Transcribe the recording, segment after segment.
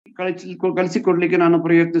ಕಲಿಸಿಕೊಡ್ಲಿಕ್ಕೆ ನಾನು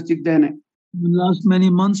ಪ್ರಯತ್ನಿಸಿದ್ದೇನೆ. In the last many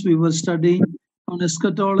months we were studying on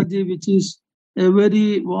eschatology, which is a very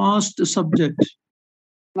vast subject.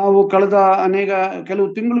 ನಾವು ಕಳೆದ ಕೆಲವು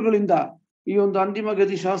ತಿಂಗಳುಗಳಿಂದ ಈ ಒಂದು ಅಂತಿಮ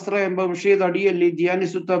ಗತಿ ಶಾಸ್ತ್ರ ಎಂಬ ವಿಷಯದ ಅಡಿಯಲ್ಲಿ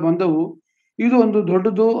ಧ್ಯಾನಿಸುತ್ತಾ ಬಂದವು. ಇದು ಒಂದು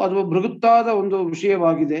ದೊಡ್ಡದು ಅಥವಾ ಬೃಹತ್ತಾದ ಒಂದು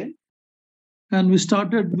ವಿಷಯವಾಗಿದೆ. And we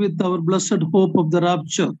started with our blessed hope of the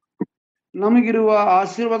rapture. ನಮಗಿರುವ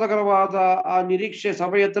ಆಶೀರ್ವಾದಕರವಾದ ಆ ನಿರೀಕ್ಷೆ,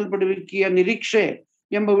 ಸಭೆಯ ಎತ್ತಲ್ಪಡುವಿಕೆಯ ನಿರೀಕ್ಷೆ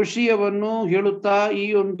ಎಂಬ ವಿಷಯವನ್ನು ಹೇಳುತ್ತಾ ಈ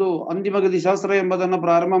ಒಂದು ಅಂತಿಮ ಗತಿ ಶಾಸ್ತ್ರ ಎಂಬುದನ್ನು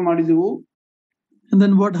ಪ್ರಾರಂಭ ಮಾಡಿದೆವು. And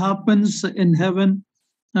then what happens in heaven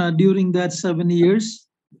during that 7 years?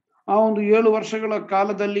 ಆ ಒಂದು 7 ವರ್ಷಗಳ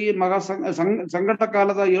ಕಾಲದಲ್ಲಿ ಸಂಕಟ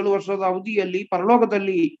ಕಾಲದ 7 ವರ್ಷದ ಅವಧಿಯಲ್ಲಿ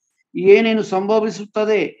ಪರಲೋಕದಲ್ಲಿ ಏನೇನು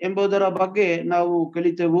ಸಂಭವಿಸುತ್ತದೆ ಎಂಬುದರ ಬಗ್ಗೆ ನಾವು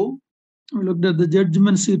ಕಲಿತೆವು. We looked at the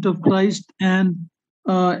judgment seat of Christ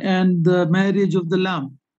and the marriage of the Lamb.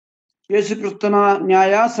 ಯೇಸು ಕ್ರಿಸ್ತನ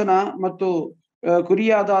ನ್ಯಾಯಾಸನ ಮತ್ತು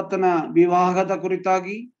ಕುರಿಯಾದ ಆತನ ವಿವಾಹದ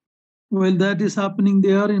ಕುರಿತಾಗಿ. While that is happening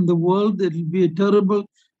there in the world, there will be a terrible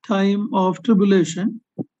time of tribulation.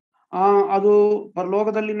 ಅದು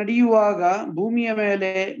ಪರಲೋಕದಲ್ಲಿ ನಡೆಯುವಾಗ ಭೂಮಿಯ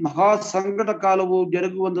ಮೇಲೆ ಮಹಾ ಸಂಕಟ ಕಾಲವು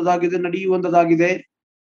ನಡೆಯುವಂತದಾಗಿದೆ.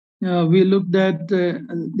 We looked at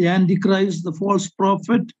the Antichrist, the false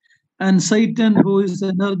prophet, and Satan, who is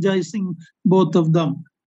energizing both of them.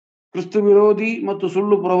 ಕ್ರಿಸ್ತ ವಿರೋಧಿ ಮತ್ತು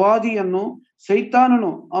ಸುಳ್ಳು ಪ್ರವಾದಿಯನ್ನು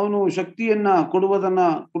ಸೈತಾನನು ಅವನು ಶಕ್ತಿಯನ್ನ ಕೊಡುವುದನ್ನ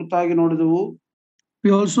ಕುರಿತಾಗಿ ನೋಡಿದೆವು. We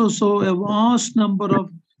also saw a vast number of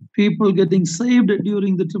people getting saved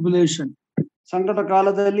during the tribulation. ಸಂಕಟ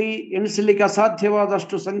ಕಾಲದಲ್ಲಿ ಎಣಿಸಲಿಕ್ಕೆ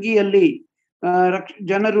ಅಸಾಧ್ಯವಾದಷ್ಟು ಸಂಖ್ಯೆಯಲ್ಲಿ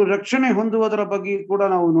ಜನರು ರಕ್ಷಣೆ ಹೊಂದುವುದರ ಬಗ್ಗೆ ಕೂಡ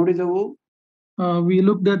ನಾವು ನೋಡಿದೆವು. We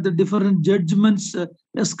looked at the different judgments,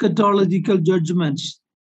 eschatological judgments.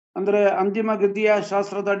 ಅಂದ್ರೆ ಅಂತಿಮ ಗತಿಯ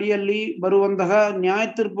ಶಾಸ್ತ್ರದ ಅಡಿಯಲ್ಲಿ ಬರುವಂತಹ ನ್ಯಾಯ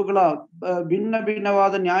ತೀರ್ಪುಗಳ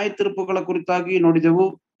ಭಿನ್ನವಾದ ನ್ಯಾಯ ತೀರ್ಪುಗಳ ಕುರಿತಾಗಿ ನೋಡಿದೆವು.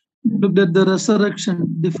 Looked at the resurrection,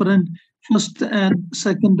 different first and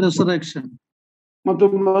second resurrection. ಮತ್ತು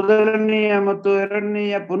ಮೊದಲನೆಯ ಮತ್ತು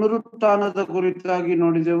ಎರಡನೆಯ ಪುನರುತ್ಥಾನದ ಕುರಿತಾಗಿ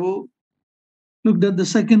ನೋಡಿದೆವು. Looked at the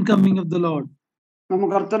second coming of the Lord. ನಮ್ಮ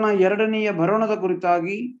ಕರ್ತನ ಎರಡನೆಯ ಬರೋಣದ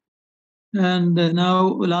ಕುರಿತಾಗಿ. And now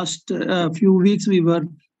last few weeks we were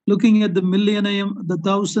looking at the millennium, the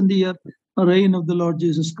 1000-year reign of the Lord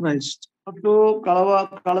Jesus Christ. ಮತ್ತು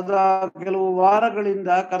ಕಳೆದ ಕೆಲವು ವಾರಗಳಿಂದ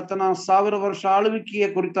ಕರ್ತನ 1000 ವರ್ಷ ಆಳ್ವಿಕೆಯ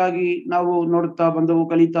ಕುರಿತಾಗಿ ನಾವು ನೋಡುತ್ತಾ ಬಂದೆವು,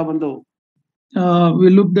 ಕಲಿತಾ ಬಂದೆವು. We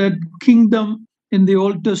looked at kingdom in the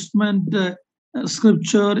Old Testament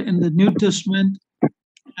scripture, in the New Testament,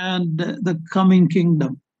 and the coming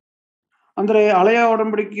kingdom. ಅಂದ್ರೆ ಹಳೆಯ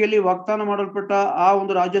ಒಡಂಬಡಿಕೆಯಲ್ಲಿ ವಾಗ್ದಾನ ಮಾಡಲ್ಪಟ್ಟ ಆ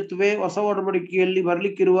ಒಂದು ರಾಜ್ಯತ್ವವೇ ಹೊಸ ಒಡಂಬಡಿಕೆಯಲ್ಲಿ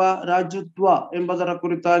ಬರ್ಲಿಕ್ಕಿರುವ ರಾಜ್ಯತ್ವ ಎಂಬುದರ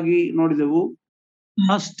ಕುರಿತಾಗಿ ನೋಡಿದೆವು.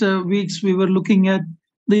 Last weeks we were looking at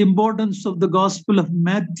the importance of the Gospel of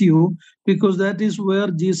Mathew, because that is where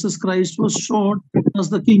Jesus Christ was shown as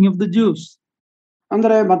the King of the Jews.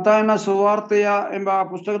 ಅಂದ್ರೆ ಮತ್ತಾಯನ ಸುವಾರ್ತೆಯ ಎಂಬ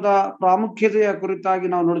ಪುಸ್ತಕದ ಪ್ರಾಮುಖ್ಯತೆಯ ಕುರಿತಾಗಿ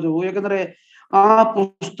ನಾವು ನೋಡಿದೆವು. ಯಾಕಂದ್ರೆ ಆ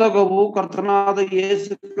ಪುಸ್ತಕವು ಕರ್ತನಾದ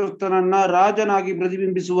ಯೇಸು ಕ್ರಿಸ್ತನನ್ನ ರಾಜನಾಗಿ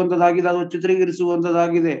ಪ್ರತಿಬಿಂಬಿಸುವಂತದಾಗಿದೆ, ಅದು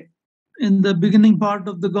ಚಿತ್ರೀಕರಿಸುವಂತದಾಗಿದೆ. In the beginning part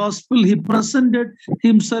of the gospel, he presented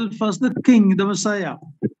himself as the king, the Messiah.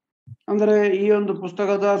 ಅಂದ್ರೆ ಈ ಒಂದು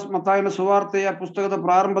ಪುಸ್ತಕದ ಮತ್ತಾಯನ ಸುವಾರ್ತೆಯ ಪುಸ್ತಕದ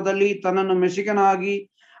ಪ್ರಾರಂಭದಲ್ಲಿ ತನ್ನನ್ನು ಮೆಸಿಕನಾಗಿ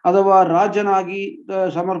ಅಥವಾ ರಾಜನಾಗಿ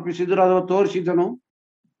ಸಮರ್ಪಿಸಿದರು ಅಥವಾ ತೋರಿಸಿದನು.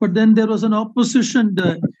 But then there was an opposition.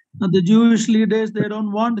 The Jewish leaders, they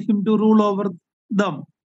don't want him to rule over them.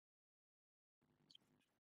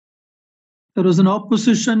 There was an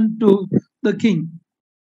opposition to the king.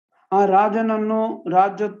 ಆ ರಾಜನನ್ನು,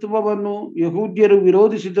 ರಾಜತ್ವವನ್ನು ಯಹೂದ್ಯರು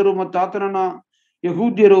ವಿರೋಧಿಸಿದರು ಮತ್ತು ಆತನನ್ನ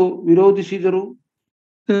ಯಹೂದ್ಯರು ವಿರೋಧಿಸಿದರು.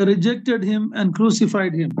 They rejected him and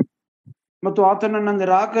crucified him. ಮತ್ತು ಆತನನ್ನು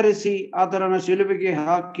ನಿರಾಕರಿಸಿ ಆತನನ್ನು ಶಿಲುಬೆಗೆ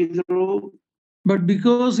ಹಾಕಿದರು. But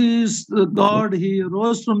because he is God, he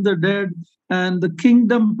rose from the dead, and the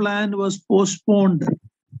kingdom plan was postponed.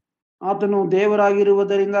 ಆತನು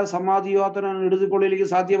ದೇವರಾಗಿರುವುದರಿಂದ ಸಮಾಧಿಯು ಆತನನ್ನು ಹಿಡಿದುಕೊಳ್ಳಲಿಕ್ಕೆ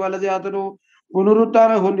ಸಾಧ್ಯವಲ್ಲದೆ ಆತನು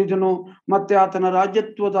ಪುನರುತ್ಥಾನ ಹೊಂದಿದನು, ಮತ್ತೆ ಆತನ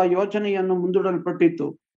ರಾಜ್ಯತ್ವದ ಯೋಚನೆಯನ್ನು ಮುಂದೂಡಲ್ಪಟ್ಟಿತ್ತು.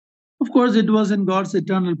 Of course, it was in God's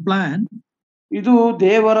eternal plan. ಇದು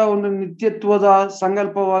ದೇವರ ಒಂದು ನಿತ್ಯತ್ವದ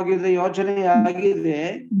ಸಂಕಲ್ಪವಾಗಿದೆ, ಯೋಚನೆಯಾಗಿದೆ.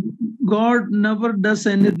 God never does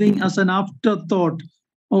anything as an afterthought.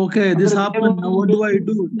 Okay, this happened, now what do I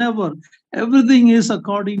do? Never. Everything is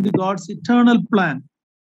according to God's eternal plan.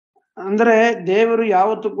 ಅಂದ್ರೆ ದೇವರು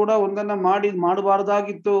ಯಾವತ್ತೂ ಕೂಡ ಒಂದನ್ನ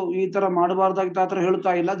ಮಾಡಬಾರ್ದಾಗಿತ್ತು, ಈ ತರ ಮಾಡಬಾರ್ದಾಗಿತ್ತು ಆತರ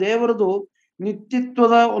ಹೇಳ್ತಾ ಇಲ್ಲ. ದೇವರದು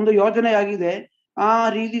ನಿತ್ಯತ್ವದ ಒಂದು ಯೋಜನೆಯಾಗಿದೆ, ಆ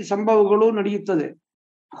ರೀತಿ ಸಂಭವಗಳು ನಡೆಯುತ್ತದೆ.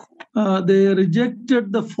 They rejected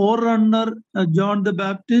the forerunner, John the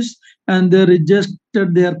Baptist, and they rejected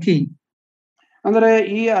their king. ಅಂದ್ರೆ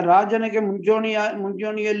ಈ ರಾಜನಿಗೆ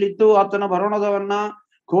ಮುಂಚೂಣಿಯಲ್ಲಿದ್ದು ಆತನ ಬರೋಣದವನ್ನ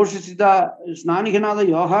ಘೋಷಿಸಿದ ಸ್ನಾನಿಕನಾದ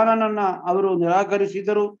ಯೋಹಾನನನ್ನ ಅವರು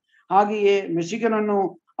ನಿರಾಕರಿಸಿದರು. ಹಾಗೆಯೇ ಮೆಸಿಕನನ್ನು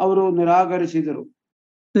ಅವರು ನಿರಾಕರಿಸಿದರು.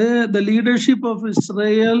 The leadership of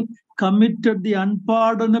Israel committed the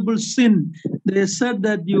unpardonable sin. They said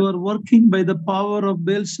that you are working by the power of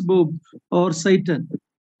Beelzebub or Satan.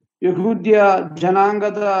 ಯಹೂದ್ಯ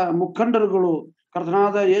ಜನಾಂಗದ ಮುಖಂಡರುಗಳು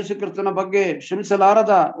ಕರ್ತನಾದ ಯೇಸು ಕ್ರಿಸ್ತನ ಬಗ್ಗೆ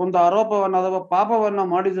ಕ್ಷಮಿಸಲಾರದ ಒಂದು ಆರೋಪವನ್ನು ಅಥವಾ ಪಾಪವನ್ನ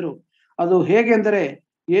ಮಾಡಿದರು. ಅದು ಹೇಗೆಂದರೆ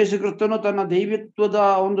ಯೇಸು ಕ್ರಿಸ್ತನು ತನ್ನ ದೈವತ್ವದ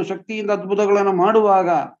ಒಂದು ಶಕ್ತಿಯಿಂದ ಅದ್ಭುತಗಳನ್ನು ಮಾಡುವಾಗ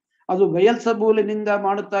ಅದು ಬೆಯಲ್ಸೆಬೂಲಿನಿಂದ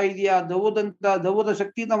ಮಾಡುತ್ತಾ ಇದೆಯಾ, ದೆವ್ವದ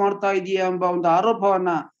ಶಕ್ತಿಯಿಂದ ಮಾಡ್ತಾ ಇದೆಯಾ ಎಂಬ ಒಂದು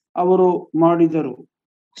ಆರೋಪವನ್ನ ಅವರು ಮಾಡಿದರು.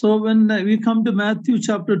 So when we come to Matthew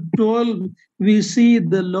chapter 12, we see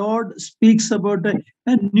the Lord speaks about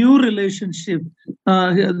a new relationship.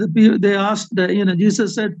 They asked, Jesus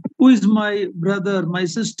said, "Who is my brother, my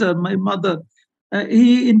sister, my mother?" He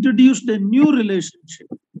introduced a new relationship.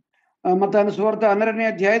 ಮತ್ತಾಯನ ಸುವಾರ್ತೆ 12ನೇ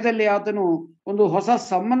ಅಧ್ಯಾಯದಲ್ಲಿ ಆತನು ಒಂದು ಹೊಸ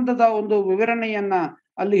ಸಂಬಂಧದ ಒಂದು ವಿವರಣೆಯನ್ನ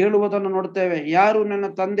ಅಲ್ಲಿ ಹೇಳುವುದನ್ನು ನೋಡ್ತೇವೆ. ಯಾರು ನನ್ನ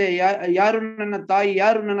ತಂದೆ, ಯಾರು ನನ್ನ ತಾಯಿ,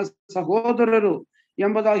 ಯಾರು ನನ್ನ ಸಹೋದರರು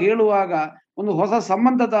ಎಂಬುದಾಗಿ ಹೇಳುವಾಗ ಒಂದು ಹೊಸ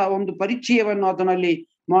ಸಂಬಂಧದ ಒಂದು ಪರಿಚಯವನ್ನು ಆತನಲ್ಲಿ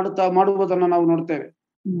ಮಾಡುವುದನ್ನು ನಾವು ನೋಡ್ತೇವೆ.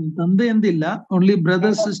 ತಂದೆ ಎಂದಿಲ್ಲ, only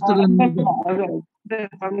brother, sister and mother.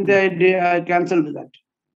 I cancelled that.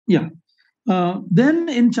 Yeah. Then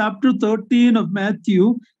in chapter 13 of Matthew,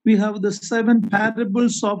 we have the 7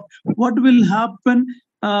 parables of what will happen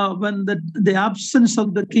when the absence of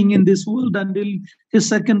the king in this world until his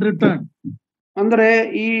second return. ಅಂದ್ರೆ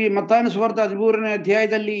ಈ ಮತ್ತಾಯನ ಸುವಾರ್ತೆ 13ನೇ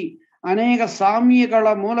ಅಧ್ಯಾಯದಲ್ಲಿ ಅನೇಕ ಸಾಮ್ಯಗಳ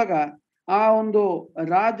ಮೂಲಕ ಆ ಒಂದು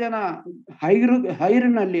ರಾಜನ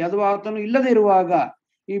ಹೈರಿನಲ್ಲಿ ಅಥವಾ ಆತನು ಇಲ್ಲದೆ ಇರುವಾಗ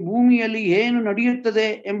ಈ ಭೂಮಿಯಲ್ಲಿ ಏನು ನಡೆಯುತ್ತದೆ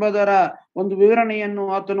ಎಂಬುದರ ಒಂದು ವಿವರಣೆಯನ್ನು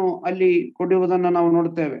ಆತನು ಅಲ್ಲಿ ಕೊಡುವುದನ್ನು ನಾವು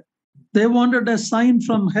ನೋಡುತ್ತೇವೆ. They wanted a sign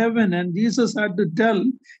from heaven, and Jesus had to tell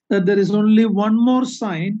that there is only one more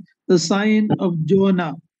sign, the sign of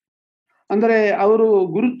Jonah. ಅಂದ್ರೆ ಅವರು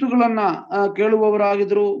ಗುರುತುಗಳನ್ನ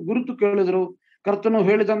ಕೇಳುವವರಾಗಿದ್ರು, ಗುರುತು ಕೇಳಿದ್ರು. ಕರ್ತನು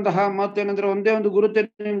ಹೇಳಿದಂತಹ ಮಾತೇನೆಂದ್ರೆ ಒಂದೇ ಒಂದು ಗುರುತು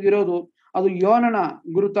ನಿಮ್ಗೆ ಇರೋದು, ಅದು ಯೋನನ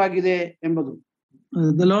ಗುರುತಾಗಿದೆ ಎಂಬುದು.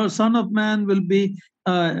 The Lord Son of Man will be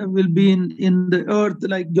in the earth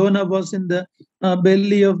like Jonah was in the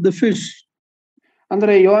belly of the fish.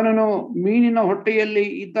 ಅಂದ್ರೆ ಯೋನನು ಮೀನಿನ ಹೊಟ್ಟೆಯಲ್ಲಿ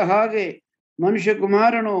ಇದ್ದ ಹಾಗೆ ಮನುಷ್ಯ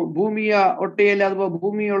ಕುಮಾರನು ಭೂಮಿಯ ಹೊಟ್ಟೆಯಲ್ಲಿ ಅಥವಾ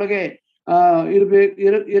ಭೂಮಿಯೊಳಗೆ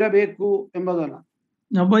ಇರಬೇಕು ಎಂಬುದನ್ನ.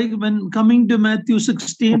 Now, when coming to Matthew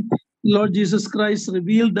 16, Lord Jesus Christ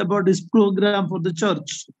revealed about his program for the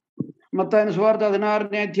church. ಮತ್ತಾಯನ ಸುವಾರ್ತೆ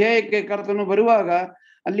 16ನೇ ಅಧ್ಯಾಯಕ್ಕೆ ಕರ್ತನು ಬರುವಾಗ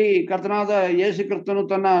ಅಲ್ಲಿ ಕರ್ತನಾದ ಯೇಸು ಕ್ರಿಸ್ತನು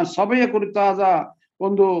ತನ್ನ ಸಭೆಯ ಕುರಿತಾದ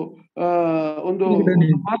ಒಂದು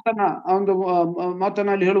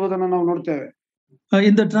ಮಾತನಲ್ಲಿ ಹೇಳುವುದನ್ನು ನಾವು ನೋಡ್ತೇವೆ.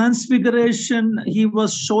 In the transfiguration, he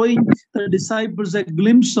was showing the disciples a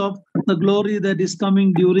glimpse of the glory that is coming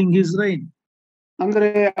during his reign. ಅಂದ್ರೆ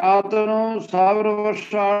ಆತನು 1000 ವರ್ಷ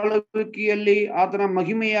ಆಳ್ವಿಕೆಯಲ್ಲಿ ಆತನ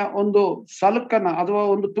ಮಹಿಮೆಯ ಒಂದು ಸಲಕನ್ನ ಅಥವಾ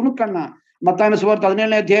ಒಂದು ತುಣುಕನ್ನ ಮತ್ತಾಯನ ಸುವಾರ್ತೆ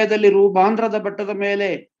 17ನೇ ಅಧ್ಯಾಯದಲ್ಲಿ ರೂಪಾಂತರದ ಬೆಟ್ಟದ ಮೇಲೆ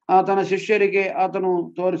ಆತನ ಶಿಷ್ಯರಿಗೆ ಆತನು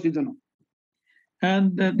ತೋರಿಸಿದನು.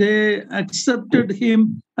 And they accepted him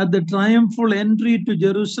at the triumphal entry to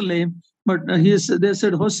Jerusalem, but they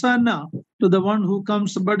said, "Hosanna to the one who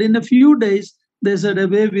comes." But in a few days, they said,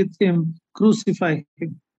 "Away with him, crucify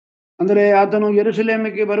him." ಅಂದ್ರೆ ಆತನು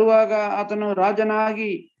ಯೆರೂಸಲೇಮಿಗೆ ಬರುವಾಗ ಆತನು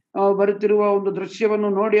ರಾಜನಾಗಿ ಬರುತ್ತಿರುವ ಒಂದು ದೃಶ್ಯವನ್ನು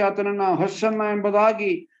ನೋಡಿ ಆತನನ್ನ ಹೊಸನ್ನ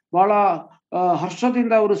ಎಂಬುದಾಗಿ ಬಹಳ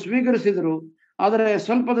ಹರ್ಷದಿಂದ ಅವರು ಸ್ವೀಕರಿಸಿದರು. ಆದರೆ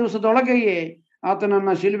ಸ್ವಲ್ಪ ದಿವಸದೊಳಗೆಯೇ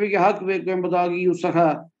ಆತನನ್ನ ಶಿಲುಬೆಗೆ ಹಾಕಬೇಕು ಎಂಬುದಾಗಿಯೂ ಸಹ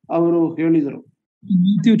ಅವರು ಹೇಳಿದರು.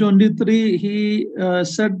 Mathew 23, he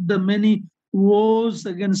said the many woes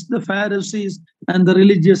against the Pharisees and the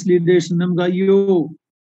religious leaders.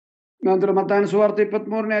 ನಂತರ ಮತ್ತಾಯನ ಸುವಾರ್ತೆ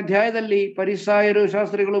 23ನೇ ಅಧ್ಯಾಯದಲ್ಲಿ ಫರಿಸಾಯರು,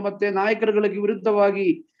 ಶಾಸ್ತ್ರಿಗಳು ಮತ್ತೆ ನಾಯಕರುಗಳಿಗೆ ವಿರುದ್ಧವಾಗಿ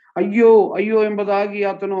ಅಯ್ಯೋ ಅಯ್ಯೋ ಎಂಬುದಾಗಿ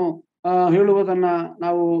ಆತನು ಹೇಳುವುದನ್ನ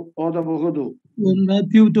ನಾವು ಓದಬಹುದು. In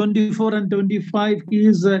Matthew 24 and 25, he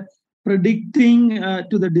is predicting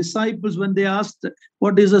to the disciples when they asked,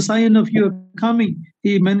 "What is the sign of your coming?"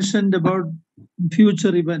 He mentioned about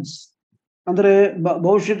future events. ಅಂದ್ರೆ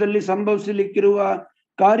ಭವಿಷ್ಯದಲ್ಲಿ ಸಂಭವಿಸಲಿಕ್ಕಿರುವ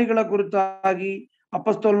ಕಾರ್ಯಗಳ ಕುರಿತಾಗಿ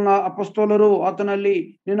ಅಪೊಸ್ತಲರು ಆತನಲ್ಲಿ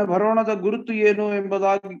ನಿನ್ನ ಬರೋಣದ ಗುರುತು ಏನು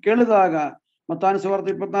ಎಂಬುದಾಗಿ ಕೇಳಿದಾಗ ಮತ್ತಾಯನ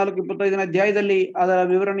ಸುವಾರ್ತೆ 24-25ನೇ ಅಧ್ಯಾಯದಲ್ಲಿ ಅದರ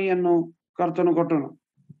ವಿವರಣೆಯನ್ನು ಕರ್ತನು ಕೊಟ್ಟನು.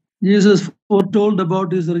 Jesus foretold about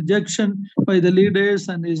his rejection by the leaders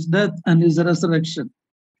and his death and his resurrection.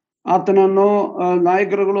 ಆತನನ್ನು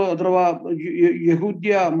ನಾಯಕರುಗಳು ಅಥವಾ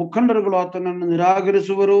ಯಹೂದ್ಯ ಮುಖಂಡರುಗಳು ಆತನನ್ನು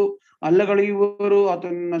ನಿರಾಕರಿಸುವರು, ಅಲ್ಲಗಳೆಯುವರು,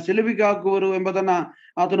 ಆತನನ್ನ ಶಿಲುಬೆಗೆ ಹಾಕುವರು ಎಂಬುದನ್ನ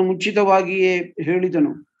ಆತನು ಮುಂಚಿತವಾಗಿಯೇ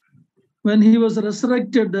ಹೇಳಿದನು. When he was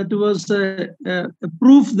resurrected, that was a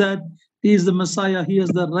proof that he is the Messiah. He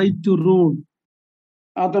has the right to rule.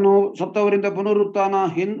 ಆತನು ಸತ್ತವರಿಂದ ಪುನರುತ್ಥಾನ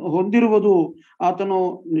ಹೊಂದಿರುವುದು ಆತನು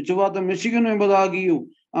ನಿಜವಾದ ಮೆಸ್ಸಿಯನು ಎಂಬುದಾಗಿಯೂ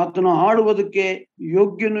ಆತನು ಆಳುವುದಕ್ಕೆ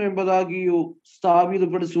ಯೋಗ್ಯನು ಎಂಬುದಾಗಿಯೂ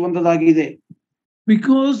ಸಾಬೀತುಪಡಿಸುವಂತದಾಗಿದೆ.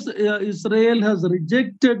 Because Israel has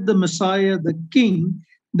rejected the Messiah, the King,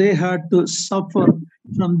 they had to suffer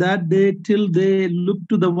from that day till they look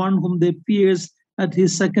to the one whom they pierce at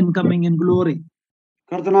his second coming in glory.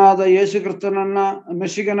 ಕರ್ತನಾದ ಯೇಸು ಕ್ರಿಸ್ತನನ್ನ,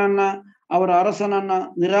 ಮೆಸ್ಸಿಗನನ್ನ, ಅವರ ಅರಸನನ್ನ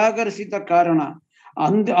ನಿರಾಕರಿಸಿದ ಕಾರಣ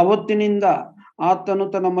ಅವತ್ತಿನಿಂದ ಆತನು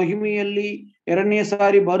ತನ್ನ ಮಹಿಮೆಯಲ್ಲಿ ಎರಡನೇ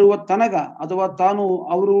ಸಾರಿ ಬರುವ ತನಕ, ಅಥವಾ ತಾನು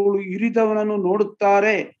ಅವರು ಇರಿದವನನ್ನು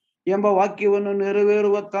ನೋಡುತ್ತಾರೆ ಎಂಬ ವಾಕ್ಯವನ್ನು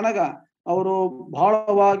ನೆರವೇರುವ ತನಕ ಅವರು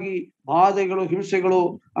ಬಹಳವಾಗಿ ಬಾಧೆಗಳು, ಹಿಂಸೆಗಳು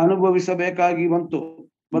ಅನುಭವಿಸಬೇಕಾಗಿ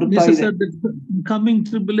ಬರುತ್ತಾ ಇದೆ. Coming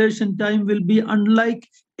tribulation time will be unlike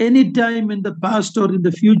any time in the past or in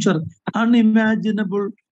the future. Unimaginable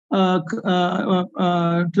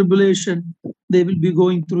tribulation they will be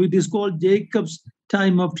going through. It is called Jacob's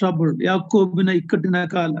time of trouble.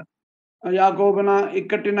 ಯಾಕೋಬನ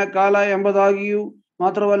ಇಕ್ಕಟ್ಟಿನ ಕಾಲ ಎಂಬುದಾಗಿಯೂ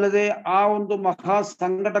ಮಾತ್ರವಲ್ಲದೆ ಆ ಒಂದು ಮಹಾ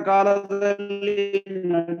ಸಂಕಟ ಕಾಲದಲ್ಲಿ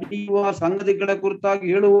ನಡೆಯುವ ಸಂಗತಿಗಳ ಕುರಿತಾಗಿ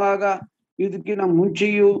ಹೇಳುವಾಗ ಇದಕ್ಕಿಂತ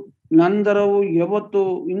ಮುಂಚೆಯೂ ನಂತರವೂ ಯಾವತ್ತು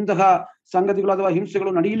ಇಂತಹ ಸಂಗತಿಗಳು ಅಥವಾ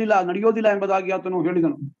ಹಿಂಸೆಗಳು ನಡೆಯೋದಿಲ್ಲ ಎಂಬುದಾಗಿ ಆತನು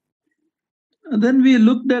ಹೇಳಿದನು. Then we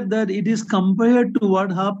looked at that it is compared to what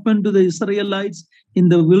happened to the Israelites in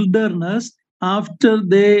the wilderness after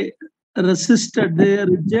they resisted, they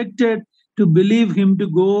rejected to believe him to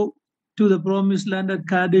go to the promised land at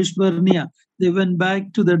Kadesh Barnea. They went back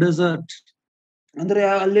to the desert. ಅಂದ್ರೆ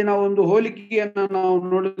ಅಲ್ಲಿ ನಾವು ಒಂದು ಹೋಲಿಕೆಯನ್ನ ನಾವು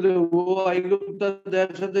ನೋಡಿದೆವು. ಐಗುಪ್ತ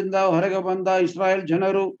ದೇಶದಿಂದ ಹೊರಗೆ ಬಂದ ಇಸ್ರಾಯೇಲ್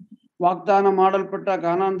ಜನರು ವಾಗ್ದಾನ ಮಾಡಲ್ಪಟ್ಟ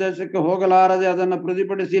ಕಾನಾನ್ ದೇಶಕ್ಕೆ ಹೋಗಲಾರದೆ ಅದನ್ನು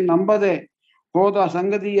ಪ್ರತಿಭಟಿಸಿ ನಂಬದೆ ಹೋದ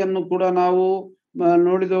ಸಂಗತಿಯನ್ನು ಕೂಡ ನಾವು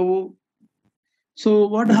ನೋಡಿದೆವು. So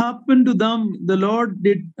what happened to them? The Lord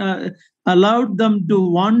did allowed them to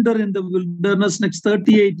wander in the wilderness next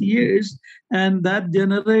 38 years, and that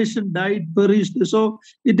generation died, perished. So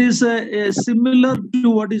it is similar to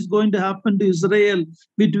what is going to happen to Israel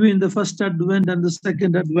between the first advent and the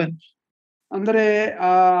second advent. ಅಂದ್ರೆ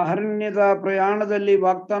ಆ ಅರಣ್ಯದ ಪ್ರಯಾಣದಲ್ಲಿ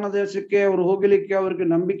ವಾಗ್ದಾನ ದೇಶಕ್ಕೆ ಅವರು ಹೋಗಲಿಕ್ಕೆ ಅವರಿಗೆ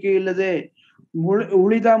ನಂಬಿಕೆ ಇಲ್ಲದೆ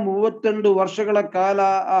ಉಳಿದ 32 ವರ್ಷಗಳ ಕಾಲ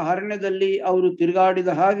ಆ ಅರಣ್ಯದಲ್ಲಿ ಅವರು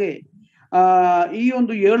ತಿರುಗಾಡಿದ ಹಾಗೆ ಈ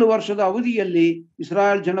ಒಂದು 7 ವರ್ಷದ ಅವಧಿಯಲ್ಲಿ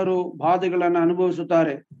ಇಸ್ರಾಯೇಲ್ ಜನರು ಬಾಧೆಗಳನ್ನು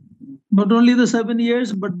ಅನುಭವಿಸುತ್ತಾರೆ. Not only the 7 years,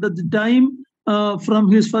 but the time from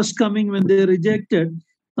his first coming when they rejected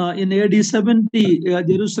in AD 70,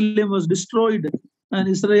 Jerusalem was destroyed and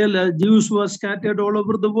Israel, Jews were scattered all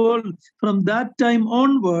over the world. From that time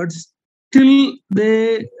onwards, till they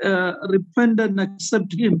repent and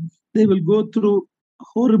accept him, they will go through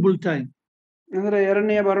horrible time. ಅಂದ್ರೆ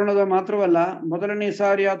ಎರಡನೆಯ ಬರಣದ ಮಾತ್ರವಲ್ಲ, ಮೊದಲನೇ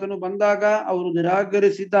ಸಾರಿ ಆತನು ಬಂದಾಗ ಅವರು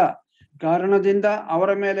ನಿರಾಕರಿಸಿದ ಕಾರಣದಿಂದ ಅವರ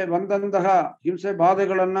ಮೇಲೆ ಬಂದಂತಹ ಹಿಂಸೆ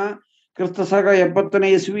ಬಾಧೆಗಳನ್ನ ಕ್ರಿಸ್ತಶಕ 70ನೇ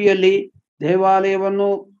ಇಸವಿಯಲ್ಲಿ ದೇವಾಲಯವನ್ನು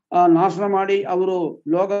ನಾಶನ ಮಾಡಿ ಅವರು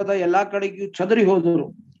ಲೋಕದ ಎಲ್ಲಾ ಕಡೆಗೂ ಚದರಿ ಹೋದರು.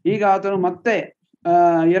 ಈಗ ಆತನು ಮತ್ತೆ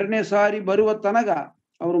ಎರಡನೇ ಸಾರಿ ಬರುವ ತನಕ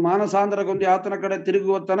ಅವರು ಮಾನಸಾಂತರಗೊಂಡು ಆತನ ಕಡೆ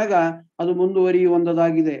ತಿರುಗುವ ತನಕ ಅದು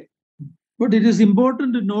ಮುಂದುವರಿಯುವಂತದಾಗಿದೆ. But it is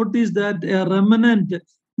important to notice that a remnant,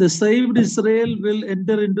 the saved Israel, will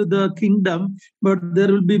enter into the kingdom, but there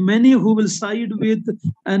will be many who will side with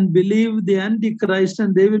and believe the Antichrist,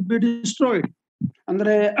 and they will be destroyed.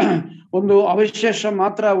 ಅಂದ್ರೆ ಒಂದು ಅವಶೇಷ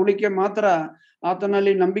ಮಾತ್ರ, ಉಳಿಕೆ ಮಾತ್ರ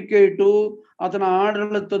ಆತನಲ್ಲಿ ನಂಬಿಕೆ ಇಟ್ಟು ಆತನ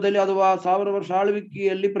ಆಡಳಿತದಲ್ಲಿ ಅಥವಾ 1000 ವರ್ಷ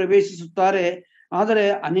ಆಳ್ವಿಕೆಯಲ್ಲಿ ಪ್ರವೇಶಿಸುತ್ತಾರೆ. ಆದರೆ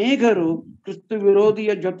ಅನೇಕರು ಕ್ರಿಸ್ತ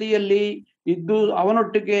ವಿರೋಧಿಯ ಜೊತೆಯಲ್ಲಿ ಇದ್ದು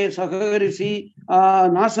ಅವನೊಟ್ಟಿಗೆ ಸಹಕರಿಸಿ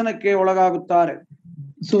ನಾಶನಕ್ಕೆ ಒಳಗಾಗುತ್ತಾರೆ.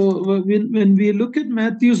 So when we look at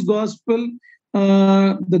Matthew's gospel,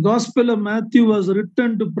 the gospel of Matthew was written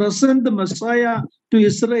to present the Messiah to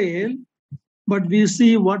Israel, but we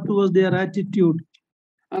see what was their attitude.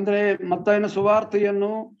 ಅಂದ್ರೆ ಮತ್ತಾಯನ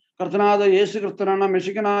ಸುವಾರ್ತೆಯನ್ನು ಕರ್ತನಾದ ಯೇಸು ಕ್ರಿಸ್ತನನ್ನ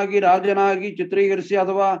ಮೆಸಿಗನಾಗಿ, ರಾಜನಾಗಿ ಚಿತ್ರೀಕರಿಸಿ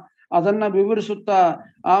ಅಥವಾ ಅದನ್ನ ವಿವರಿಸುತ್ತಾ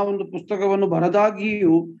ಆ ಒಂದು ಪುಸ್ತಕವನ್ನು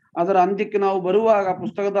ಬರೆದಾಗಿಯೂ ಅದರ ಅಂತ್ಯಕ್ಕೆ ನಾವು ಬರುವಾಗ,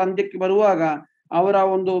 ಪುಸ್ತಕದ ಅಂತ್ಯಕ್ಕೆ ಬರುವಾಗ ಅವರ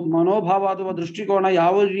ಒಂದು ಮನೋಭಾವ ಅಥವಾ ದೃಷ್ಟಿಕೋನ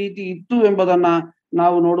ಯಾವ ರೀತಿ ಇತ್ತು ಎಂಬುದನ್ನ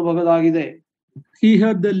ನಾವು ನೋಡಬಹುದಾಗಿದೆ. He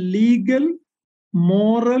had the legal,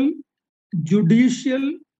 moral, judicial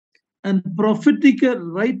and prophetic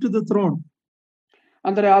right to the throne.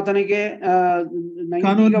 ಅಂದ್ರೆ ಆತನಿಗೆ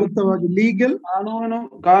ಲೀಗಲ್,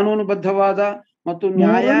 ಕಾನೂನುಬದ್ಧವಾದ ಮತ್ತು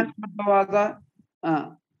ನ್ಯಾಯಾಂಗಬದ್ಧವಾದ,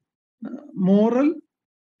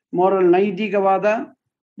 ಮೋರಲ್ ನೈತಿಕವಾದ,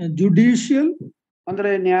 ಜುಡಿಷಿಯಲ್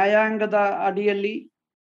ಅಂದ್ರೆ ನ್ಯಾಯಾಂಗದ ಅಡಿಯಲ್ಲಿ,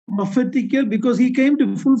 ಪ್ರೊಫೆಟಿಕಲ್ because he came to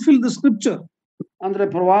fulfill the scripture. ಅಂದ್ರೆ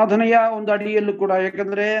ಪ್ರವಾದನೆಯ ಒಂದು ಅಡಿಯಲ್ಲೂ ಕೂಡ,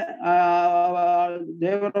 ಯಾಕಂದ್ರೆ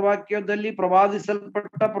ದೇವರ ವಾಕ್ಯದಲ್ಲಿ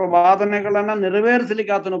ಪ್ರವಾದಿಸಲ್ಪಟ್ಟ ಪ್ರವಾದನೆಗಳನ್ನ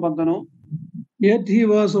ನೆರವೇರಿಸಲಿಕ್ಕೆ ಆತನು ಬಂದನು. Yet he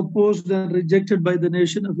was opposed and rejected by the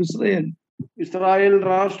nation of Israel. Israel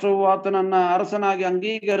ರಾಷ್ಟ್ರವು ಆತನನ್ನ ಅರಸನಾಗಿ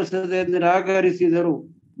ಅಂಗೀಕರಿಸದೆ ನಿರಾಕರಿಸಿದರು.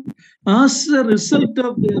 As a result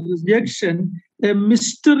of their rejection, a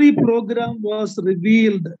mystery program was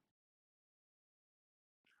revealed.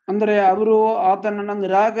 ಅಂದ್ರೆ ಅವರು ಆತನನ್ನು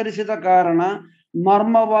ನಿರಾಕರಿಸಿದ ಕಾರಣ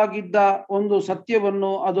ಮರ್ಮವಾಗಿದ್ದ ಒಂದು ಸತ್ಯವನ್ನು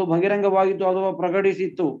ಅದು ಬಹಿರಂಗವಾಗಿತ್ತು ಅಥವಾ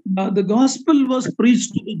ಪ್ರಕಟಿಸಿತ್ತು. The gospel was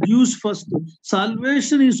preached to the Jews first.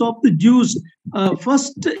 Salvation is of the Jews.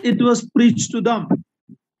 First it was preached to them.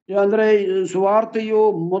 ಅಂದ್ರೆ ಸುವಾರ್ತೆಯು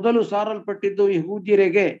ಮೊದಲು ಸಾರಲ್ಪಟ್ಟಿದ್ದು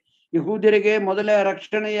ಯಹೂದ್ಯರಿಗೆ ಮೊದಲೇ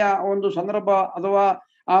ರಕ್ಷಣೆಯ ಒಂದು ಸಂದರ್ಭ ಅಥವಾ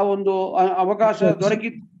ಆ ಒಂದು ಅವಕಾಶ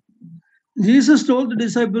ದೊರಕಿತ್ತು. Jesus told the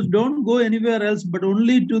disciples, don't go anywhere else but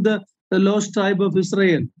only to the lost tribe of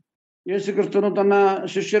Israel. ಯೇಸು ಕ್ರಿಸ್ತನು ತನ್ನ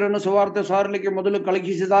ಶಿಷ್ಯರನ್ನು ಸುವಾರ್ತೆ ಸಾರಲಿಕ್ಕೆ ಮೊದಲು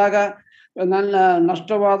ಕಳುಹಿಸಿದಾಗ ನನ್ನ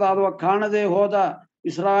ನಷ್ಟವಾದ ಅಥವಾ ಕಾಣದೆ ಹೋದ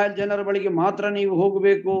ಇಸ್ರಾಯೇಲ್ ಜನರ ಬಳಿಗೆ ಮಾತ್ರ ನೀವು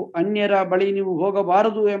ಹೋಗಬೇಕು, ಅನ್ಯರ ಬಳಿ ನೀವು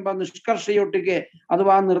ಹೋಗಬಾರದು ಎಂಬ ನಿಷ್ಕರ್ಷೆಯೊಟ್ಟಿಗೆ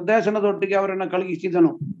ಅಥವಾ ನಿರ್ದೇಶನದೊಟ್ಟಿಗೆ ಅವರನ್ನು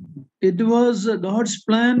ಕಳುಹಿಸಿದನು. It was God's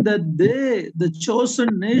plan that they, the chosen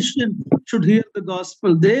nation, should hear the gospel.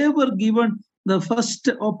 They were given the first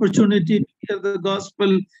opportunity to hear the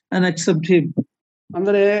gospel and accept him.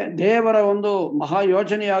 ಅಂದ್ರೆ ದೇವರ ಒಂದು ಮಹಾ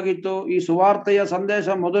ಯೋಚನೆಯಾಗಿತ್ತು. ಈ ಸುವಾರ್ತೆಯ ಸಂದೇಶ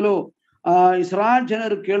ಮೊದಲು ಇಸ್ರಾಯೇಲ್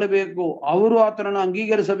ಜನರು ಕೇಳಬೇಕು, ಅವರು ಆತನನ್ನು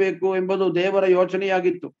ಅಂಗೀಕರಿಸಬೇಕು ಎಂಬುದು ದೇವರ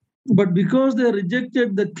ಯೋಚನೆಯಾಗಿತ್ತು. But because they rejected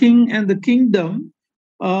the king and the kingdom,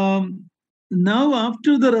 now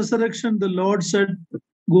after the resurrection, the Lord said,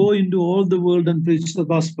 go into all the world and preach the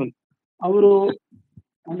gospel.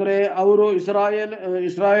 ಅವರು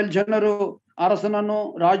ಇಸ್ರಾಯೇಲ್ ಜನರು ಅರಸನನ್ನು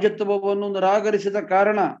ರಾಜ್ಯತ್ವವನ್ನು ನಿರಾಕರಿಸಿದ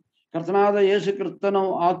ಕಾರಣ ಕರ್ತನಾದ ಯೇಸು ಕ್ರಿಸ್ತನ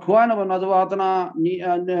ಆಹ್ವಾನವನ್ನು ಅಥವಾ ಆತನ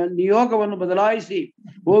ನಿಯೋಗವನ್ನು ಬದಲಾಯಿಸಿ,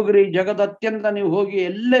 ಹೋಗ್ರಿ ಜಗದತ್ಯಂತ ನೀವು ಹೋಗಿ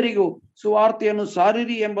ಎಲ್ಲರಿಗೂ ಸುವಾರ್ತೆಯನ್ನು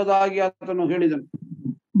ಸಾರಿರಿ ಎಂಬುದಾಗಿ ಆತನು ಹೇಳಿದನು.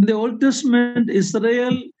 In the Old Testament,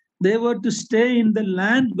 Israel, they were to stay in the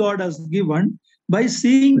land God has given by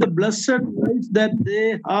seeing the blessed life that they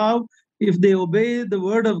have. If they obey the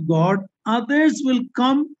word of God, others will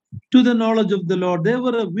come to the knowledge of the Lord. They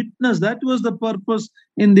were a witness. That was the purpose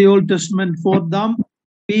in the Old Testament for them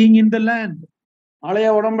being in the land. ಹಳೆಯ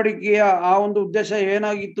ಒಡಂಬಡಿಕೆಯ ಆ ಒಂದು ಉದ್ದೇಶ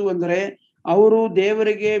ಏನಾಗಿತ್ತು ಅಂದ್ರೆ, ಅವರು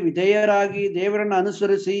ದೇವರಿಗೆ ವಿಧೇಯರಾಗಿ ದೇವರನ್ನು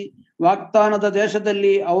ಅನುಸರಿಸಿ ವಾಗ್ದಾನದ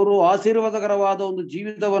ದೇಶದಲ್ಲಿ ಅವರು ಆಶೀರ್ವಾದಕರವಾದ ಒಂದು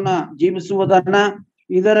ಜೀವಿತವನ್ನ ಜೀವಿಸುವುದನ್ನ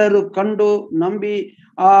ಇದರರು ಕಂಡು ನಂಬಿ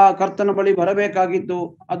ಆ ಕರ್ತನ ಬಳಿ ಬರಬೇಕಾಗಿತ್ತು.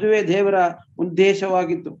 ಅದುವೇ ದೇವರ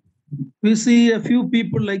ಉದ್ದೇಶವಾಗಿತ್ತು. We see a few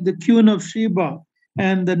people like the Queen of Sheba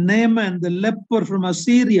and the Naaman, the leper from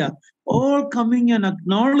Assyria, all coming and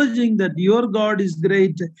acknowledging that your God is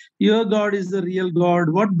great, your God is the real God.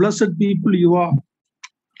 What blessed people you are.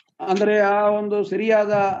 ಅಂದ್ರೆ ಆ ಒಂದು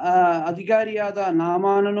ಸಿರಿಯಾದ ಅಧಿಕಾರಿಯಾದ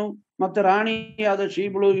ನಾಮಾನನು ಮತ್ತೆ ರಾಣಿಯಾದ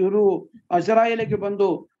ಶೀಬಳು ಇವರು ಇಸ್ರಾಯೇಲಿಗೆ ಬಂದು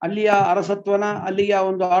ಅಲ್ಲಿಯ ಅರಸತ್ವನ ಅಲ್ಲಿಯ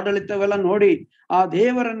ಒಂದು ಆಡಳಿತವೆಲ್ಲ ನೋಡಿ ಆ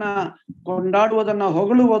ದೇವರನ್ನ ಕೊಂಡಾಡುವುದನ್ನ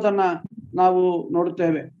ಹೊಗಳುವುದನ್ನ ನಾವು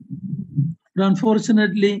ನೋಡುತ್ತೇವೆ.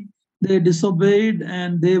 Unfortunately, they disobeyed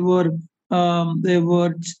and they were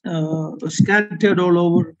scattered all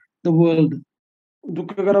over the world.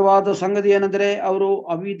 ದುಃಖಕರವಾದ ಸಂಗತಿ ಏನಂದ್ರೆ ಅವರು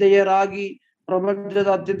ಅವಿಧೇಯರಾಗಿ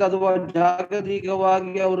ಪ್ರಪಂಚದಾದ್ಯಂತ ಅಥವಾ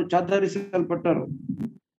ಜಾಗತಿಕವಾಗಿ ಅವರು ಚದರಿಸಲ್ಪಟ್ಟರು.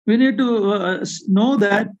 We need to know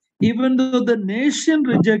that even though the nation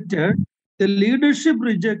rejected, the leadership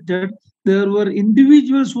rejected, there were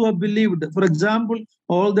individuals who have believed. For example,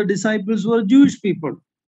 all the disciples were Jewish people.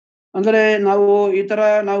 ಅಂದ್ರೆ ನಾವು ಈ ತರ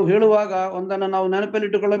ನಾವು ಹೇಳುವಾಗ ಒಂದನ್ನು ನಾವು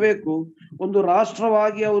ನೆನಪಲ್ಲಿಟ್ಟುಕೊಳ್ಳಬೇಕು. ಒಂದು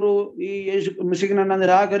ರಾಷ್ಟ್ರವಾಗಿ ಅವರು ಈ ಯೇಸು ಮಿಶಿಗನನ್ನ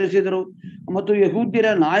ನಿರಾಕರಿಸಿದರು ಮತ್ತು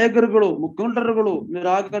ಯಹೂದ್ಯರ ನಾಯಕರುಗಳು ಮುಖಂಡರುಗಳು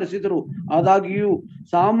ನಿರಾಕರಿಸಿದರು. ಆದಾಗ್ಯೂ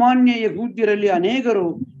ಸಾಮಾನ್ಯ ಯಹೂದ್ಯರಲ್ಲಿ ಅನೇಕರು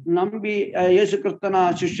ನಂಬಿ ಯೇಸು ಕ್ರಿಸ್ತನ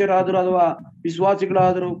ಶಿಷ್ಯರಾದರು ಅಥವಾ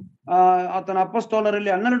ವಿಶ್ವಾಸಿಗಳಾದರು. ಆತನ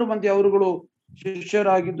ಅಪೊಸ್ತಲರಲ್ಲಿ 12 ಮಂದಿ ಅವರುಗಳು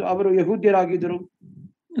ಶಿಷ್ಯರಾಗಿದ್ದು ಅವರು ಯಹೂದ್ಯರಾಗಿದ್ದರು.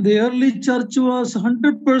 The early church was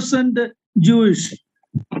 100% Jewish.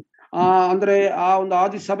 ಅಂದ್ರೆ ಆ ಒಂದು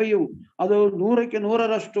ಆದಿ ಸಭೆಯು ಅದು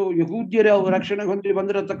 100% ಯಹೂದ್ಯರ ರಕ್ಷಣೆ ಹೊಂದಿ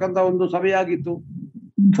ಬಂದಿರತಕ್ಕಂತ ಒಂದು ಸಭೆಯಾಗಿತ್ತು.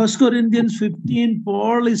 1 Corinthians 15,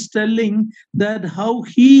 Paul is telling that how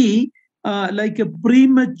he, like a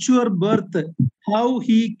premature birth, how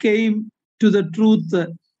he came to the truth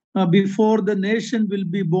before the nation will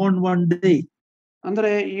be born one day.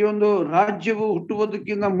 ಅಂದ್ರೆ ಈ ಒಂದು ರಾಜ್ಯವು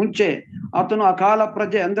ಹುಟ್ಟುವುದಕ್ಕಿಂತ ಮುಂಚೆ ಆತನು ಅಕಾಲ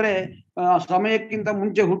ಪ್ರಜೆ ಅಂದ್ರೆ ಸಮಯಕ್ಕಿಂತ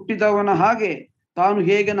ಮುಂಚೆ ಹುಟ್ಟಿದವನ ಹಾಗೆ ತಾನು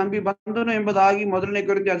ಹೇಗೆ ನಂಬಿ ಬಂದನು ಎಂಬುದಾಗಿ 1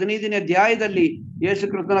 ಕೊರಿಂಥಿ 15ನೇ ಅಧ್ಯಾಯದಲ್ಲಿ ಯೇಸು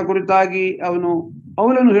ಕ್ರಿಸ್ತನ ಕುರಿತಾಗಿ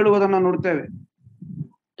ಪೌಲನು ಹೇಳುವುದನ್ನು ನೋಡ್ತೇವೆ.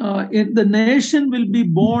 The nation will be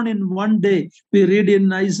born in one day. We read in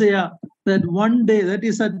Isaiah that one day, that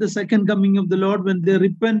is at the second coming of the Lord, when they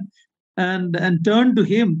repent and turn to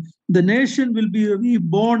him, the nation will be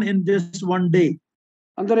reborn in just one day.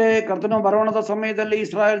 ಅಂದರೆ ಕರ್ತನ ಬರೋಣದ ಸಮಯದಲ್ಲಿ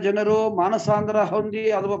ಇಸ್ರಾಯೇಲ್ ಜನರು ಮಾನಸಾಂತರ ಹೊಂದಿ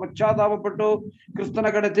ಅಥವಾ ಪಶ್ಚಾತ್ತಾಪ ಪಟ್ಟು ಕ್ರಿಸ್ತನ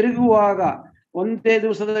ಕಡೆ ತಿರುಗುವಾಗ ಒಂದೇ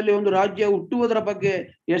ದಿವಸದಲ್ಲಿ ಒಂದು ರಾಜ್ಯ ಹುಟ್ಟುವುದರ ಬಗ್ಗೆ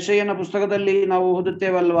ಯೆಶಾಯನ ಪುಸ್ತಕದಲ್ಲಿ ನಾವು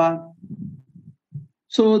ಓದುತ್ತೇವಲ್ವಾ.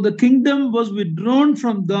 So the kingdom was withdrawn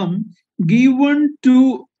from them, given to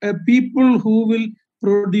a people who will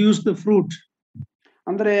produce the fruit.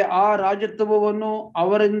 ಅಂದ್ರೆ ಆ ರಾಜತ್ವವನ್ನು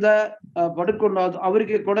ಅವರಿಂದ ಪಡ್ಕೊಂಡು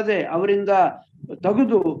ಅವರಿಗೆ ಕೊಡದೆ ಅವರಿಂದ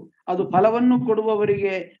ತೆಗೆದು ಅದು ಫಲವನ್ನು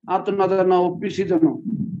ಕೊಡುವವರಿಗೆ ಆತನು ಅದನ್ನು ಒಪ್ಪಿಸಿದನು.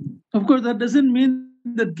 Of course, that doesn't mean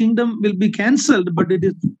the kingdom will be cancelled, but it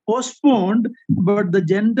is postponed. But the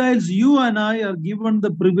Gentiles, you and I, are given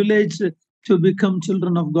the privilege to become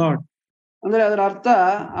children of God. ಅಂದ್ರೆ ಅದರ ಅರ್ಥ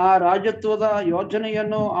ಆ ರಾಜತ್ವದ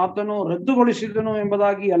ಯೋಜನೆಯನ್ನು ಆತನು ರದ್ದುಗೊಳಿಸಿದನು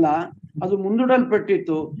ಎಂಬುದಾಗಿ ಅಲ್ಲ, ಅದು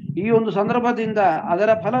ಮುಂದೂಡಲ್ಪಟ್ಟಿತ್ತು. ಈ ಒಂದು ಸಂದರ್ಭದಿಂದ ಅದರ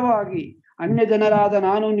ಫಲವಾಗಿ ಅನ್ಯ ಜನರಾದ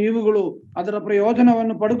ನಾನು ನೀವುಗಳು ಅದರ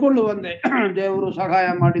ಪ್ರಯೋಜನವನ್ನು ಪಡ್ಕೊಳ್ಳುವಂತೆ ದೇವರು ಸಹಾಯ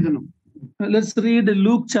ಮಾಡಿದನು. Let's read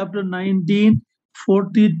Luke chapter 19,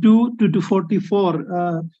 42 to 44.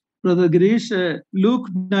 Brother Girish, Luke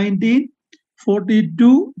 19, 42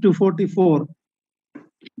 to 44.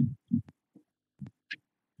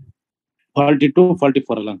 42,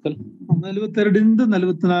 44 ಅಲ್ಲ ಅಂಕಲ್? 42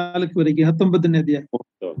 44ವರೆಗೆ 19ನೇ ಅಧ್ಯಾಯ.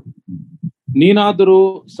 ನೀನಾದರೂ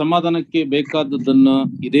ಸಮಾಧಾನಕ್ಕೆ ಬೇಕಾದದ್ದನ್ನ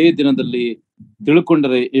ಇದೇ ದಿನದಲ್ಲಿ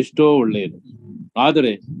ತಿಳ್ಕೊಂಡರೆ ಎಷ್ಟೋ ಒಳ್ಳೆಯದು.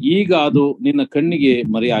 ಆದರೆ ಈಗ ಅದು ನಿನ್ನ ಕಣ್ಣಿಗೆ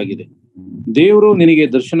ಮರೆಯಾಗಿದೆ. ದೇವರು ನಿನಗೆ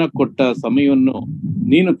ದರ್ಶನ ಕೊಟ್ಟ ಸಮಯವನ್ನು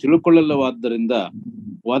ನೀನು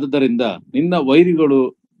ತಿಳ್ಕೊಳ್ಳಲ್ಲವಾದ್ದರಿಂದ ನಿನ್ನ ವೈರಿಗಳು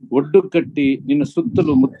ಒಡ್ಡು ಕಟ್ಟಿ ನಿನ್ನ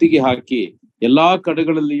ಸುತ್ತಲೂ ಮುತ್ತಿಗೆ ಹಾಕಿ ಎಲ್ಲಾ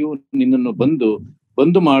ಕಡೆಗಳಲ್ಲಿಯೂ ನಿನ್ನನ್ನು ಬಂದು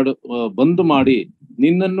ಮಾಡಿ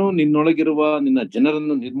ನಿನ್ನನ್ನು ನಿನ್ನೊಳಗಿರುವ ನಿನ್ನ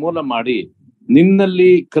ಜನರನ್ನು ನಿರ್ಮೂಲ ಮಾಡಿ ನಿನ್ನಲ್ಲಿ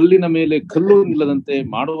ಕಲ್ಲಿನ ಮೇಲೆ ಕಲ್ಲು ನಿಲ್ಲದಂತೆ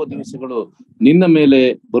ಮಾಡುವ ದಿವಸಗಳು ನಿನ್ನ ಮೇಲೆ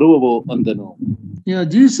ಬರುವವು ಅಂದನು. Yeah,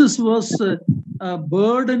 Jesus was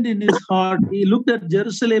burdened in his heart. He looked at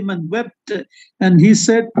Jerusalem and wept, and he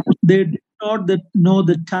said they did not know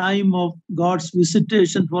the time of God's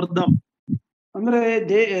visitation for them. ಅಂದ್ರೆ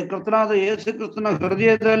ಕರ್ತನಾದ ಯೇಸು ಕ್ರಿಸ್ತನ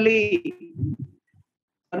ಹೃದಯದಲ್ಲಿ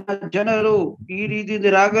ಜನರು ಈ ರೀತಿ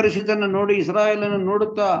ನಿರಾಕರಿಸಿದನ್ನು ನೋಡಿ ಇಸ್ರಾಯೇಲನ್ನು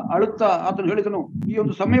ನೋಡುತ್ತಾ ಅಳುತ್ತಾ ಆತನು ಹೇಳಿದನು, ಈ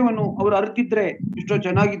ಒಂದು ಸಮಯವನ್ನು ಅವರು ಅರಿತಿದ್ರೆ ಎಷ್ಟೋ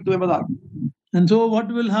ಚೆನ್ನಾಗಿತ್ತು ಎಂಬುದಾಗಿ. And so what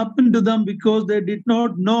will happen to them, because they did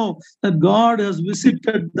not know that God has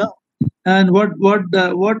visited them, and what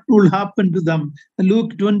will happen to them?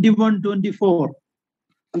 Luke 21:24.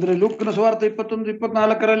 ಅಂದ್ರೆ ಲೂಕನ ಸುವಾರ್ತೆ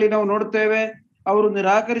 21-24ರಲ್ಲಿ ನಾವು ನೋಡುತ್ತೇವೆ, ಅವರು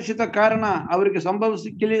ನಿರಾಕರಿಸಿದ ಕಾರಣ ಅವರಿಗೆ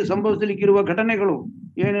ಸಂಭವಿಸಲಿಕ್ಕಿರುವ ಘಟನೆಗಳು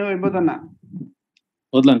ಏನು ಎಂಬುದನ್ನ.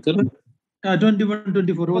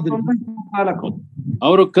 21-24.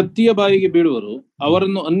 ಅವರು ಕತ್ತಿಯ ಬಾಯಿಗೆ ಬೀಳುವರು,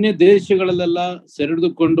 ಅವರನ್ನು ಅನ್ಯ ದೇಶಗಳಲ್ಲೆಲ್ಲ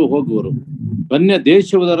ಸೆರೆದುಕೊಂಡು ಹೋಗುವರು. ಅನ್ಯ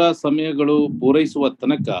ದೇಶದವರ ಸಮಯಗಳು ಪೂರೈಸುವ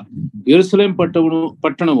ತನಕ ಯೆರೂಸಲೇಮ್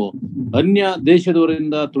ಪಟ್ಟಣವು ಅನ್ಯ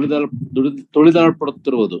ದೇಶದವರಿಂದ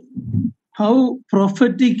ತುಳಿದಾಡಲ್ಪಡುತ್ತಿರುವುದು. How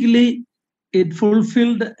prophetically it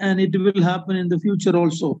fulfilled, and it will happen in the future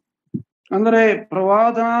also. ಅಂದ್ರೆ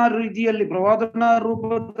ಪ್ರವಾದನಾ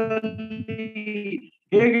ರೂಪದಲ್ಲಿ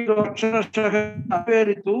ಹೇಗೆ ಅಕ್ಷರಶಃ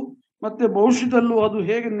ನೆರವೇರಿತು ಮತ್ತೆ ಭವಿಷ್ಯದಲ್ಲೂ ಅದು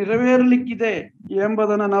ಹೇಗೆ ನೆರವೇರಲಿಕ್ಕಿದೆ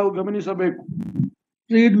ಎಂಬುದನ್ನು ನಾವು ಗಮನಿಸಬೇಕು.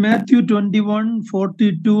 Read Mathew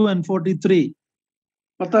 21:42 and 43.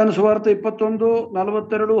 ಮತ್ತಾಯನ ಸುವಾರ್ತೆ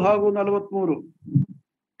 21:42 ಹಾಗೂ 43.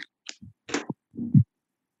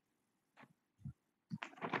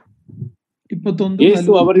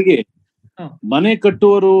 ಯೇಸು ಅವರಿಗೆ, ಮನೆ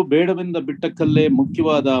ಕಟ್ಟುವರು ಬೇಡವೆಂದ ಬಿಟ್ಟ ಕಲ್ಲೇ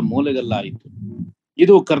ಮುಖ್ಯವಾದ ಮೂಲೆಗಲ್ಲಾಯಿತು.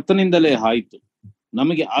 ಇದು ಕರ್ತನಿಂದಲೇ ಆಯಿತು,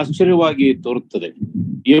 ನಮಗೆ ಆಶ್ಚರ್ಯವಾಗಿ ತೋರುತ್ತದೆ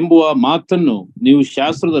ಎಂಬುವ ಮಾತನ್ನು ನೀವು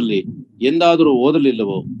ಶಾಸ್ತ್ರದಲ್ಲಿ ಎಂದಾದರೂ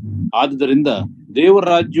ಓದಲಿಲ್ಲವೋ? ಆದುದರಿಂದ ದೇವರ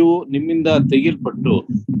ರಾಜ್ಯವು ನಿಮ್ಮಿಂದ ತೆಗೆಯಲ್ಪಟ್ಟು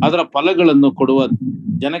ಅದರ ಫಲಗಳನ್ನು ಕೊಡುವ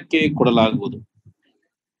ಜನಕ್ಕೆ ಕೊಡಲಾಗುವುದು.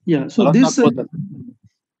 Yeah, so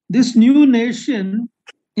this new nation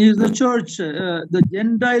is the church, the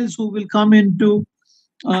Gentiles who will come into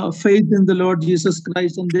faith in the Lord Jesus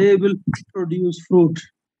Christ, and they will produce fruit.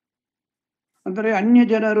 ಅಂದರೆ ಅನ್ಯ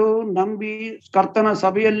ಜನರು ನಂಬಿ ಕರ್ತನ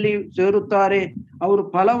ಸಭೆಯಲ್ಲಿ ಸೇರುತ್ತಾರೆ, ಅವರು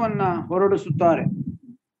ಫಲವನ್ನ ಹೊರಡಿಸುತ್ತಾರೆ.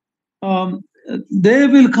 They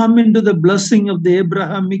will come into the blessing of the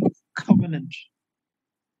Abrahamic covenant.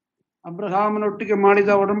 ಅಬ್ರಹಾಮನೊಟ್ಟಿಗೆ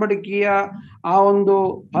ಮಾಡಿದ ಒಡಂಬಡಿಕೆಯ ಆ ಒಂದು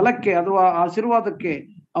ಫಲಕ್ಕೆ ಅಥವಾ ಆಶೀರ್ವಾದಕ್ಕೆ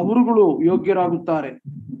ಅವರುಗಳು ಯೋಗ್ಯರಾಗುತ್ತಾರೆ.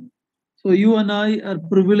 So you and I are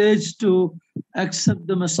privileged to accept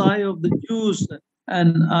the Messiah of the Jews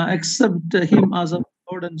and accept him as a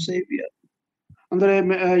Lord and Savior. ಅಂದ್ರೆ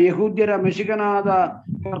ಯಹೂದ್ಯರ ಮೆಷಿಗನಾದ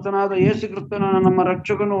ಕರ್ತನಾದ ಯೇಸು ಕ್ರಿಸ್ತನನ್ನು ನಮ್ಮ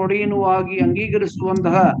ರಕ್ಷಕನು ಒಡೆಯನೂ ಆಗಿ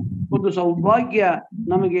ಅಂಗೀಕರಿಸುವಂತಹ ಒಂದು ಸೌಭಾಗ್ಯ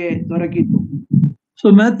ನಮಗೆ ದೊರಕಿತು. So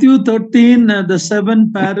Matthew 13, the 7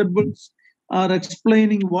 parables are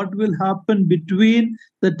explaining what will happen between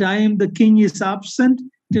the time the king is absent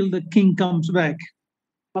till the king comes back.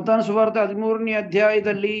 ಮತ್ತಾಯನ ಸುವಾರ್ತೆ 13ನೇ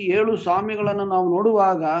ಅಧ್ಯಾಯದಲ್ಲಿ 7 ಸಾಮ್ಯಗಳನ್ನು ನಾವು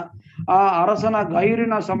ನೋಡುವಾಗ ಆ ಅರಸನ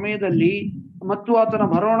ಗೈರಿನ ಸಮಯದಲ್ಲಿ ಮತ್ತು ಆತನ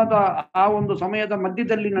ಭರಣದ ಆ ಒಂದು ಸಮಯದ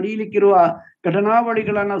ಮಧ್ಯದಲ್ಲಿ ನಡೆಯಲಿಕ್ಕಿರುವ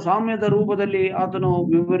ಘಟನಾವಳಿಗಳನ್ನ ಸಾಮ್ಯದ ರೂಪದಲ್ಲಿ ಆತನು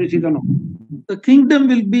ವಿವರಿಸಿದನು. The kingdom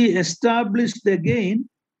will be established again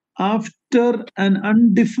after an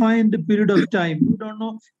undefined period of time. We don't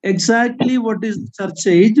know exactly what is church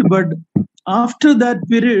age, but after that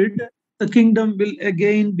period, the kingdom will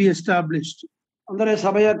again be established. ಅಂದರೆ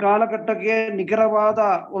ಸಭೆಯ ಕಾಲಘಟ್ಟಕ್ಕೆ ನಿಖರವಾದ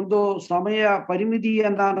ಒಂದು ಸಮಯ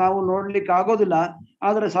ಪರಿಮಿತಿಯನ್ನ ನಾವು ನೋಡ್ಲಿಕ್ಕೆ ಆಗೋದಿಲ್ಲ.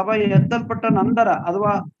 ಆದರೆ ಸಭೆ ಎತ್ತಲ್ಪಟ್ಟ ನಂತರ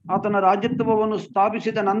ಅಥವಾ ಆತನ ರಾಜ್ಯತ್ವವನ್ನು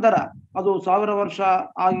ಸ್ಥಾಪಿಸಿದ ನಂತರ ಅದು 1000 ವರ್ಷ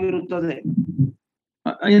ಆಗಿರುತ್ತದೆ.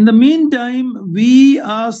 In the meantime, we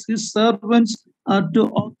as his servants are to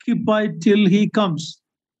occupy till he comes.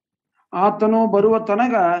 ಆತನು ಬರುವ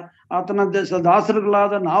ತನಕ ಆತನ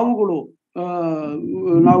ದಾಸರುಗಳಾದ ನಾವುಗಳು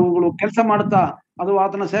ಕೆಲಸ ಮಾಡ್ತಾ ಅದು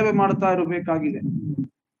ಆತನ ಸೇವೆ ಮಾಡ್ತಾ ಇರಬೇಕಾಗಿದೆ.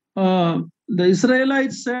 The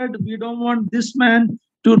Israelites said, we don't want this man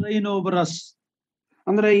to reign over us.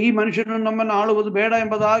 ಅಂದ್ರೆ ಈ ಮನುಷ್ಯನು ನಮ್ಮನ್ನು ಆಳುವುದು ಬೇಡ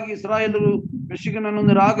ಎಂಬುದಾಗಿ ಇಸ್ರಾಯೇಲರು ಮೆಷಿಗನನ್ನು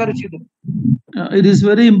ನಿರಾಕರಿಸಿದರು. It is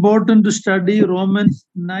very important to study Romans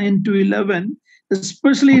 9 to 11,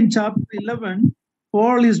 especially in chapter 11.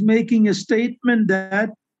 Paul is making a statement that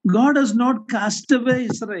God has not cast away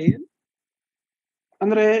Israel.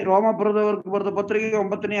 ಅಂದ್ರೆ ರೋಮಾಪುರದವರೆಗೆ ಬರೆದ ಪತ್ರಿಕೆ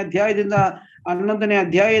 9ನೇ ಅಧ್ಯಾಯದಿಂದ 11ನೇ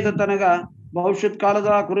ಅಧ್ಯಾಯದ ತನಕ ಭವಿಷ್ಯತ್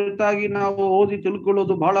ಕಾಲದ ಕುರಿತಾಗಿ ನಾವು ಓದಿ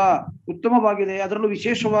ತಿಳ್ಕೊಳ್ಳೋದು ಬಹಳ ಉತ್ತಮವಾಗಿದೆ. ಅದರಲ್ಲೂ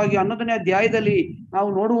ವಿಶೇಷವಾಗಿ 11ನೇ ಅಧ್ಯಾಯದಲ್ಲಿ ನಾವು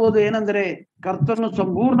ನೋಡುವುದು ಏನೆಂದರೆ ಕರ್ತನು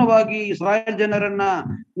ಸಂಪೂರ್ಣವಾಗಿ ಇಸ್ರಾಯೇಲ್ ಜನರನ್ನ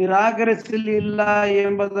ನಿರಾಕರಿಸಲಿಲ್ಲ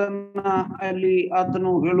ಎಂಬುದನ್ನ ಅಲ್ಲಿ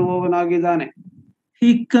ಆತನು ಹೇಳುವವನಾಗಿದ್ದಾನೆ.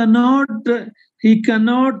 He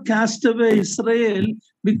cannot cast away Israel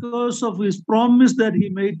because of his promise that he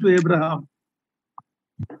made to Abraham.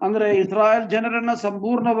 ಅಂದ್ರೆ ಇಸ್ರಾಯೇಲ್ ಜನರನ್ನ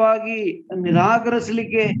ಸಂಪೂರ್ಣವಾಗಿ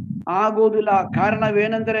ನಿರಾಕರಿಸಲಿಕ್ಕೆ ಆಗೋದಿಲ್ಲ.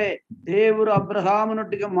 ಕಾರಣವೇನೆಂದರೆ ದೇವರು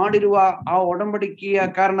ಅಬ್ರಹಾಮನೊಟ್ಟಿಗೆ ಮಾಡಿರುವ ಆ ಒಡಂಬಡಿಕೆಯ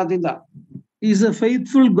ಕಾರಣದಿಂದ. He is a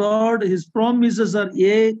faithful God. His promises are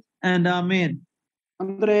yea and amen.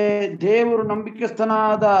 ಅಂದ್ರೆ ದೇವರು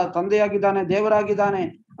ನಂಬಿಕೆಸ್ಥನಾದ ತಂದೆಯಾಗಿದ್ದಾನೆ, ದೇವರಾಗಿದ್ದಾನೆ.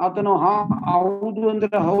 ಆತನು ಹೌದು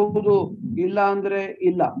ಅಂದ್ರೆ ಹೌದು, ಇಲ್ಲ ಅಂದ್ರೆ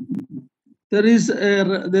ಇಲ್ಲ.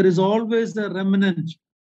 There is always a remnant.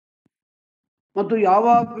 ಮತ್ತು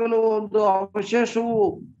ಯಾವಾಗಲೂ ಒಂದು ಅವಶೇಷವು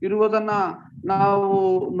ಇರುವುದನ್ನ ನಾವು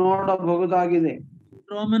ನೋಡಬಹುದಾಗಿದೆ.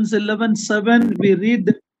 Romans 11:7 we read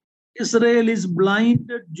that Israel is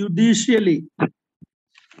blinded judicially.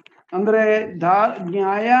 ಅಂದ್ರೆ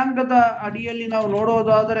ನ್ಯಾಯಾಂಗದ ಅಡಿಯಲ್ಲಿ ನಾವು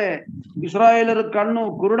ನೋಡೋದಾದ್ರೆ ಇಸ್ರಾಯೇಲರ ಕಣ್ಣು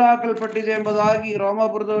ಕುರುಡಾಕಲ್ಪಟ್ಟಿದೆ ಎಂಬುದಾಗಿ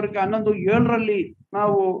ರೋಮಾಪುರದವರಿಗೆ 11:7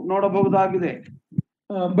 ನಾವು ನೋಡಬಹುದಾಗಿದೆ.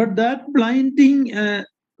 But that blinding,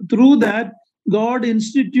 through that God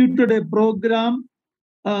instituted a program.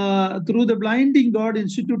 Through the blinding, God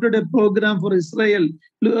instituted a program for Israel.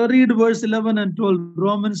 Read verse 11 and 12.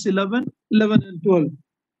 Romans 11 and 12.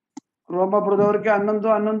 ರೋಮಾಪುರದವರಿಗೆ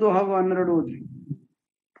 11 ಹಾಗೂ 12 ಓದಿ.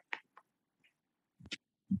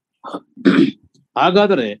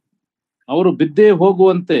 ಹಾಗಾದರೆ ಅವರು ಬಿದ್ದೇ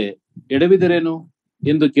ಹೋಗುವಂತೆ ಎಡವಿದರೇನು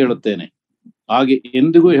ಎಂದು ಕೇಳುತ್ತೇನೆ. ಹಾಗೆ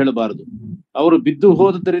ಎಂದಿಗೂ ಹೇಳಬಾರದು. ಅವರು ಬಿದ್ದು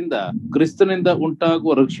ಹೋದುದರಿಂದ ಕ್ರಿಸ್ತನಿಂದ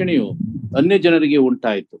ಉಂಟಾಗುವ ರಕ್ಷಣೆಯು ಅನ್ಯ ಜನರಿಗೆ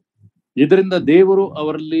ಉಂಟಾಯಿತು. ಇದರಿಂದ ದೇವರು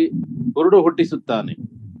ಅವರಲ್ಲಿ ಕುರುಡು ಹುಟ್ಟಿಸುತ್ತಾನೆ.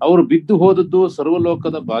 ಅವರು ಬಿದ್ದು ಹೋದದ್ದು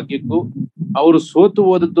ಸರ್ವಲೋಕದ ಭಾಗ್ಯಕ್ಕೂ ಅವರು ಸೋತು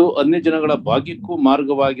ಹೋದದ್ದು ಅನ್ಯ ಜನಗಳ ಭಾಗ್ಯಕ್ಕೂ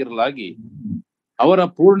ಮಾರ್ಗವಾಗಿರಲಾಗಿ ಅವರ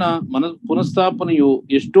ಪೂರ್ಣ ಪುನಃಸ್ಥಾಪನೆಯು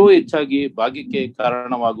ಎಷ್ಟೋ ಹೆಚ್ಚಾಗಿ ಭಾಗ್ಯಕ್ಕೆ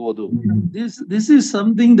ಕಾರಣವಾಗುವುದು. This is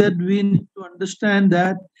something that we need to understand,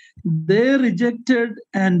 that they rejected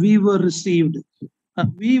and we were received.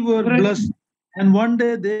 We were blessed, and one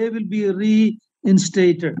day they will be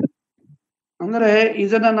reinstated. ಅಂದ್ರೆ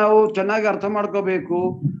ಇದನ್ನ ನಾವು ಚೆನ್ನಾಗಿ ಅರ್ಥ ಮಾಡ್ಕೋಬೇಕು.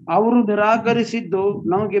 ಅವರು ನಿರಾಕರಿಸಿದ್ದು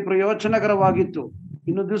ನಮಗೆ ಪ್ರಯೋಜನಕರವಾಗಿತ್ತು.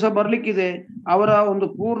 ಇನ್ನು ದಿವಸ ಬರ್ಲಿಕ್ಕಿದೆ, ಅವರ ಒಂದು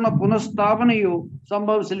ಪೂರ್ಣ ಪುನಃಸ್ಥಾಪನೆಯು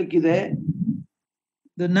ಸಂಭವಿಸಲಿಕ್ಕಿದೆ.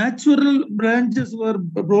 The natural branches were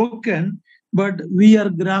broken, but we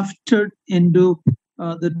are grafted into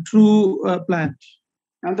the true plant.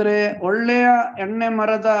 ಅಂದ್ರೆ ಒಳ್ಳೆಯ ಎಣ್ಣೆ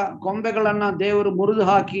ಮರದ ಕೊಂಬೆಗಳನ್ನ ದೇವರು ಮುರಿದು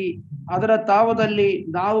ಹಾಕಿ ಅದರ ತಾವದಲ್ಲಿ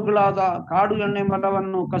ನಾವುಗಳಾದ ಕಾಡು ಎಣ್ಣೆ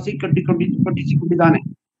ಮರವನ್ನು ಕಟ್ಟಿಸಿಕೊಂಡಿದ್ದಾನೆ.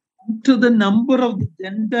 After the number of the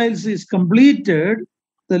Gentiles is completed,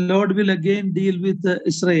 the Lord will again deal with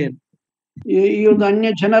Israel. ಈ ಒಂದು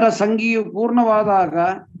ಅನ್ಯ ಜನರ ಸಂಖ್ಯೆಯು ಪೂರ್ಣವಾದಾಗ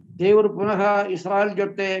ದೇವರು ಪುನಃ ಇಸ್ರಾಯೇಲ್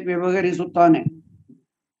ಜೊತೆ ವ್ಯವಹರಿಸುತ್ತಾನೆ.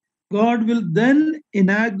 God will then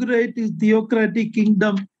inaugurate his theocratic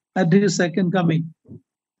kingdom at his second coming.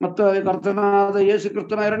 ಮತ್ತು ಕರ್ತನಾದ ಯೇಸು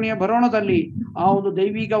ಕ್ರಿಸ್ತನ 2ನೇ ಬರೋಣದಲ್ಲಿ ಆ ಒಂದು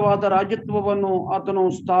ದೈವಿಕವಾದ ರಾಜ್ಯತ್ವವನ್ನು ಆತನು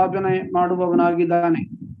ಸ್ಥಾಪನೆ ಮಾಡುವವನಾಗಿದ್ದಾನೆ.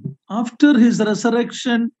 After his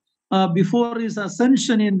resurrection, before his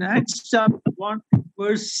ascension, in Acts chapter 1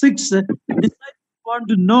 verse 6, the disciples want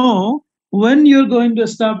to know when you're going to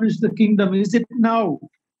establish the kingdom. Is it now?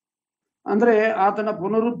 ಅಂದ್ರೆ ಆತನ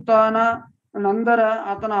ಪುನರುತ್ಥಾನ ನಂತರ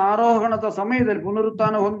ಆತನ ಆರೋಹಣದ ಸಮಯದಲ್ಲಿ,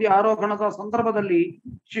 ಪುನರುತ್ಥಾನ ಹೊಂದಿ ಆರೋಹಣದ ಸಂದರ್ಭದಲ್ಲಿ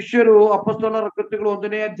ಶಿಷ್ಯರು ಅಪೊಸ್ತಲರ ಕೃತ್ಯಗಳು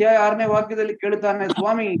 1ನೇ ಅಧ್ಯಾಯ 6ನೇ ವಾಕ್ಯದಲ್ಲಿ ಕೇಳುತ್ತಾನೆ,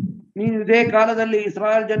 ಸ್ವಾಮಿ ನೀನು ಇದೇ ಕಾಲದಲ್ಲಿ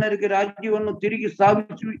ಇಸ್ರಾಯೇಲ್ ಜನರಿಗೆ ರಾಜ್ಯವನ್ನು ತಿರುಗಿ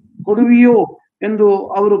ಸ್ಥಾಪಿಸಿ ಕೊಡುವಿಯೋ ಎಂದು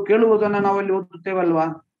ಅವರು ಕೇಳುವುದನ್ನ ನಾವಲ್ಲಿ ಓದುತ್ತೇವಲ್ವಾ?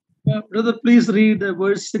 Brother, please read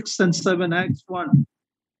verse 6 and 7, Acts 1.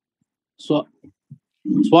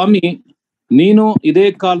 ಸ್ವಾಮಿ, ನೀನು ಇದೇ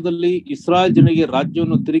ಕಾಲದಲ್ಲಿ ಇಸ್ರಾಯೇಲ್ ಜನರಿಗೆ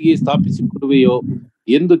ರಾಜ್ಯವನ್ನು ತಿರುಗಿ ಸ್ಥಾಪಿಸಿಕೊಡುವೆಯೋ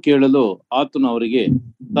ಎಂದು ಕೇಳಲು ಆತನು ಅವರಿಗೆ,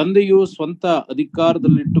 ತಂದೆಯು ಸ್ವಂತ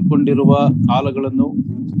ಅಧಿಕಾರದಲ್ಲಿಟ್ಟುಕೊಂಡಿರುವ ಕಾಲಗಳನ್ನು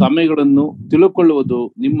ಸಮಯಗಳನ್ನು ತಿಳುಕೊಳ್ಳುವುದು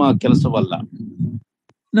ನಿಮ್ಮ ಕೆಲಸವಲ್ಲ.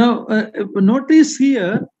 Now, notice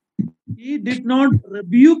here, he did not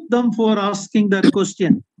rebuke them for asking that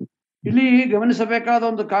question. ಇಲ್ಲಿ ಗಮನಿಸಬೇಕಾದ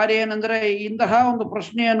ಒಂದು ಕಾರ್ಯ ಏನಂದ್ರೆ, ಇಂತಹ ಒಂದು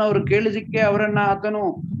ಪ್ರಶ್ನೆಯನ್ನು ಅವರು ಕೇಳಿದಕ್ಕೆ ಅವರನ್ನ ಆತನು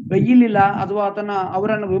ಬೈಯಲಿಲ್ಲ ಅಥವಾ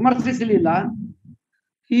ಅವರನ್ನು ವಿಮರ್ಶಿಸಲಿಲ್ಲ.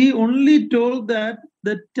 He only told that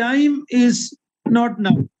the time is not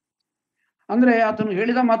now. ಅಂದ್ರೆ ಆತನು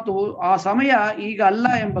ಹೇಳಿದ ಮತ್ತು ಆ ಸಮಯ ಈಗ ಅಲ್ಲ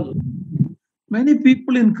ಎಂಬುದು. Many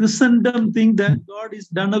people in Christendom think that God is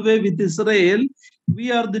done away with Israel. We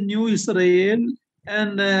are the new Israel,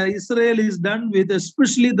 and Israel is done with,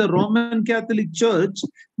 especially the Roman Catholic Church.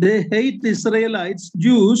 They hate the Israelites,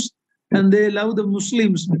 Jews, and they love the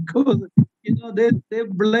Muslims because they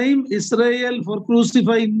blame Israel for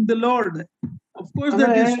crucifying the Lord. Of course,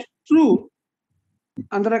 that is true.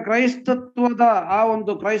 ಅಂದ್ರೆ ಕ್ರೈಸ್ತತ್ವದ ಆ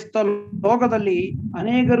ಒಂದು ಕ್ರೈಸ್ತ ಲೋಕದಲ್ಲಿ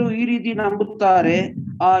ಅನೇಕರು ಈ ರೀತಿ ನಂಬುತ್ತಾರೆ,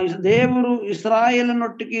 ಆ ದೇವರು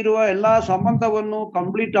ಇಸ್ರಾಯೇಲನೊಟ್ಟಿಗೆ ಇರುವ ಎಲ್ಲಾ ಸಂಬಂಧವನ್ನು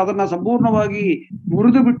ಕಂಪ್ಲೀಟ್ ಅದನ್ನ ಸಂಪೂರ್ಣವಾಗಿ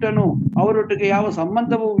ಮುರಿದು ಬಿಟ್ಟನು, ಅವರೊಟ್ಟಿಗೆ ಯಾವ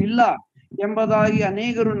ಸಂಬಂಧವೂ ಇಲ್ಲ ಎಂಬುದಾಗಿ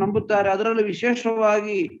ಅನೇಕರು ನಂಬುತ್ತಾರೆ. ಅದರಲ್ಲಿ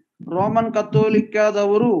ವಿಶೇಷವಾಗಿ ರೋಮನ್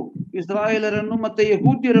ಕಥೋಲಿಕದವರು ಇಸ್ರಾಯೇಲರನ್ನು ಮತ್ತೆ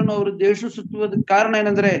ಯಹೂದ್ಯರನ್ನು ಅವರು ದ್ವೇಷಿಸುವುದಕ್ಕೆ ಕಾರಣ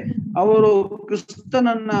ಏನಂದ್ರೆ, ಅವರು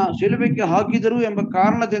ಕ್ರಿಸ್ತನನ್ನ ಶಿಲುಬೆಗೆ ಹಾಕಿದರು ಎಂಬ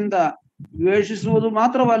ಕಾರಣದಿಂದ ದ್ವೇಷಿಸುವುದು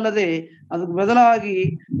ಮಾತ್ರವಲ್ಲದೆ ಅದಕ್ಕೆ ಬದಲಾಗಿ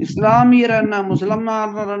ಇಸ್ಲಾಮಿಯರನ್ನ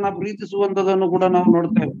ಮುಸಲ್ಮಾನರನ್ನ ಪ್ರೀತಿಸುವಂತದನ್ನು ಕೂಡ ನಾವು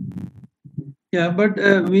ನೋಡ್ತೇವೆ. Yeah, but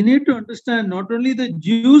we need to understand, not only the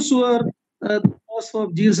Jews were the cause of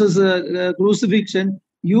Jesus' crucifixion,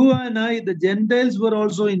 you and I, the Gentiles, were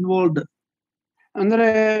also involved. ಅಂದ್ರೆ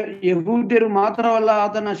ಯಹೂದ್ಯರು ಮಾತ್ರವಲ್ಲ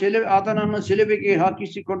ಆತನನ್ನು ಶಿಲುಬೆಗೆ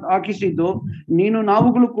ಹಾಕಿಸಿದ್ದು,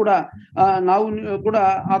 ನಾವುಗಳು ಕೂಡ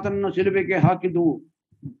ಆತನನ್ನು ಶಿಲುಬೆಗೆ ಹಾಕಿದ್ವು.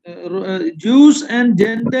 Jews and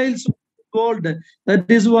Gentiles involved.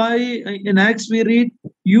 That is why in Acts we read,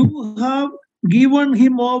 you have given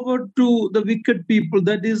him over to the wicked people,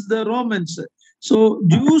 that is the Romans. So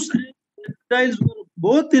Jews and Gentiles were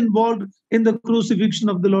both involved in the crucifixion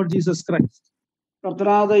of the Lord Jesus Christ.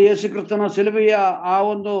 ಕರ್ತನಾದ ಯೇಸು ಕ್ರಿಸ್ತನ ಶಿಲುಬೆಯ ಆ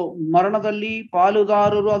ಒಂದು ಮರಣದಲ್ಲಿ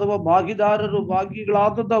ಪಾಲುದಾರರು ಅಥವಾ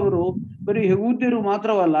ಭಾಗಿಗಳಾದವರು ಬರೀ ಯಹೂದ್ಯರು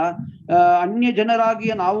ಮಾತ್ರವಲ್ಲ, ಅನ್ಯ ಜನರಾಗಿ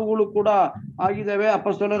ನಾವುಗಳು ಕೂಡ ಆಗಿದ್ದೇವೆ.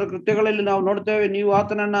 ಅಪೊಸ್ತಲರ ಕೃತ್ಯಗಳಲ್ಲಿ ನಾವು ನೋಡ್ತೇವೆ, ನೀವು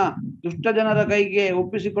ಆತನನ್ನ ದುಷ್ಟ ಜನರ ಕೈಗೆ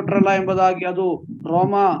ಒಪ್ಪಿಸಿಕೊಟ್ರಲ್ಲ ಎಂಬುದಾಗಿ ಅದು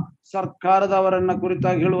ರೋಮ ಸರ್ಕಾರದವರನ್ನ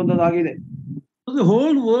ಕುರಿತಾಗಿ ಹೇಳುವಂತದ್ದಾಗಿದೆ. The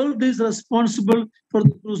whole world is responsible for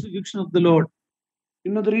the crucifixion of the Lord.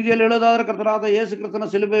 ಇನ್ನೊಂದು ರೀತಿಯಲ್ಲಿ ಹೇಳೋದಾದ್ರೆ, ಕರ್ತನಾದ ಯೇಸು ಕ್ರಿಸ್ತನ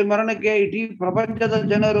ಶಿಲುಬೆ ಮರಣಕ್ಕೆ ಇಡೀ ಪ್ರಪಂಚದ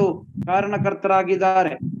ಜನರು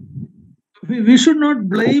ಕಾರಣಕರ್ತರಾಗಿದ್ದಾರೆ. We should not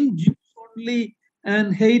blame Jews only and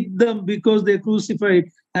hate them because they crucified.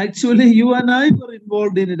 Actually, you and I were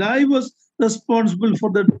involved in it. I was responsible for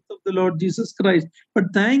the death of the Lord Jesus Christ. But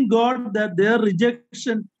thank God that their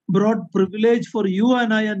rejection brought privilege for you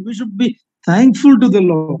and I, and we should be thankful to the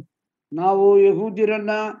Lord. ನಾವು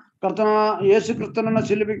ಯಹೂದ್ಯರನ್ನ ಕರ್ತನ ಯೇಸು ಕ್ರಿಸ್ತನನ್ನ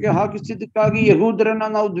ಶಿಲುಬೆಗೆ ಹಾಕಿಸಿದ್ದಕ್ಕಾಗಿ ಯಹೂದ್ಯರನ್ನ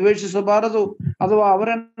ನಾವು ದ್ವೇಷಿಸಬಾರದು ಅಥವಾ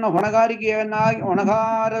ಅವರನ್ನ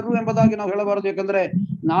ಹೊಣಗಾರರು ಎಂಬುದಾಗಿ ನಾವು ಹೇಳಬಾರದು. ಯಾಕಂದ್ರೆ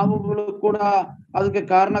ನಾವುಗಳು ಕೂಡ ಅದಕ್ಕೆ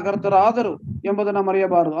ಕಾರಣಕರ್ತರಾದರು ಎಂಬುದನ್ನ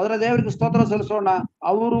ಮರೆಯಬಾರದು. ಆದ್ರೆ ದೇವರಿಗೆ ಸ್ತೋತ್ರ ಸಲ್ಲಿಸೋಣ,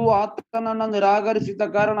 ಅವರು ಆತನನ್ನ ನಿರಾಕರಿಸಿದ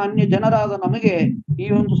ಕಾರಣ ಅನ್ಯ ಜನರಾದ ನಮಗೆ ಈ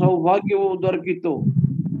ಒಂದು ಸೌಭಾಗ್ಯವು ದೊರಕಿತ್ತು.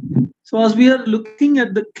 So as we are looking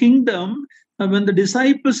at the kingdom, when the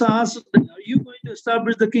disciples asked, are you going to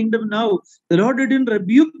establish the kingdom now? The Lord didn't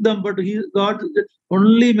rebuke them, but God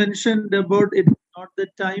only mentioned about it, not the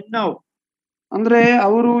time now. ಅಂದ್ರೆ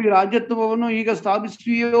ಅವರು ಈ ರಾಜ್ಯತ್ವವನ್ನು ಈಗ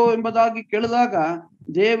ಸ್ಥಾಪಿಸುವಿಯೋ ಎಂಬುದಾಗಿ ಕೇಳಿದಾಗ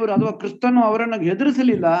ದೇವರು ಅಥವಾ ಕ್ರಿಸ್ತನು ಅವರನ್ನು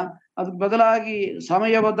ಹೆದರಿಸಲಿಲ್ಲ, ಅದಕ್ಕೆ ಬದಲಾಗಿ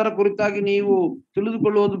ಸಮಯವದರ ಕುರಿತಾಗಿ ನೀವು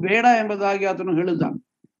ತಿಳಿದುಕೊಳ್ಳುವುದು ಬೇಡ ಎಂಬುದಾಗಿ ಆತನು ಹೇಳಿದ.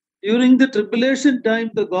 During the tribulation time,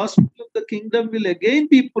 the gospel of the kingdom will again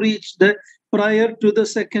be preached prior to the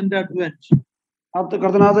second advent.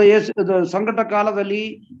 ಕರ್ತನಾದ ಯೇಸು ಸಂಕಟ ಕಾಲದಲ್ಲಿ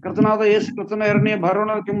ಕರ್ತನಾದ ಯೇಸು ಕ್ರಿಸ್ತನ ಎರಡನೇ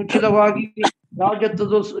ಬರೋಣಕ್ಕೆ ಮುಂಚಿತವಾಗಿ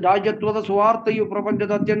ರಾಜ್ಯತ್ವದ ಸುವಾರ್ತೆಯು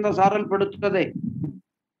ಪ್ರಪಂಚದಾದ್ಯಂತ ಸಾರಲ್ಪಡುತ್ತದೆ.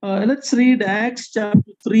 Let's read Acts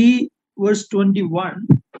chapter 3 verse 21.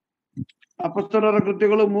 ಅಪೊಸ್ತಲರ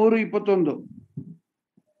ಕೃತ್ಯಗಳು 3:21.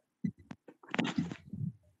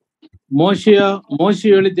 ಮೋಶೆ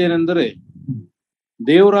ಹೇಳಿದ್ದೇನೆಂದರೆ,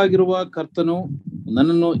 ದೇವರಾಗಿರುವ ಕರ್ತನು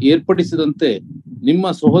ನನ್ನನ್ನು ಏರ್ಪಡಿಸಿದಂತೆ ನಿಮ್ಮ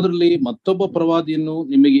ಸಹೋದರಲ್ಲಿ ಮತ್ತೊಬ್ಬ ಪ್ರವಾದಿಯನ್ನು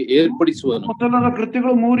ನಿಮಗೆ ಏರ್ಪಡಿಸುವನು. ಅಪೊಸ್ತಲರ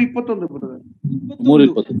ಕೃತ್ಯಗಳು 3:21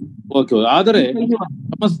 3:20. ಓಕೆ. ಆದರೆ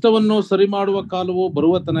ಸಮಸ್ತವನ್ನು ಸರಿ ಮಾಡುವ ಕಾಲವು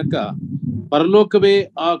ಬರುವ ತನಕ ಪರಲೋಕವೇ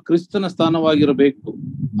ಆ ಕ್ರಿಸ್ತನ ಸ್ಥಾನವಾಗಿರಬೇಕು.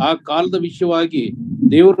 ಆ ಕಾಲದ ವಿಷಯವಾಗಿ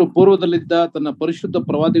ದೇವರು ಪೂರ್ವದಲ್ಲಿದ್ದ ತನ್ನ ಪರಿಶುದ್ಧ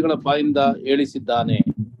ಪ್ರವಾದಿಗಳ ಬಾಯಿಂದ ಹೇಳಿಸಿದ್ದಾನೆ.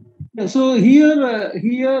 So here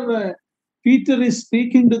Peter is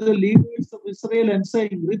speaking to the leaders of Israel and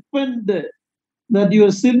saying, repent that your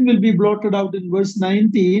sin will be blotted out in verse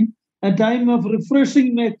 19. A time of refreshing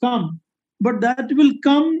may come, but that will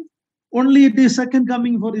come only at the second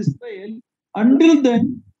coming for Israel. Until then,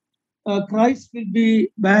 Christ will be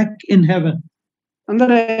back in heaven.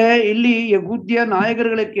 ಅಂದರೆ ಇಲ್ಲಿ ಯಹೂದ್ಯ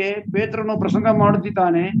ನಾಯಕರುಗಳಿಗೆ ಪೇತ್ರನು ಪ್ರಸಂಗ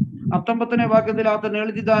ಮಾಡುತ್ತಿದ್ದಾನೆ. 19ನೇ ವಾಕ್ಯದಲ್ಲಿ ಆತನು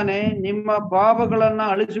ಹೇಳಿದ್ದಾನೆ, ನಿಮ್ಮ ಪಾಪಗಳನ್ನ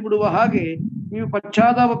ಅಳಿಸಿ ಬಿಡುವ ಹಾಗೆ ನೀವು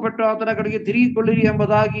ಪಶ್ಚಾತ್ತಾಪ ಪಟ್ಟು ಆತನ ಕಡೆಗೆ ತಿರುಗಿಕೊಳ್ಳಿರಿ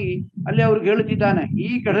ಎಂಬುದಾಗಿ ಅಲ್ಲಿ ಅವ್ರಿಗೆ ಹೇಳುತ್ತಿದ್ದಾನೆ. ಈ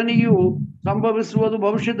ಘಟನೆಯು ಸಂಭವಿಸುವುದು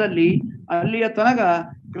ಭವಿಷ್ಯದಲ್ಲಿ. ಅಲ್ಲಿಯ ತನಕ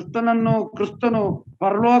ಕ್ರಿಸ್ತನು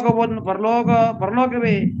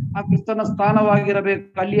ಪರಲೋಕವೇ ಆ ಕ್ರಿಸ್ತನ ಸ್ಥಾನವಾಗಿರಬೇಕು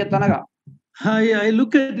ಅಲ್ಲಿಯ ತನಕ. I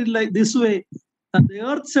look at it like this way. The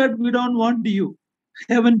earth said, we don't want you.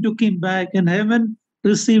 Heaven took him back and heaven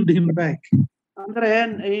received him back. ಅಂದ್ರೆ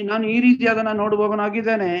ನಾನು ಈ ರೀತಿ ಅದನ್ನ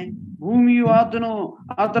ನೋಡುವವನಾಗಿದ್ದೇನೆ. ಭೂಮಿಯು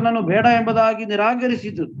ಆತನನ್ನು ಬೇಡ ಎಂಬುದಾಗಿ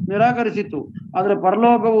ನಿರಾಕರಿಸಿತು, ಆದ್ರೆ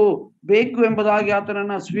ಪರಲೋಕವು ಬೇಕು ಎಂಬುದಾಗಿ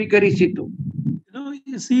ಆತನನ್ನ ಸ್ವೀಕರಿಸಿತು.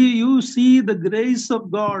 You see the grace of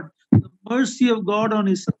God, the mercy of God on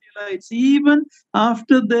Israelites, even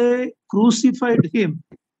after they crucified him,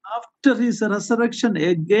 after his resurrection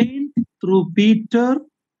again through Peter,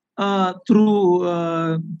 through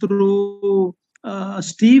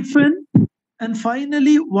Stephen, and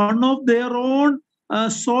finally one of their own,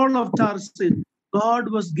 Saul of Tarsus. God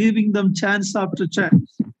was giving them chance after chance.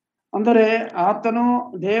 ಅಂದರೆ ಆತನು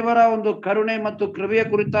ದೇವರ ಒಂದು ಕರುಣೆ ಮತ್ತು ಕೃಪೆಯ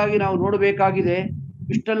ಕುರಿತಾಗಿ ನಾವು ನೋಡಬೇಕಾಗಿದೆ.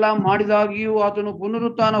 ಇಷ್ಟೆಲ್ಲ ಮಾಡಿದಾಗಿಯೂ ಆತನು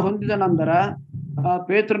ಪುನರುತ್ಥಾನ ಹೊಂದಿದ ನಂತರ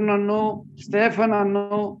ಪೇತ್ರನನ್ನು,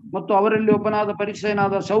 ಸ್ಟೇಫನನ್ನು ಮತ್ತು ಅವರಲ್ಲಿ ಒಬ್ಬನಾದ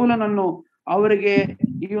ಪರಿಸೇಯನಾದ ಸೌಲನನ್ನು ಅವರಿಗೆ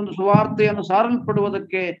ಈ ಒಂದು ಸುವಾರ್ತೆಯನ್ನು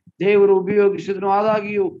ಸಾರಲ್ಪಡುವುದಕ್ಕೆ ದೇವರು ಉಪಯೋಗಿಸಿದನು.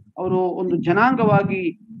 ಆದಾಗಿಯೂ ಅವರು ಒಂದು ಜನಾಂಗವಾಗಿ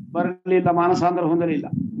ಬರಲಿಲ್ಲ, ಮಾನಸಾಂತರ ಹೊಂದಲಿಲ್ಲ.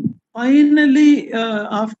 Finally,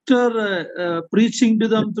 after preaching to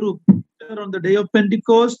them through Peter on the day of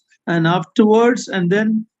Pentecost, and afterwards, and then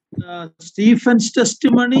Stephen's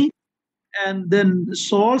testimony, and then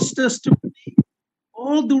Saul's testimony,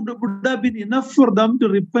 all would have been enough for them to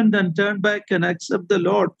repent and turn back and accept the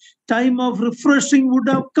Lord. Time of refreshing would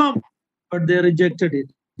have come, but they rejected it.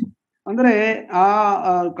 ಅಂದ್ರೆ ಆ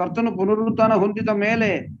ಕರ್ತನು ಪುನರುತ್ಥಾನ ಹೊಂದಿದ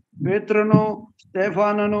ಮೇಲೆ ಪೇತ್ರನು,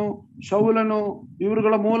 ಸ್ಟೇಫಾನನು, ಶೌಲನು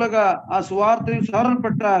ಇವರುಗಳ ಮೂಲಕ ಆ ಸುವಾರ್ತೆಯು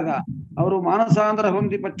ಸಾರಲ್ಪಟ್ಟಾಗ ಅವರು ಮಾನಸಾಂತರ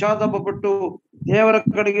ಹೊಂದಿ ಪಶ್ಚಾತ್ತಾಪ ಪಟ್ಟು ದೇವರ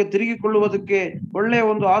ಕಡೆಗೆ ತಿರುಗಿಕೊಳ್ಳುವುದಕ್ಕೆ ಒಳ್ಳೆಯ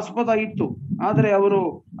ಒಂದು ಆಸ್ಪದ ಇತ್ತು. ಆದರೆ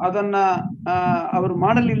ಅವರು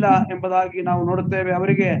ಮಾಡಲಿಲ್ಲ ಎಂಬುದಾಗಿ ನಾವು ನೋಡುತ್ತೇವೆ.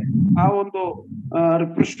 ಅವರಿಗೆ ಆ ಒಂದು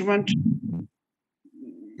ರಿಫ್ರೆಶ್ಮೆಂಟ್,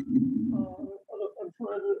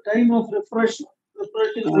 ಟೈಮ್ ಆಫ್ ರಿಫ್ರೆಶಿಂಗ್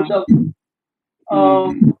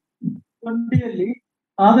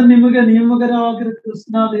ಆಗ ನಿಮಗೆ ನಿಯಮಕರವಾಗಿರೋ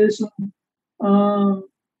ಕೃಷ್ಣನಾದ ಯೇಸು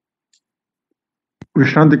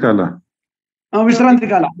ವಿಶ್ರಾಂತಿ ಕಾಲ.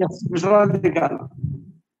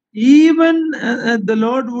 Even the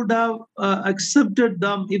Lord would have accepted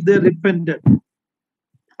them if they repented.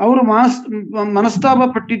 ಅವರು ಮನಸ್ತಾಪ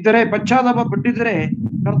ಪಟ್ಟಿದ್ದರೆ, ಪಶ್ಚಾತ್ತಾಪ ಪಟ್ಟಿದ್ದರೆ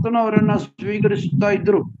ಕರ್ತನು ಅವರನ್ನ ಸ್ವೀಕರಿಸುತ್ತಾ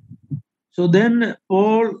ಇದ್ರು. So then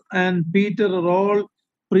Paul and Peter are all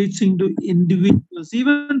preaching to individuals.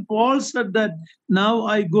 Even Paul said that now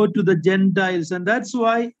I go to the Gentiles, and that's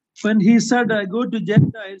why when he said I go to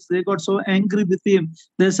Gentiles, they got so angry with him.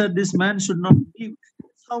 They said this man should not leave.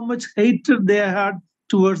 How much hatred they had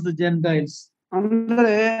towards the Gentiles.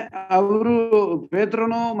 ಅಂದ್ರೆ ಅವರು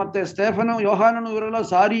ಪೇತ್ರನು ಮತ್ತೆ ಸ್ಟೇಫನು, ಯೋಹಾನನು ಇವರೆಲ್ಲ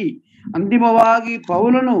ಸಾರಿ ಅಂತಿಮವಾಗಿ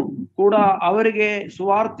ಪೌಲನು ಕೂಡ ಅವರಿಗೆ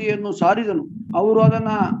ಸುವಾರ್ತೆಯನ್ನು ಸಾರಿದನು. ಅವರು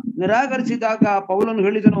ಅದನ್ನ ನಿರಾಕರಿಸಿದಾಗ ಪೌಲನು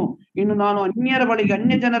ಹೇಳಿದನು, ಇನ್ನು ನಾನು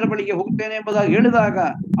ಅನ್ಯ ಜನರ ಬಳಿಗೆ ಹೋಗ್ತೇನೆ ಎಂಬುದಾಗಿ ಹೇಳಿದಾಗ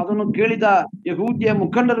ಅದನ್ನು ಕೇಳಿದ ಯಹೂದ್ಯ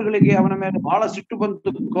ಮುಖಂಡರುಗಳಿಗೆ ಅವನ ಮೇಲೆ ಬಹಳ ಸಿಟ್ಟು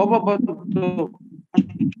ಬಂತು, ಕೋಪ ಬಂತು.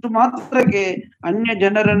 ಅಷ್ಟು ಮಾತ್ರಕ್ಕೆ ಅನ್ಯ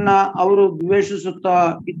ಜನರನ್ನ ಅವರು ದ್ವೇಷಿಸುತ್ತಾ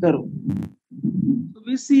ಇದ್ದರು.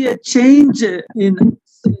 We see a change in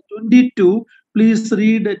 22. Please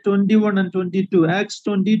read 21 and 22. Acts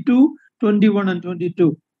 22, 21 and 22.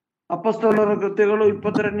 ಅಪೊಸ್ತಲರ ಕೃತ್ಯಗಳು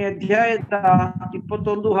 22ನೇ ಅಧ್ಯಾಯದ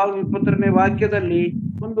 21 ಹಾಗೂ 22ನೇ ವಾಕ್ಯದಲ್ಲಿ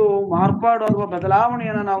ಒಂದು ಮಾರ್ಪಾಡು ಅಥವಾ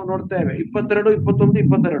ಬದಲಾವಣೆಯನ್ನು ನಾವು ನೋಡ್ತೇವೆ. 22, 21,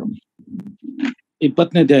 22.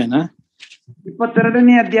 20ನೇ ಅಧ್ಯಾಯನ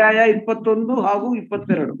 22ನೇ ಅಧ್ಯಾಯ 21 ಹಾಗೂ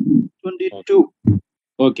 22. 22.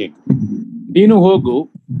 ಓಕೆ. ನೀನು ಹೋಗು,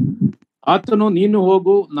 ಆತನು ನೀನು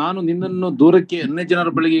ಹೋಗು, ನಾನು ನಿನ್ನನ್ನು ದೂರಕ್ಕೆ ಅನ್ಯ ಜನರ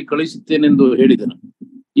ಬಳಿಗೆ ಕಳುಹಿಸುತ್ತೇನೆಂದು ಹೇಳಿದನು.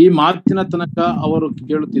 ಈ ಮಾತಿನ ತನಕ ಅವರು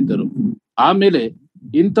ಕೇಳುತ್ತಿದ್ದರು. ಆಮೇಲೆ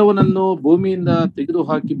ಇಂಥವನನ್ನು ಭೂಮಿಯಿಂದ ತೆಗೆದು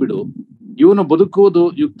ಹಾಕಿ ಬಿಡು, ಇವನು ಬದುಕುವುದು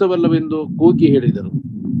ಯುಕ್ತವಲ್ಲವೆಂದು ಕೂಗಿ ಹೇಳಿದರು.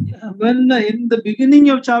 When in the beginning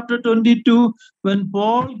of chapter 22, when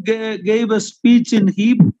Paul gave a speech in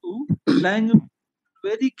Hebrew language,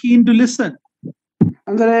 very keen to listen.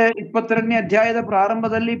 ಅಂದ್ರೆ 22ನೇ ಅಧ್ಯಾಯದ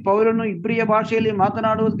ಪ್ರಾರಂಭದಲ್ಲಿ ಪೌಲನು ಇಬ್ರಿಯ ಭಾಷೆಯಲ್ಲಿ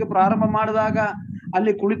ಮಾತನಾಡುವುದಕ್ಕೆ ಪ್ರಾರಂಭ ಮಾಡಿದಾಗ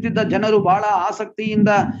ಅಲ್ಲಿ ಕುಳಿತಿದ್ದ ಜನರು ಬಹಳ ಆಸಕ್ತಿಯಿಂದ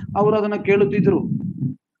ಅವರು ಅದನ್ನು ಕೇಳುತ್ತಿದ್ರು.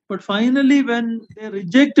 But finally, when they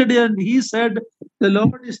rejected it, and he said, "The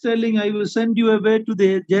Lord is telling, I will send you away to the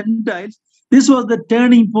Gentiles." This was the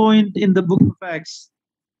turning point in the book of Acts.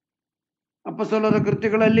 ಅಪೊಸ್ತಲರ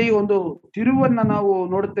ಕೃತ್ಯಗಳಲ್ಲಿ ಒಂದು ತಿರುವನ್ನ ನಾವು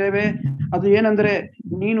ನೋಡುತ್ತೇವೆ. ಅದು ಏನಂದ್ರೆ,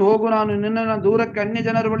 ನೀನು ಹೋಗು, ನಾನು ನಿನ್ನನ್ನು ದೂರಕ್ಕೆ ಅನ್ಯ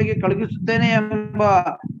ಜನರ ಬಳಿಗೆ ಕಳುಹಿಸುತ್ತೇನೆ ಎಂಬ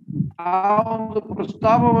ಆ ಒಂದು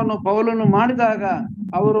ಪ್ರಸ್ತಾಪವನ್ನು ಪೌಲನು ಮಾಡಿದಾಗ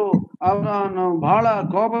ಅವರು ಅವನನ್ನು ಬಹಳ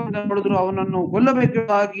ಕೋಪದಿಂದ ನೋಡಿದ್ರು, ಅವನನ್ನು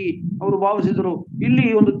ಕೊಲ್ಲಬೇಕಾಗಿ ಅವರು ಭಾವಿಸಿದ್ರು. ಇಲ್ಲಿ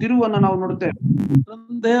ಒಂದು ತಿರುವನ್ನ ನಾವು ನೋಡುತ್ತೇವೆ. From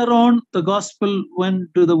there on, the gospel went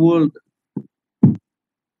to the world.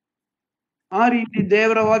 ಆ ರೀತಿ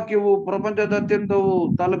ದೇವರ ವಾಕ್ಯವು ಪ್ರಪಂಚದಾದ್ಯಂತವೂ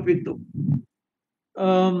ತಲುಪಿತ್ತು.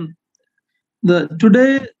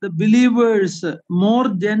 Today the believers, more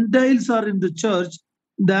Gentiles are in the church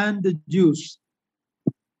than the Jews.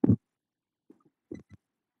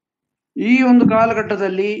 ಈ ಒಂದು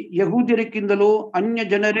ಕಾಲಘಟ್ಟದಲ್ಲಿ ಯಹೂದ್ಯರಿಗಿಂತಲೂ ಅನ್ಯ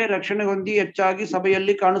ಜನರೇ ರಕ್ಷಣೆ ಹೊಂದಿ ಹೆಚ್ಚಾಗಿ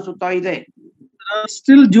ಸಭೆಯಲ್ಲಿ ಕಾಣಿಸುತ್ತಾ ಇದೆ. There are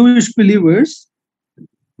still Jewish believers.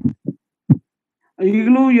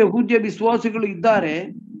 ಈಗಲೂ ಯಹೂದ್ಯ ವಿಶ್ವಾಸಿಗಳು ಇದ್ದಾರೆ.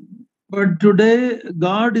 But today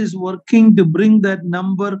God is working to bring that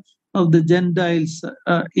number of the Gentiles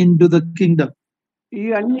into the kingdom. ಈ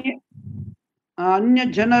ಅನ್ಯ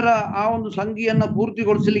ಜನರ ಆ ಒಂದು ಸಂಖ್ಯೆಯನ್ನ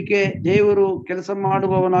ಪೂರ್ತಿಗೊಳಿಸಲಿಕ್ಕೆ ದೇವರು ಕೆಲಸ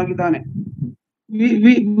ಮಾಡುವವನಾಗಿದ್ದಾನೆ.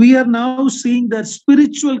 We are now seeing that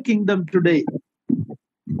spiritual kingdom today.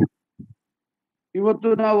 ಇವತ್ತು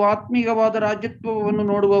ನಾವು ಆತ್ಮೀಯವಾದ ರಾಜ್ಯತ್ವವನ್ನು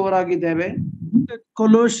ನೋಡುವವರಾಗಿದ್ದೇವೆ.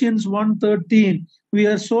 Colossians 1:13. We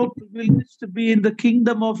are so privileged to be in the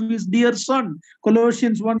kingdom of his dear son.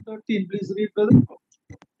 Colossians 1:13. Please read, brother.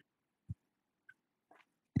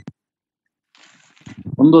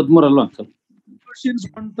 1:13 ಅಲ್ವಾ ಸರ್? Colossians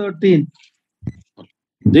 1:13.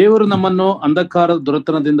 ದೇವರು ನಮ್ಮನ್ನು ಅಂಧಕಾರದ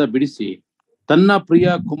ದೊರೆತನದಿಂದ ಬಿಡಿಸಿ ತನ್ನ ಪ್ರಿಯ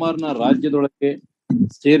ಕುಮಾರನ ರಾಜ್ಯದೊಳಗೆ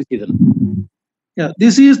ಸೇರಿಸಿದನು. Yeah,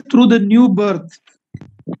 this is through the new birth.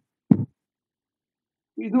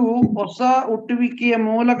 ಇದು ಹೊಸ ಹುಟ್ಟುವಿಕೆಯ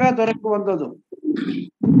ಮೂಲಕ ದೊರಕುವಂತದ್ದು.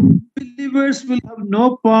 Believers will have no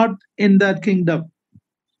part in that kingdom.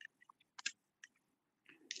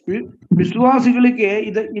 ವಿಶ್ವಾಸಿಗಳಿಗೆ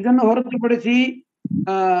ಇದನ್ನು ಹೊರತುಪಡಿಸಿ,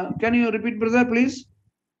 can you repeat, brother, please?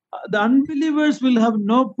 The unbelievers will have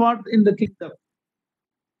no part in the kingdom.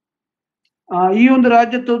 ಈ ಒಂದು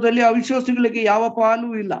ರಾಜ್ಯತ್ವದಲ್ಲಿ ಅವಿಶ್ವಾಸಿಗಳಿಗೆ ಯಾವ ಪಾಲು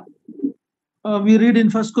ಇಲ್ಲ. We read in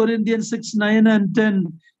 1 Corinthians 6:9 and 10.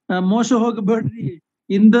 ಮೋಸ ಹೋಗಬೇಡ್ರಿ,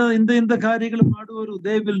 ಇಂದ ಕಾರ್ಯಗಳು ಮಾಡುವರು,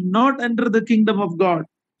 they will not enter the kingdom of God.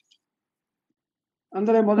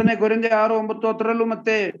 ಅಂದ್ರೆ 1 ಕೊರಿಂಥ್ಯ 6:9-10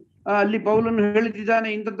 ಮತ್ತೆ ಅಲ್ಲಿ ಪೌಲನು ಹೇಳಿದ್ದಾನೆ,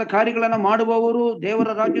 ಇಂಥ ಕಾರ್ಯಗಳನ್ನ ಮಾಡುವವರು ದೇವರ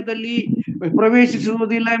ರಾಜ್ಯದಲ್ಲಿ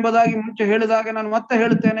ಪ್ರವೇಶಿಸುವುದಿಲ್ಲ ಎಂಬುದಾಗಿ ಮುಂಚೆ ಹೇಳಿದಾಗ ನಾನು ಮತ್ತೆ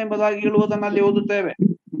ಹೇಳುತ್ತೇನೆ ಎಂಬುದಾಗಿ ಹೇಳುವುದನ್ನು ಅಲ್ಲಿ ಓದುತ್ತೇವೆ.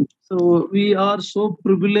 So we are so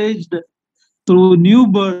privileged through new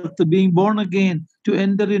birth, being born again, to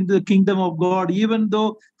enter into the kingdom of God, even though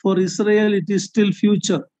for Israel it is still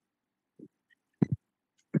future.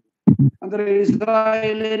 ಅಂದ್ರೆ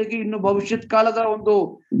ಇಸ್ರಾಯೇಲರಿಗೆ ಇನ್ನು ಭವಿಷ್ಯತ್ ಕಾಲದ ಒಂದು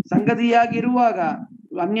ಸಂಗತಿಯಾಗಿರುವಾಗ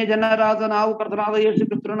ಅನ್ಯ ಜನರಾದ ನಾವು ಕರ್ತನಾದ ಯೇಸು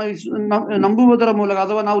ಕ್ರಿಸ್ತನನ್ನು ನಂಬುವುದರ ಮೂಲಕ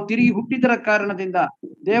ಅಥವಾ ನಾವು ತಿರುಗಿ ಹುಟ್ಟಿದರ ಕಾರಣದಿಂದ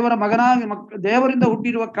ದೇವರಿಂದ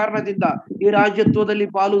ಹುಟ್ಟಿರುವ ಕಾರಣದಿಂದ ಈ ರಾಜ್ಯತ್ವದಲ್ಲಿ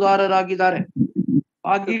ಪಾಲುದಾರರಾಗಿದ್ದಾರೆ,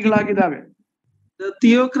 ಭಾಗಿಗಳಾಗಿದ್ದಾವೆ. The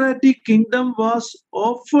theocratic kingdom was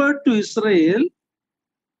offered to Israel.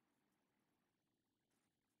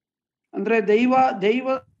 ಅಂದ್ರೆ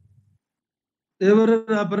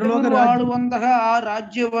ದೇವರು ಆಳುವಂತಹ ಆ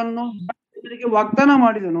ರಾಜ್ಯವನ್ನು ವಾಗ್ದಾನ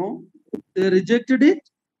ಮಾಡಿದನು. They rejected it.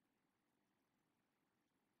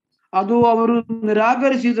 ಅದು ಅವರು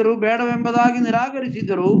ನಿರಾಕರಿಸಿದರು, ಬೇಡವೆಂಬುದಾಗಿ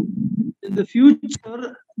ನಿರಾಕರಿಸಿದರು. In the future,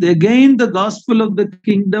 again the gospel of the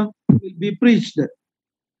kingdom will be preached.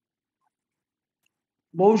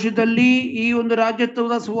 ಭವಿಷ್ಯದಲ್ಲಿ ಈ ಒಂದು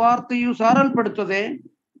ರಾಜ್ಯತ್ವದ ಸುವಾರ್ತೆಯು ಸಾರಲ್ಪಡುತ್ತದೆ.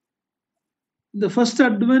 The first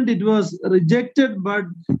advent it was rejected, but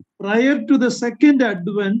prior to the second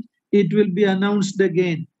advent it will be announced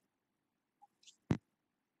again.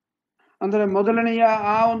 ಅಂದ್ರೆ ಮೊದಲನೆಯ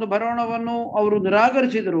ಆ ಒಂದು ಬರೋಣವನ್ನು ಅವರು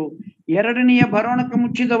ನಿರಾಕರಿಸಿದರು. ಎರಡನೆಯ ಬರೋಣಕ್ಕೆ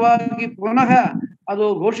ಮುಂಚಿತವಾಗಿ ಪುನಃ ಅದು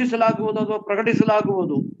ಘೋಷಿಸಲಾಗುವುದು, ಅದು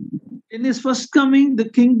ಪ್ರಕಟಿಸಲಾಗುವುದು. In his first coming, the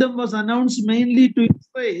kingdom was announced mainly to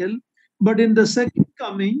Israel, but in the second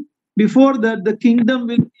coming, before that, the kingdom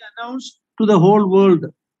will be announced to the whole world.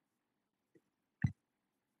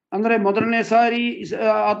 ಅಂದ್ರೆ ಮೊದಲನೇ ಸಾರಿ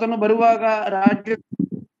ಆತನು ಬರುವಾಗ ರಾಜ್ಯ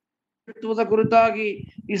ರಾಜ್ಯತ್ವದ ಕುರಿತಾಗಿ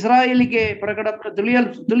ಇಸ್ರಾಯೇಲಿಗೆ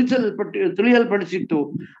ತಿಳಿಯಲ್ಪಡಿಸಿತ್ತು.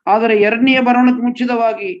 ಆದರೆ ಎರಡನೆಯ ಬರಣಕ್ಕೆ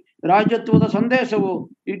ಮುಂಚಿತವಾಗಿ ರಾಜ್ಯತ್ವದ ಸಂದೇಶವು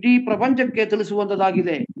ಇಡೀ ಪ್ರಪಂಚಕ್ಕೆ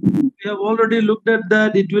ತಿಳಿಸುವಂತದಾಗಿದೆ. We have already looked at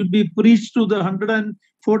that. It will be preached to the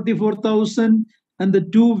 144,000 and the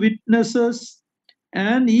 2 witnesses,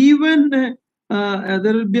 and even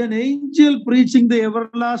there will be an angel preaching the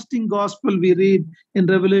everlasting gospel, we read in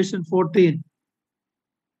Revelation 14.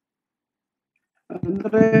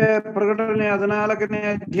 ಅಂದ್ರೆ ಪ್ರಕಟಣೆ 14ನೇ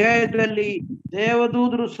ಅಧ್ಯಾಯದಲ್ಲಿ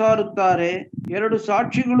ದೇವದೂತರು ಸಾರುತ್ತಾರೆ, 2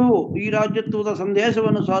 ಸಾಕ್ಷಿಗಳು ಈ ರಾಜ್ಯತ್ವದ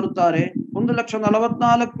ಸಂದೇಶವನ್ನು ಸಾರುತ್ತಾರೆ.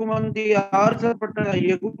 144 ಮಂದಿ ಆರಿಸಲ್ಪಟ್ಟ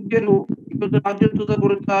ಯಹೂದ್ಯರು ರಾಜ್ಯತ್ವದ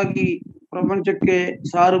ಕುರಿತಾಗಿ ಪ್ರಪಂಚಕ್ಕೆ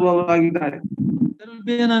ಸಾರುವವರಾಗಿದ್ದಾರೆ. There will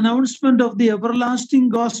be an announcement of the everlasting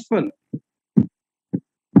gospel.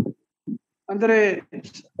 ಅಂದ್ರೆ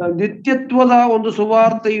ನಿತ್ಯತ್ವದ ಒಂದು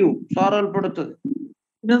ಸುವಾರ್ತೆಯು ಸಾರಲ್ಪಡುತ್ತದೆ.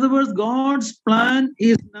 In other words, God's plan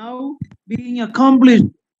is now being accomplished.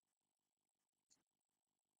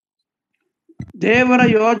 ದೇವರ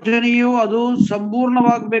ಯೋಜನೆಯು ಅದು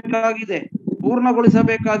ಸಂಪೂರ್ಣವಾಗಬೇಕಾಗಿದೆ,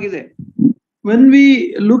 ಪೂರ್ಣಗೊಳಿಸಬೇಕಾಗಿದೆ. When we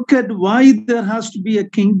look at why there has to be a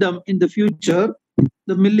kingdom in the future,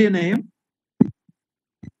 the millennium,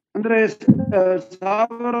 ಅಂದ್ರೆ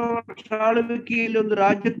 1000 ವರ್ಷ ಆಳ್ವಿಕೆಯಲ್ಲಿ ಒಂದು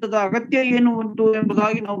ರಾಜ್ಯತ್ವದ ಅಗತ್ಯ ಏನು ಉಂಟು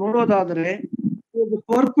ಎಂಬುದಾಗಿ ನಾವು ನೋಡೋದಾದ್ರೆ, the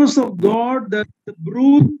purpose of God, that the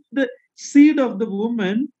brood seed of the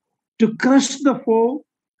woman to crush the foe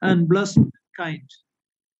and bless mankind.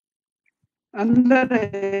 ಅಂದರೆ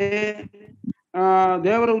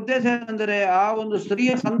ದೇವರ ಉದ್ದೇಶ ಏನೆಂದರೆ ಆ ಒಂದು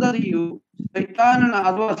ಸ್ತ್ರೀಯ ಸಂತತಿಯು ಸೈತಾನನ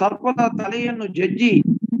ಅಥವಾ ಸರ್ಪದ ತಲೆಯನ್ನು ಜಜ್ಜಿ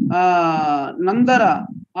ನಂತರ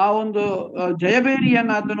ಆ ಒಂದು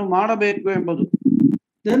ಜಯಬೇರಿಯನ್ನು ಆತನು ಮಾಡಬೇಕು ಎಂಬುದು.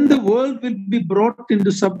 Then the world will be brought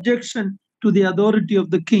into subjection to the authority of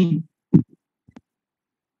the king.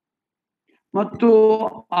 ಮತ್ತು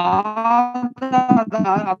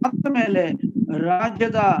ಅದಾದ ಮೇಲೆ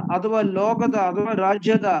ರಾಜ್ಯದ ಅಥವಾ ಲೋಕದ ಅಥವಾ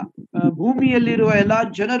ರಾಜ್ಯದ ಭೂಮಿಯಲ್ಲಿರುವ ಎಲ್ಲಾ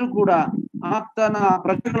ಜನರು ಕೂಡ ಆತನ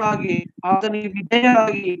ಪ್ರಜೆಗಳಾಗಿ ಆತನಿಗೆ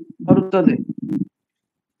ವಿಧೇಯರಾಗಿ ಬರುತ್ತದೆ.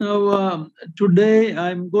 Now today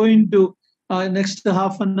I'm going to next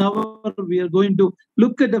half an hour we are going to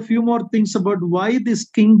look at a few more things about why this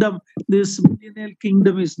kingdom, this millennial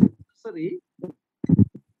kingdom is necessary.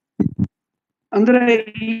 ಅಂದ್ರೆ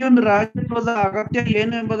ಈ ಒಂದು ರಾಜ್ಯತ್ವದ ಅಗತ್ಯ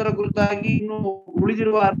ಏನು ಎಂಬುದರ ಕುರಿತಾಗಿ ಇನ್ನು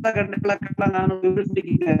ಉಳಿದಿರುವ ಅರ್ಧ ಗಂಟೆಗಳ ಕಾಲ ನಾನು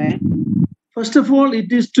ವಿವರಿಸಲಿದ್ದೇನೆ. First of all,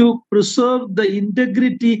 it is to preserve the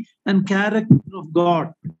integrity and character of God.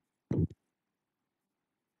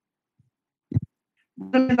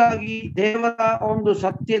 ಮೊದಲನೇದಾಗಿ ದೇವರ ಒಂದು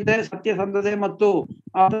ಸತ್ಯಸಂಧತೆ ಮತ್ತು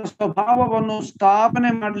ಅದರ ಸ್ವಭಾವವನ್ನು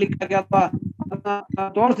ಸ್ಥಾಪನೆ ಮಾಡಲಿಕ್ಕಾಗಿ ಅಥವಾ ಅದನ್ನ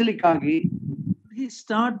ತೋರಿಸಲಿಕ್ಕಾಗಿ, He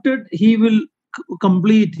started, he will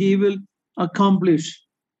complete, he will accomplish.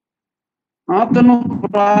 ಆತನು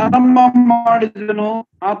ಪ್ರಾರಂಭ ಮಾಡಿದನು,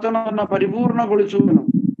 ಆತನನ್ನು ಪರಿಪೂರ್ಣಗೊಳಿಸುವನು.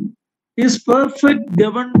 His perfect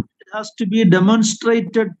government has to be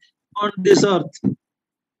demonstrated on this earth.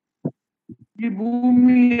 ಈ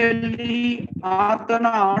ಭೂಮಿಯಲ್ಲಿ ಆತನ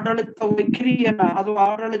ಆಡಳಿತ ವೈಖರಿಯನ್ನ ಅದು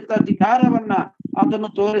ಆಡಳಿತ ಅಧಿಕಾರವನ್ನ ಆತನು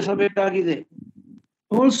ತೋರಿಸಬೇಕಾಗಿದೆ.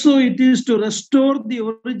 Also, it is to restore the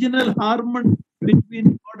original harmony between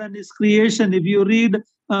God and his creation. If you read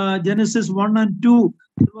Genesis 1 and 2,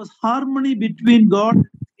 there was harmony between God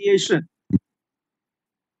and creation.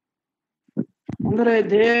 ಅಂದ್ರೆ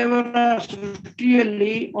ದೇವರ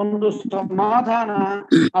ಸೃಷ್ಟಿಯಲ್ಲಿ ಒಂದು ಸಮಾಧಾನ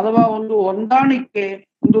ಅಥವಾ ಒಂದು ಹೊಂದಾಣಿಕೆ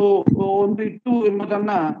ಒಂದು ಇತ್ತು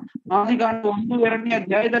ಎಂಬುದನ್ನ ಆದಿಕಾಂಡ 1-2ನೇ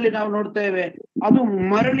ಅಧ್ಯಾಯದಲ್ಲಿ ನಾವು ನೋಡ್ತೇವೆ. ಅದು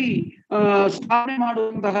ಮರಳಿ ಸ್ಥಾಪನೆ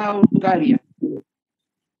ಮಾಡುವಂತಹ ಒಂದು ಕಾರ್ಯ.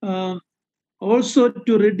 Also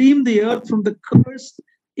to redeem the earth from the curse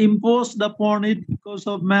imposed upon it because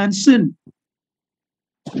of man's sin.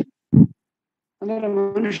 ಅಂದ್ರೆ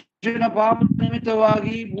ಮನುಷ್ಯನ ಪಾಪದ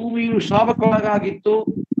ನಿಮಿತ್ತವಾಗಿ ಭೂಮಿಯು ಶಾಪಕ್ಕೊಳಗಾಗಿತ್ತು.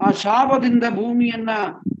 ಆ ಶಾಪದಿಂದ ಭೂಮಿಯನ್ನ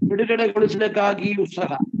ಬಿಡುಗಡೆಗೊಳಿಸಲಿಕ್ಕಾಗಿಯೂ ಸಹ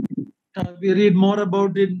we read more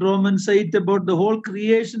about it in Romans 8 about the whole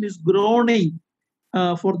creation is groaning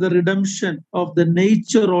for the redemption of the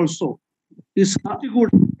nature also. Is pretty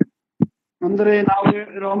good. ಅಂದ್ರೆ ನಾವು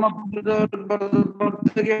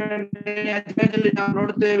ರೋಮಪುತ್ರದಲ್ಲಿ ನಾವು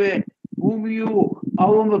ನೋಡ್ತೇವೆ, ಭೂಮಿಯು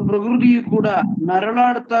ಅವನ ಪ್ರಕೃತಿಯು ಕೂಡ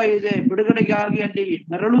ನರಳಾಡ್ತಾ ಇದೆ, ಬಿಡುಗಡೆಗಾಗಿ ಅಲ್ಲಿ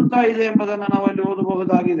ನರಳುತ್ತಾ ಇದೆ ಎಂಬುದನ್ನು ನಾವು ಅಲ್ಲಿ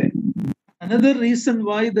ಓದಬಹುದಾಗಿದೆ. Another reason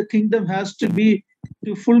why the kingdom has to be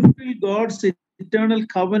to fulfill God's eternal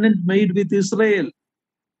covenant made with Israel.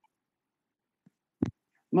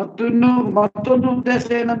 ಮತ್ತೊಂದು ಉದ್ದೇಶ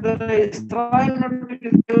ಏನಂದ್ರೆ ಇಸ್ರಾಯೇಲ್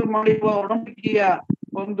ಮಾಡಿರುವ ಒಡಂಬಡಿಕೆಯ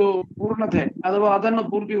ಒಂದು ಪೂರ್ಣತೆ ಅಥವಾ ಅದನ್ನು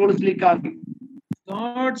ಪೂರ್ತಿಗೊಳಿಸಲಿಕ್ಕಾಗಿ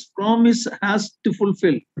God's promise has to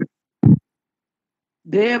fulfill.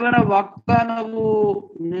 ದೇವರ ವಾಗ್ದಾನವು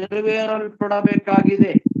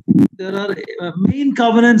ನೆರವೇರಲ್ಪಡಬೇಕಾಗಿದೆ. There are main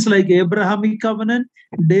covenants like Abrahamic covenant,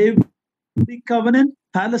 Davidic covenant,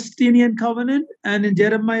 Palestinian covenant, and in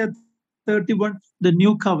Jeremiah 31, the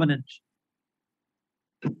new covenant.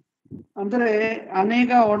 ಅಂದ್ರೆ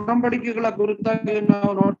ಅನೇಕ ಒಡಂಬಡಿಕೆಗಳ ಕುರಿತಾಗಿ ನಾವು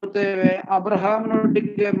ನೋಡುತ್ತೇವೆ.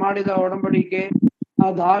 ಅಬ್ರಹಾಮನೊಟ್ಟಿಗೆ ಮಾಡಿದ ಒಡಂಬಡಿಕೆ,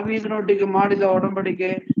 ದಾವೀದನೊಟ್ಟಿಗೆ ಮಾಡಿದ ಒಡಂಬಡಿಕೆ,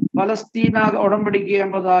 ಫಲಸ್ತೀನ ಒಡಂಬಡಿಕೆ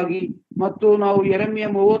ಎಂಬುದಾಗಿ, ಮತ್ತು ನಾವು ಯೆರೆಮೀಯ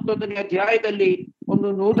 31ನೇ ಅಧ್ಯಾಯದಲ್ಲಿ ಒಂದು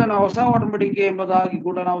ನೂತನ ಹೊಸ ಒಡಂಬಡಿಕೆ ಎಂಬುದಾಗಿ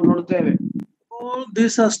ಕೂಡ ನಾವು ನೋಡುತ್ತೇವೆ. All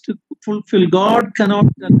this has to fulfill. God cannot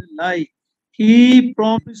tell a lie. He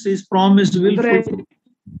promised, his promise will fulfill in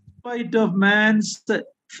spite of man's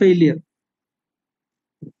failure.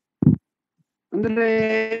 ಅಂದ್ರೆ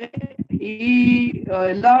ಈ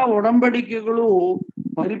ಎಲ್ಲಾ ಒಡಂಬಡಿಕೆಗಳು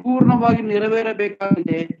ಪರಿಪೂರ್ಣವಾಗಿ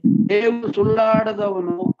ನೆರವೇರಬೇಕಾಗಿದೆ. ದೇವರು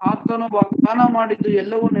ಸುಳ್ಳಾಡದವನು, ಆತನು ವಾಗ್ದಾನ ಮಾಡಿದ್ದು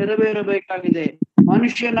ಎಲ್ಲವೂ ನೆರವೇರಬೇಕಾಗಿದೆ.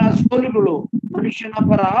 ಮನುಷ್ಯನ ಸೋಲುಗಳು, ಮನುಷ್ಯನ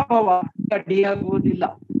ಪರಾಭವ ಅಡ್ಡಿಯಾಗುವುದಿಲ್ಲ.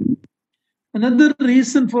 Another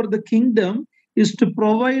reason for the kingdom is to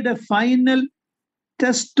provide a final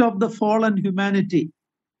test of the fallen humanity.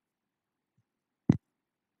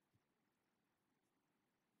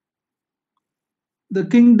 The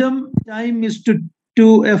kingdom time is to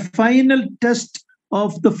a final test of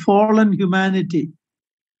the fallen humanity.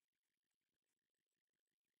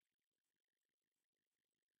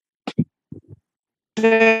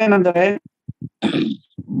 ಏನಂದ್ರೆ,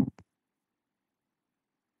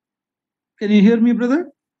 Can you hear me, brother?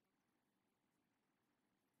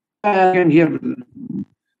 I can hear.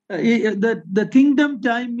 The kingdom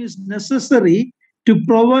time is necessary to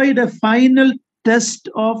provide a final test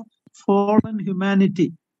of fallen humanity.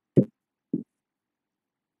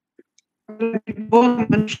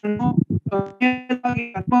 ಮನುಷ್ಯನು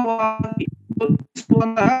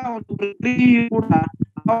ಒಂದು ಪ್ರಕ್ರಿಯೆಯು ಕೂಡ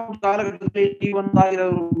ಕಾಲಘಟ್ಟದಲ್ಲಿ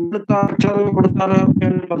ಕೊಡ್ತಾರೆ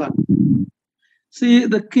ಎಂಬುದ. See,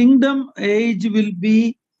 the kingdom age will be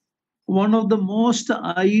one of the most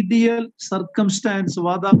ideal circumstance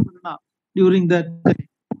Vadaparna during that time.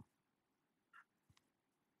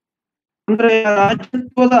 ಅಂದ್ರೆ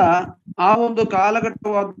ರಾಜ್ಯತ್ವದ ಆ ಒಂದು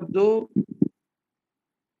ಕಾಲಘಟ್ಟವಾದದ್ದು,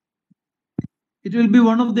 it will be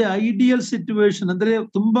one of the ideal situation. ಅಂದ್ರೆ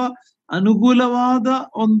ತುಂಬಾ ಅನುಕೂಲವಾದ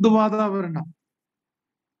ಒಂದು ವಾತಾವರಣ.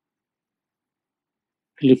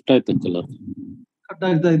 ಲಿಫ್ಟ್ ಆಯ್ತು ಅಂಕಲ್. ಕಟ್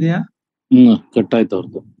ಆಗ್ತಾ ಇದೆಯಾ? ಕಟ್ ಆಯ್ತು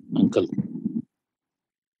ಅವ್ರದ್ದು ಅಂಕಲ್.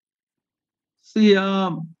 See,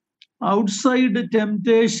 outside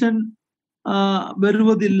temptation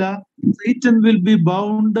ಬರುವುದಿಲ್ಲ. Satan will be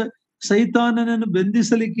bound. ಸೈತಾನನನ್ನು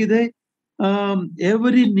ಬಂಧಿಸಲಿಕ್ಕಿದೆ.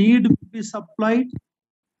 Every need will be supplied.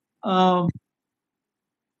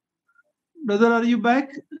 Brother, are you back?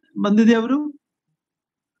 ಬಂದಿದೆ ಅವರು?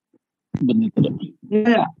 ಬಂದಿದ್ದಾರೆ.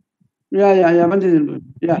 ಬಂದಿದ್ದೀನಿ.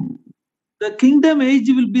 The kingdom age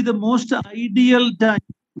will be the most ideal time.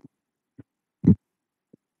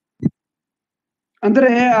 ಅಂದ್ರೆ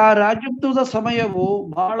ಆ ರಾಜ್ಯತ್ವದ ಸಮಯವು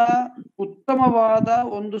ಬಹಳ ಉತ್ತಮವಾದ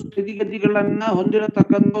ಒಂದು ಸ್ಥಿತಿಗತಿಗಳನ್ನ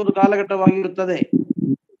ಹೊಂದಿರತಕ್ಕಂಥ ಒಂದು ಕಾಲಘಟ್ಟವಾಗಿರುತ್ತದೆ.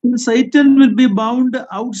 Satan will be bound.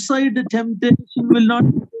 Outside temptation will not.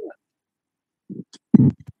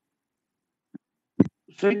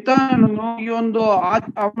 ಸೈತಾನನು ಈ ಒಂದು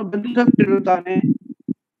ಅವನು ಬಂಧಿಸಲ್ಪಟ್ಟಿರುತ್ತಾನೆ.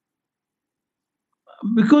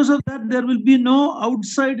 Because of that, there will be no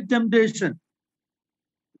outside temptation.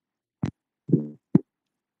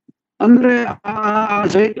 ಅಂದ್ರೆ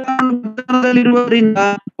ಸೈತಾನದಲ್ಲಿರುವುದರಿಂದ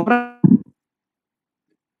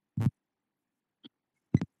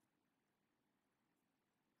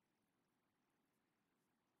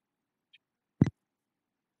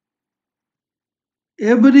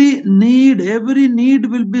every need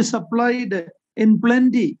will be supplied in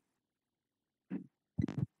plenty.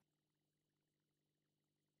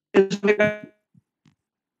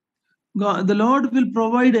 God, the Lord will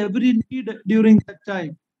provide every need during that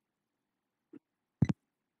time.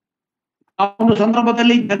 ಆ ಒಂದು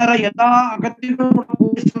ಸಂದರ್ಭದಲ್ಲಿ ಜನರ ಎಲ್ಲಾ ಅಗತ್ಯಗಳು ಕೂಡ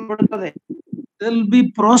ಪೂರೈಸಲ್ಪಡುತ್ತದೆ. There will be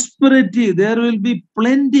prosperity. There will be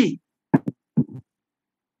plenty.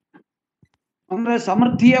 ಅಂದ್ರೆ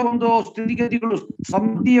ಸಮೃದ್ಧಿಯ ಒಂದು ಸ್ಥಿತಿಗತಿಗಳು,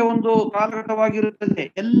 ಸಮೃದ್ಧಿಯ ಒಂದು ಕಾಲಘಟ್ಟವಾಗಿರುತ್ತದೆ.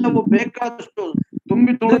 ಎಲ್ಲವೂ ಬೇಕಾದಷ್ಟು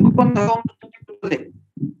ತುಂಬಿ ತುಳುಕುವಂತಹ ಒಂದು ಸ್ಥಿತಿ.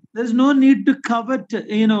 There's no need to covet,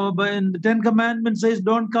 but the 10 Commandments says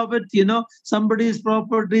don't covet, somebody's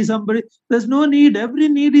property, there's no need. Every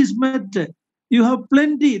need is met. You have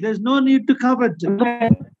plenty. There's no need to covet.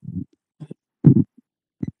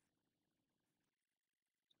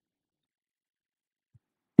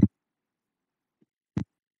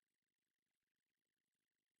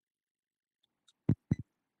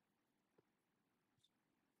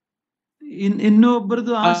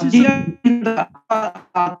 ಇನ್ನೊಬ್ಬರದು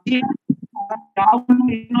ಯಾವನ್ನು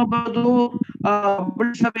ಇನ್ನೊಬ್ಬರದು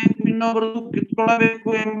ಬಳಸಬೇಕು, ಇನ್ನೊಬ್ಬರದು ಕಿತ್ಕೊಳ್ಳಬೇಕು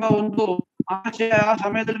ಎಂಬ ಒಂದು ಆಶೆ ಆ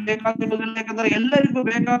ಸಮಯದಲ್ಲಿ ಬೇಕಾಗಿರುವುದಿಲ್ಲ. ಯಾಕಂದ್ರೆ ಎಲ್ಲರಿಗೂ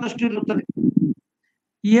ಬೇಕಾದಷ್ಟು ಇರುತ್ತದೆ.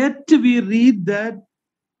 Yet we read that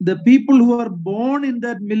the people who are born in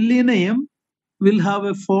that millennium will have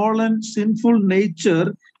a fallen, sinful nature,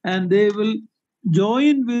 and they will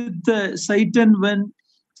join with Satan when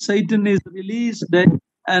Satan is released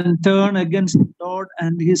and turn against the Lord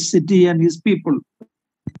and his city and his people.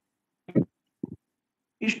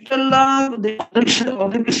 ಇಷ್ಟೆಲ್ಲ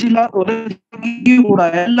ಒದಗಿಸಿ ಕೂಡ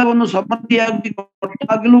ಎಲ್ಲವನ್ನು ಸಮೃದ್ಧಿಯಾಗಿ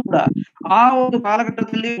ಕೊಟ್ಟಾಗಲೂ ಕೂಡ ಆ ಒಂದು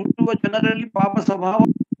ಕಾಲಘಟ್ಟದಲ್ಲಿ ಹುಟ್ಟುವ ಜನರಲ್ಲಿ ಪಾಪ ಸ್ವಭಾವ.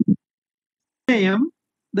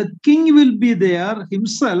 The king will be there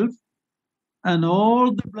himself and all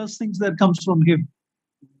the blessings that comes from him.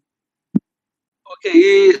 Okay,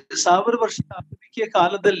 ಈ 1000 ವರ್ಷದ ಆಳ್ವಿಕೆಯ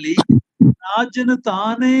ಕಾಲದಲ್ಲಿ ರಾಜನು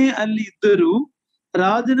ತಾನೇ ಅಲ್ಲಿ ಇದ್ದರು,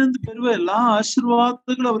 ರಾಜನಿಂದ ಬರುವ ಎಲ್ಲಾ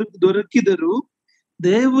ಆಶೀರ್ವಾದಗಳು ಅವರಿಗೆ ದೊರಕಿದರು.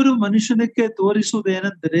 ದೇವರು ಮನುಷ್ಯನಕ್ಕೆ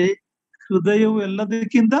ತೋರಿಸುವುದೇನೆಂದರೆ ಹೃದಯವು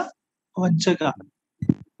ಎಲ್ಲದಕ್ಕಿಂತ ವಂಚಕ.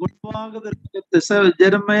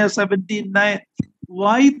 Jeremiah 17:9.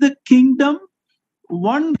 Why the kingdom?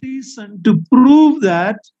 One reason to prove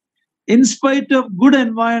that in spite of good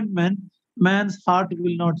environment, man's heart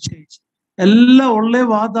will not change. ಎಲ್ಲ ಒಳ್ಳೆ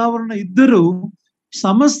ವಾತಾವರಣ ಇದ್ದರೂ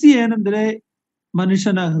ಸಮಸ್ಯೆ ಏನಂದ್ರೆ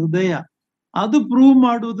ಮನುಷ್ಯನ ಹೃದಯ. ಅದು ಪ್ರೂವ್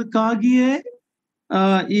ಮಾಡುವುದಕ್ಕಾಗಿಯೇ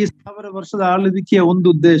ಈ 1000 ವರ್ಷದ ಆಳ್ವಿಕೆಯ ಒಂದು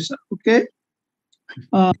ಉದ್ದೇಶ. Okay,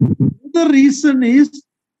 the reason is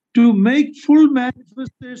to make full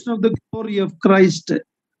manifestation of the glory of Christ,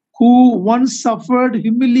 who once suffered,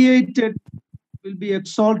 humiliated, will be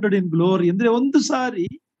exalted in glory. ಅಂದ್ರೆ ಒಂದು ಸಾರಿ,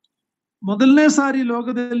 ಮೊದಲನೇ ಸಾರಿ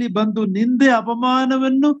ಲೋಕದಲ್ಲಿ ಬಂದು ನಿಂದೆ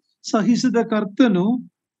ಅಪಮಾನವನ್ನು ಸಹಿಸಿದ ಕರ್ತನು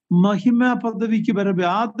ಮಹಿಮಾ ಪದವಿಗೆ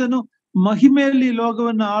ಬರಬೇಕು. ಆತನು ಮಹಿಮೆಯಲ್ಲಿ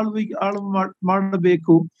ಲೋಕವನ್ನು ಆಳು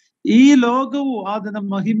ಮಾಡಬೇಕು. ಈ ಲೋಕವು ಆತನ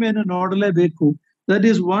ಮಹಿಮೆಯನ್ನು ನೋಡಲೇಬೇಕು. That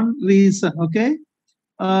is one reason. Okay,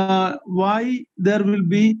 why there will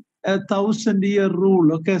be a 1000-year rule.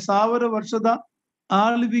 Okay, 1000 ವರ್ಷದ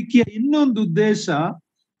ಆಳ್ವಿಕೆಯ ಇನ್ನೊಂದು ಉದ್ದೇಶ,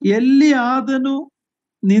 ಎಲ್ಲಿ ಆದನು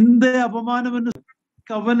ನಿಂದೆ ಅಪಮಾನವನ್ನು,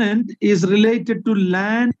 covenant is related to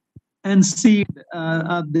land and seed.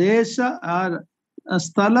 ಆ ದೇಶ, ಆ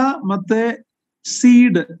ಸ್ಥಳ ಮತ್ತೆ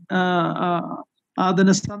seed,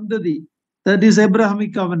 ಅದನ್ನ ಸಂತತಿ. That is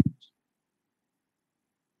Abrahamic covenant.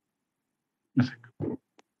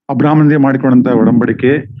 ಅಬ್ರಾಹ್ಮನಿಂದ ಮಾಡಿಕೊಂಡಂತ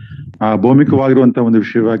ಒಡಂಬಡಿಕೆ ಭೌಮಿಕವಾಗಿರುವಂತಹ ಒಂದು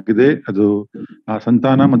ವಿಷಯವಾಗಿದೆ. ಅದು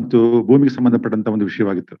ಸಂತಾನ ಮತ್ತು ಭೂಮಿಗೆ ಸಂಬಂಧಪಟ್ಟಂತ ಒಂದು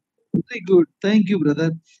ವಿಷಯವಾಗಿತ್ತು. Very good, thank you brother.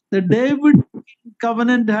 The David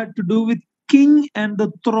covenant had to do with king and the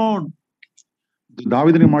throne.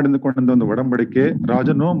 ದಾವೀದನಿಗೆ ಮಾಡಿಕೊಂಡಂತ ಒಂದು ಒಡಂಬಡಿಕೆ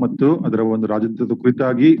ರಾಜನು ಮತ್ತು ಅದರ ಒಂದು ರಾಜತ್ವದ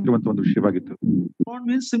ಕುರಿತಾಗಿ ಇರುವಂತಹ ಒಂದು ವಿಷಯವಾಗಿತ್ತು. Throne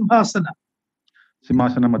means ಸಿಂಹಾಸನ.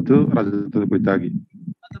 ಸಿಂಹಾಸನ ಮತ್ತು ರಾಜತ್ವದ ಕುರಿತಾಗಿ.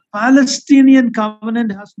 The Palestinian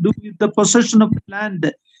covenant has to do with the possession of land.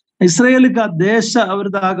 ಇಸ್ರಾಯೇಲಿಗೆ ದೇಶ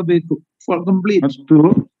ಅವರದಾಗಬೇಕು for complete.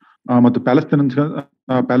 ಮತ್ತು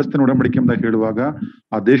ಪ್ಯಾಲೆಸ್ತೈನ್ ಒಡಂಬಡಿಕೆ ಅಂತ ಹೇಳುವಾಗ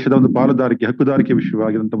ಆ ದೇಶದ ಒಂದು ಪಾಲುದಾರಿಕೆ, ಹಕ್ಕುದಾರಿಕೆ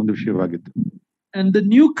ವಿಷಯವಾಗಿರುವಂತಹ ಒಂದು ವಿಷಯವಾಗಿತ್ತು. And the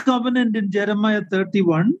new covenant in Jeremiah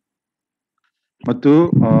 31. ಮತ್ತು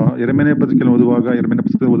ಯೆರೆಮೀಯನ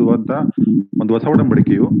ಪುಸ್ತಕದಲ್ಲಿ ಓದುವಂತ ಒಂದು ಹೊಸ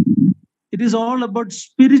ಒಡಂಬಡಿಕೆಯು, it is all about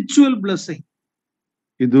spiritual blessing.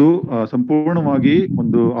 ಇದು ಸಂಪೂರ್ಣವಾಗಿ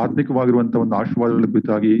ಒಂದು ಆತ್ಮಿಕವಾಗಿರುವಂತಹ ಒಂದು ಆಶೀರ್ವಾದಗಳ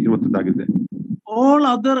ಕುರಿತಾಗಿ ಇರುವಂತದ್ದಾಗಿದೆ. All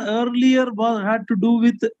other earlier had to do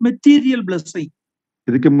with material blessing.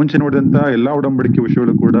 ಇದಕ್ಕೆ ಮುಂಚೆ ನೋಡಿದಂತ ಎಲ್ಲಾ ಒಡಂಬಡಿಕೆ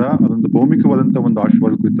ವಿಷಯಗಳು ಕೂಡ ಅದೊಂದು ಭೌಮಿಕವಾದಂತಹ ಒಂದು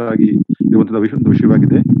ಆಶೀರ್ವಾದ ಕುರಿತಾಗಿ ಇರುವಂತಹ ಒಂದು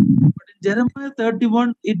ವಿಷಯವಾಗಿದೆ. But in Jeremiah 31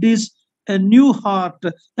 it is a new heart,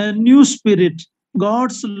 a new spirit,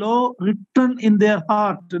 God's law written in their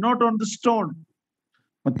heart, not on the stone.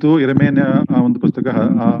 ಮತ್ತು ಯೆರೆಮೀಯನ ಒಂದು ಪುಸ್ತಕ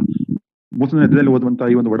ಮೂಸನ ನೆಲದಲ್ಲಿ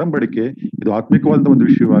ಓದುವಂತಹ ಈ ಒಂದು ಒಡಂಬಡಿಕೆ ಇದು ಆತ್ಮಿಕವಾದಂತಹ ಒಂದು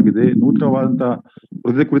ವಿಷಯವಾಗಿದೆ, ನೂತನವಾದಂತಹ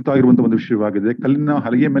ಹೃದಯ ಕುರಿತಾಗಿರುವಂತಹ ಒಂದು ವಿಷಯವಾಗಿದೆ. ಕಲ್ಲಿನ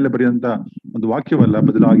ಹಲಗೆಯ ಮೇಲೆ ಬರೆಯುವಂತ ಒಂದು ವಾಕ್ಯವಲ್ಲ,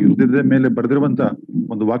 ಬದಲಾಗಿ ಹೃದಯದ ಮೇಲೆ ಬರೆದಿರುವಂತ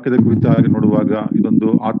ಒಂದು ವಾಕ್ಯದ ಕುರಿತಾಗಿ ನೋಡುವಾಗ ಇದೊಂದು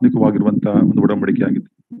ಆತ್ಮಿಕವಾಗಿರುವಂತಹ ಒಂದು ಒಡಂಬಡಿಕೆ ಆಗಿದೆ.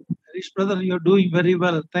 Harish brother, you are doing very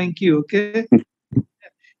well, thank you. Okay,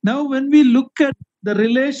 now when we look at the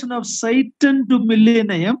relation of Satan to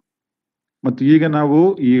millennium, ಮತ್ತು ಈಗ ನಾವು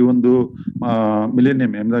ಈ ಒಂದು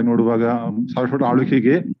ಮಿಲೇನಿಯಂ ಎಂದಾಗ ನೋಡುವಾಗ 1000 ವರ್ಷದ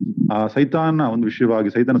ಆಳ್ವಿಕೆಗೆ ಸೈತಾನ ಒಂದು ವಿಷಯವಾಗಿ,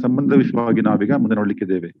 ಸೈತಾನ ಸಂಬಂಧ ವಿಷಯವಾಗಿ ನಾವೀಗ ಮುಂದೆ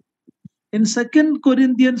ನೋಡ್ಲಿಕ್ಕಿದ್ದೇವೆ. In 2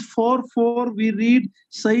 Corinthians 4:4 we read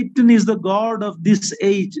Satan is the god of this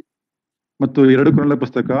age. ಮತ್ತು 2 ಕೊರಿಂಥ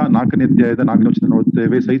ಪುಸ್ತಕ 4ನೇ ಅಧ್ಯಾಯದ 4ನೇ ವಚನ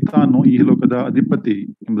ಓದುತ್ತೇವೆ, ಸೈತಾನು ಈ ಲೋಕದ ಅಧಿಪತಿ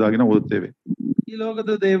ಎಂಬುದಾಗಿ ನಾವು ಓದುತ್ತೇವೆ. ಈ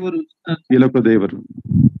ಲೋಕದ ದೇವರು, ಈ ಲೋಕದ ದೇವರು.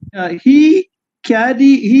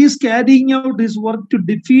 he is carrying out his work to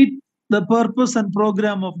defeat the purpose and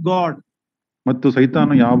program of God. ಮತ್ತು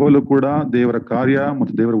ಸೈತಾನು ಯಾವಾಗಲೂ ಕೂಡ ದೇವರ ಕಾರ್ಯ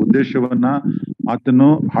ಮತ್ತು ದೇವರ ಉದ್ದೇಶವನ್ನ ಆತನು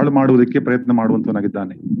ಹಾಳು ಮಾಡುವುದಕ್ಕೆ ಪ್ರಯತ್ನ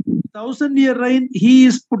ಮಾಡುವಂತವನಾಗಿದ್ದಾನೆ. 1000-year reign, he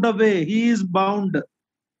is put away, he is bound.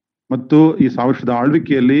 ಮತ್ತು ಈ 1000 ವರ್ಷದ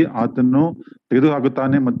ಆಳ್ವಿಕೆಯಲ್ಲಿ ಆತನು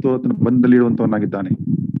ತೆಗೆದುಹಾಕುತ್ತಾನೆ ಮತ್ತು ಆತನು ಬಂಧದಲ್ಲಿ ಇಡುವಂತವನಾಗಿದ್ದಾನೆ.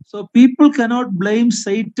 So people cannot blame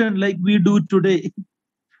Satan like we do today.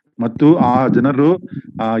 ಮತ್ತು ಆ ಜನರು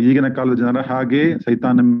ಈಗಿನ ಕಾಲದ ಜನರ ಹಾಗೆ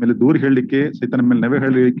ಸೈತಾನ ಮೇಲೆ ದೂರ ಹೇಳಲಿಕ್ಕೆ, ಸೈತಾನ ಮೇಲೆ ನೆವೆ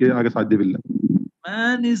ಹೇಳಲಿಕ್ಕೆ ಆಗ ಸಾಧ್ಯವಿಲ್ಲ.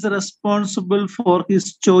 Man is responsible for his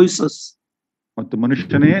choices. ಮತ್ತು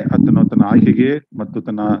ಮನುಷ್ಯನೇ ಆತನು ತನ್ನ ಆಯ್ಕೆಗೆ ಮತ್ತು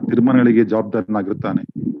ತನ್ನ ತೀರ್ಮಾನಗಳಿಗೆ ಜವಾಬ್ದಾರನಾಗಿರುತ್ತಾನೆ.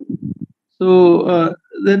 So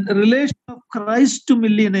the relation of Christ to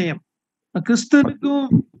millennium, ಕ್ರಿಸ್ತನಿಗೂ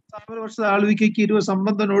 1000 ವರ್ಷದ ಆಳ್ವಿಕೆಗೆ ಇರುವ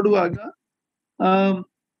ಸಂಬಂಧ ನೋಡುವಾಗ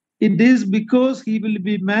it is because he will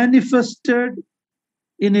be manifested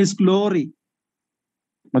in his glory.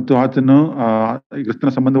 ಮತ್ತು ಆತನು ಕ್ರಿಸ್ತನ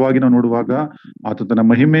ಸಂಬಂಧವಾಗಿ ನಾವು ನೋಡುವಾಗ ಆತ ತನ್ನ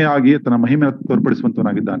ಮಹಿಮೆಯಾಗಿ ತನ್ನ ಮಹಿಮೆಯನ್ನು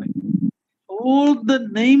ತೋರ್ಪಡಿಸುವಂತವನಾಗಿದ್ದಾನೆ. All the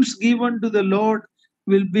names given to the Lord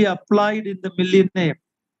will be applied in the millennium.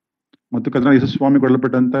 ಮತ್ತು ಕರ್ತನಾದ ಯೇಸು ಸ್ವಾಮಿ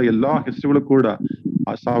ಕೊಡಲ್ಪಟ್ಟಂತ ಎಲ್ಲಾ ಹೆಸರುಗಳು ಕೂಡ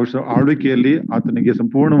ಆ 1000 ವರ್ಷ ಆಳ್ವಿಕೆಯಲ್ಲಿ ಆತನಿಗೆ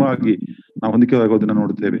ಸಂಪೂರ್ಣವಾಗಿ ನಾವು ಹೊಂದಿಕೆಯಾಗೋದನ್ನ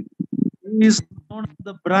ನೋಡುತ್ತೇವೆ. He is known as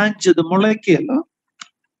the branch, the ಮೊಳಕೆ ಅಲ್ಲ,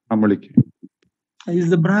 ಆ ಮೊಳಕೆ. He is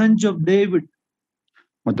the branch of David.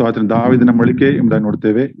 ಮತ್ತು ಆತನ ದಾವೀದನ ಮೊಳಕೆ ಎಂಬುದಾಗಿ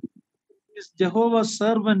ನೋಡ್ತೇವೆ. He is Jehovah's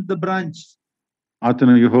servant, the branch.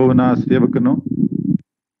 ಆತನು ಯೆಹೋವನ ಸೇವಕನು.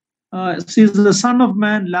 He is the son of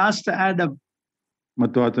man, last Adam.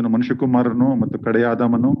 ಮತ್ತು ಆತನು ಮನುಷ್ಯ ಕುಮಾರನು ಮತ್ತು ಕಡೆಯ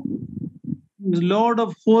ಆದಾಮನು. Lord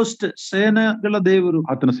of hosts, ಸೇನೆಗಳ ದೇವರು.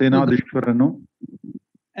 ಆತನು ಸೇನಾಧೀಶ್ವರನು.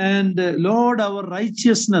 And Lord our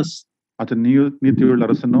righteousness. ಆತನು ನೀತಿಯುಳ್ಳ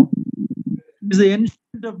ಅರಸನು. He is the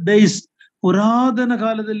ancient of days, ಪುರಾತನ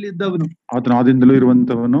ಕಾಲದಲ್ಲಿ ಇದ್ದವನು. ಆತನು ಆದಿಂದಲೂ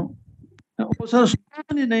ಇರುವಂತವನು. So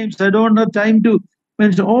many names, I don't have time to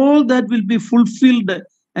mention. All that will be fulfilled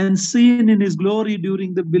and seen in his glory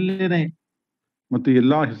during the millennium. ಮತ್ತು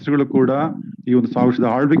ಎಲ್ಲಾ ಹೆಸರುಗಳು ಕೂಡ ಈ ಒಂದು 1000 ವರ್ಷದ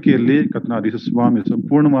ಆಳ್ವಿಕೆಯಲ್ಲಿ ಕರ್ತನಾದ ಯೇಸು ಸ್ವಾಮಿ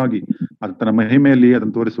ಸಂಪೂರ್ಣವಾಗಿ ತನ್ನ ಮಹಿಮೆಯಲ್ಲಿ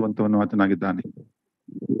ಅದನ್ನು ತೋರಿಸುವಂತವನು ಆತನಾಗಿದ್ದಾನೆ.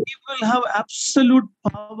 He will have absolute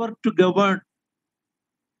power to govern.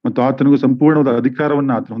 ಮತ್ತು ಆತನಿಗೂ ಸಂಪೂರ್ಣವಾದ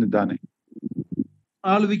ಅಧಿಕಾರವನ್ನು ಆತನು ಹೊಂದಿದ್ದಾನೆ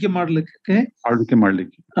ಆಳ್ವಿಕೆ ಮಾಡಲಿಕ್ಕೆ.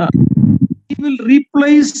 He will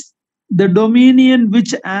replace the dominion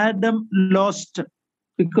which Adam lost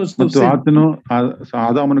because of sin. ಆತನು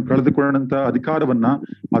ಆದಾಮನು ಕಳೆದುಕೊಂಡಂತ ಅಧಿಕಾರವನ್ನ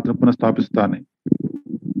ಆತನು ಪುನಃ ಸ್ಥಾಪಿಸುತ್ತಾನೆ.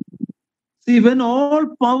 See, when all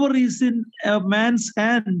power is in a man's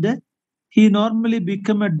hand, he normally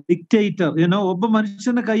become a dictator. ಒಬ್ಬ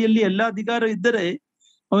ಮನುಷ್ಯನ ಕೈಯಲ್ಲಿ ಎಲ್ಲಾ ಅಧಿಕಾರ ಇದ್ದರೆ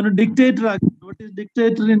ಅವನು ಡಿಕ್ಟೇಟರ್ ಆಗ್ತಾನೆ. What is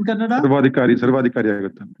dictator in Kannada? ಸರ್ವಾಧಿಕಾರಿ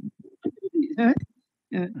ಆಗುತ್ತಾನೆ.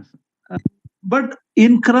 But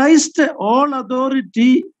in Christ, all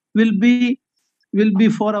authority will be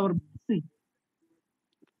for our blessing.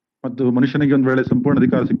 ಮತ್ತು ಮನುಷ್ಯನಿಗೆ ಒಂದ್ ವೇಳೆ ಸಂಪೂರ್ಣ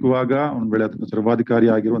ಅಧಿಕಾರ ಸಿಕ್ಕುವಾಗ ಒಂದ್ ವೇಳೆ ಅದಕ್ಕೆ ಸರ್ವಾಧಿಕಾರಿ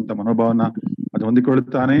ಆಗಿರುವಂತ ಮನೋಭಾವನ ಅದು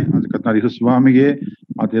ಹೊಂದಿಕೊಳ್ಳುತ್ತಾನೆ. ಅದಕ್ಕೆ ಕರ್ತನಾದ ಯೇಸು ಸ್ವಾಮಿಗೆ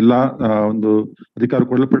ಅದೆಲ್ಲ ಒಂದು ಅಧಿಕಾರ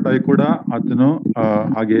ಕೊಡಲ್ಪಟ್ಟಾಗ ಕೂಡ ಆತನು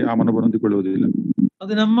ಹಾಗೆ ಆ ಮನೋಭಾವ ಹೊಂದಿಕೊಳ್ಳುವುದಿಲ್ಲ.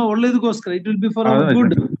 ಅದು ನಮ್ಮ ಒಳ್ಳೆಯದಕ್ಕೋಸ್ಕರ, it will be for our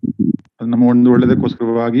good. ನಮ್ಮ ಒಂದು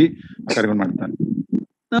ಒಳ್ಳೆಯದಕ್ಕೋಸ್ಕರವಾಗಿ ಆ ಕಾರ್ಯವನ್ನು ಮಾಡ್ತಾನೆ.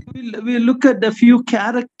 Now we'll look at a few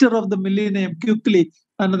character of the millennium quickly,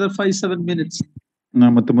 another 5-7 minutes.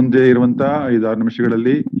 ಮತ್ತು ಮುಂದೆ ಇರುವಂತ 5-6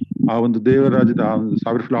 ನಿಮಿಷಗಳಲ್ಲಿ ಆ ಒಂದು ದೇವರ ರಾಜ್ಯದ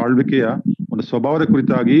 1000 ವರ್ಷಗಳ ಆಳ್ವಿಕೆಯ ಒಂದು ಸ್ವಭಾವದ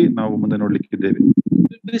ಕುರಿತಾಗಿ ನಾವು ಮುಂದೆ ನೋಡ್ಲಿಕ್ಕಿದ್ದೇವೆ.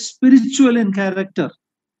 Spiritual in character.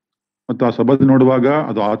 ಮತ್ತು ಆ ಸ್ವಭಾವ ನೋಡುವಾಗ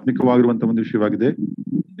ಅದು ಆತ್ಮಿಕವಾಗಿರುವಂತ ಒಂದು ವಿಷಯವಾಗಿದೆ.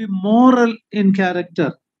 Be moral in character.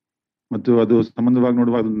 ಮತ್ತು ಅದು ಸಂಬಂಧವಾಗಿ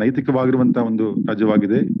ನೋಡುವಾಗ ಅದು ನೈತಿಕವಾಗಿರುವಂತ ಒಂದು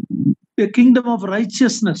ರಾಜ್ಯವಾಗಿದೆ. A kingdom of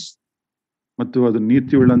righteousness. ಮತ್ತು ಅದು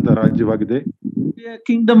ನೀತಿಯುಳ್ಳಂತ ರಾಜ್ಯವಾಗಿದೆ. A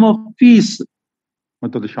kingdom of peace.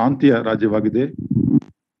 ಮತ್ತು ಅದು ಶಾಂತಿಯ ರಾಜ್ಯವಾಗಿದೆ.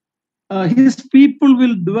 His people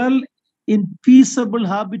will dwell in peaceable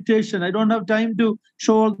habitation. I don't have time to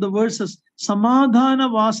show all the verses. ಸಮಾಧಾನ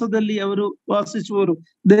ವಾಸದಲ್ಲಿ ಅವರು ವಾಸಿಸುವರು.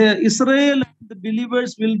 The Israel and the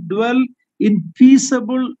believers will dwell in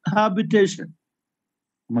peaceable habitation.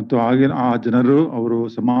 ಮತ್ತು ಹಾಗೆ ಆ ಜನರು ಅವರು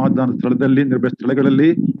ಸಮಾಧಾನ ಸ್ಥಳದಲ್ಲಿ, ನಿರ್ಭಯ ಸ್ಥಳಗಳಲ್ಲಿ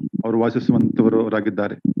ಅವರು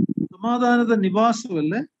ವಾಸಿಸುವಂತವರಾಗಿದ್ದಾರೆ. ಸಮಾಧಾನದ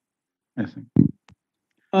ನಿವಾಸವಲ್ಲೇ,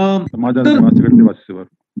 ಸಮಾಧಾನದ ನಿವಾಸಗಳಲ್ಲಿ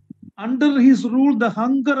ವಾಸಿಸುವರು. Under his rule, the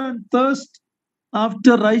hunger and thirst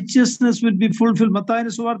after righteousness will be fulfilled. ಮತ್ತಾಯನ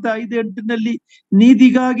ಸುವಾರ್ತೆ 5:8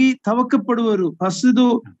 ನೀತಿಗಾಗಿ ತವಕ ಪಡುವರು, ಹಸಿದು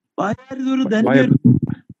ಬಾಯಾರಿದವರು ಧನ್ಯರು.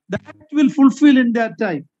 That will fulfill in that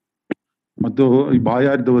time. ಮತ್ತು ಈ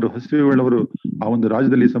ಬಾಯಾರಿದವರು, ಹಸಿವುಳ್ಳವರು ಆ ಒಂದು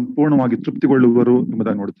ರಾಜ್ಯದಲ್ಲಿ ಸಂಪೂರ್ಣವಾಗಿ ತೃಪ್ತಿಗೊಳ್ಳುವರು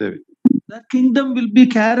ಎಂಬುದಾಗಿ ನೋಡ್ತೇವೆ. That kingdom will be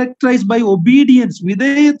characterized by obedience.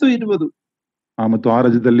 ವಿಧೇಯತೆ ಇರುವುದು. ಮತ್ತು ಆ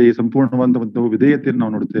ರಾಜ್ಯದಲ್ಲಿ ಸಂಪೂರ್ಣವಾದ ಒಂದು ವಿಧೇಯತೆಯನ್ನು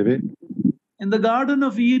ನಾವು ನೋಡುತ್ತೇವೆ. In the Garden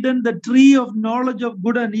of Eden, the tree of knowledge of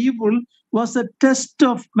good and evil was a test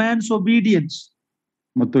of man's obedience.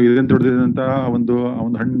 ಮತ್ತು ಇದನ್ನು ತೊಡೆದಂತ ಒಂದು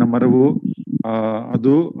ಹಣ್ಣಿನ ಮರವು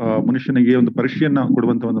ಅದು ಮನುಷ್ಯನಿಗೆ ಒಂದು ಪರೀಕ್ಷೆಯನ್ನ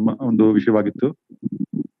ಕೊಡುವಂತ ಒಂದು ವಿಷಯವಾಗಿತ್ತು.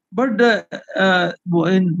 But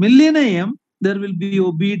in millennium there will be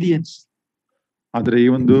obedience. ಆದ್ರೆ ಈ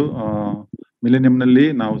ಒಂದು ಮಿಲೆನಿಯಂನಲ್ಲಿ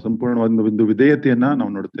ನಾವು ಸಂಪೂರ್ಣವಾದ ಒಂದು ವಿಧೇಯತೆಯನ್ನ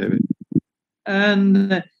ನಾವು ನೋಡುತ್ತೇವೆ. And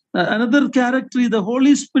another character, the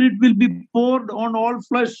Holy Spirit will be poured on all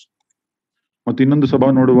flesh. ಮತ್ತು ಇನ್ನೊಂದು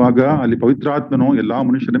ಸ್ವಭಾವ ನೋಡುವಾಗ ಅಲ್ಲಿ ಪವಿತ್ರಾತ್ಮನು ಎಲ್ಲಾ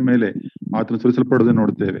ಮನುಷ್ಯರ ಮೇಲೆ ಆತನು ಸುರಿಸಲ್ಪಡುವುದನ್ನು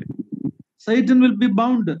ನೋಡುತ್ತೇವೆ. Satan will be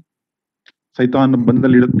bound. ಸೈತಾನ್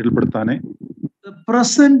ಬಂಧದಲ್ಲಿ ಇಡಲ್ಪಡ್ತಾನೆ. The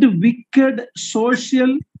present wicked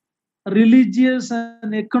social, religious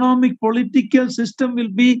and economic political system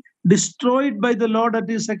will be destroyed by the Lord at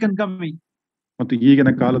his second coming. ಮತ್ತು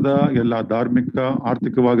ಈಗಿನ ಕಾಲದ ಎಲ್ಲ ಧಾರ್ಮಿಕ,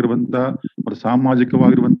 ಆರ್ಥಿಕವಾಗಿರುವಂತ ಮತ್ತು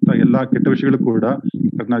ಸಾಮಾಜಿಕವಾಗಿರುವಂತ ಎಲ್ಲಾ ಕೆಟ್ಟ ವಿಷಯಗಳು ಕೂಡ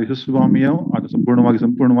ಕರ್ತನಾದ ಯೇಸು ಸ್ವಾಮಿಯು ಅದು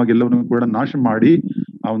ಸಂಪೂರ್ಣವಾಗಿ ಎಲ್ಲವನ್ನು ಕೂಡ ನಾಶ ಮಾಡಿ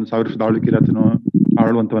ಆ ಒಂದು 1000 ವರ್ಷದ ಆಳ್ವಿಕೆಯಲ್ಲಿ ಆತನು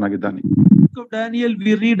ಆಳುವಂತವನಾಗಿದ್ದಾನೆ. Daniel,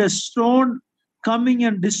 we read a stone coming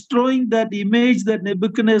and destroying that image that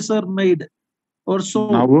Nebuchadnezzar made or so.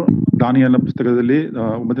 ನಾವು ದಾನಿಯೇಲನ ಪುಸ್ತಕದಲ್ಲಿ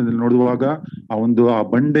 9ನೇ ನೋಡುವಾಗ ಆ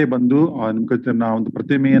ಬಂಡೆ ಬಂದು ಆ ನೆಬೂಕದ್ನೆಚ್ಚರನ ಒಂದು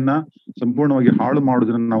ಪ್ರತಿಮೆಯನ್ನ ಸಂಪೂರ್ಣವಾಗಿ ಹಾಳು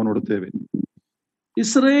ಮಾಡುವುದನ್ನು ನಾವು ನೋಡುತ್ತೇವೆ.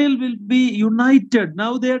 Israel will be united.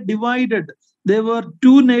 Now they are divided. There were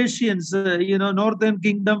two nations, northern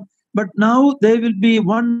kingdom, but now they will be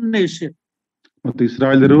one nation. ಮತ್ತು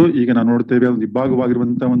ಇಸ್ರಾಯೇಲರು ಈಗ ನಾವು ನೋಡ್ತೇವೆ ಒಂದು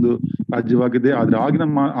ಇಬ್ಬಾಗವಾಗಿರುವಂತಹ ಒಂದು ರಾಜ್ಯವಾಗಿದೆ. ಆದ್ರೆ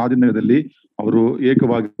ಆ ದಿನದಲ್ಲಿ ಅವರು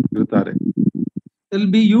ಏಕವಾಗಿರುತ್ತಾರೆ. There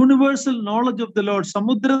will be universal knowledge of the Lord.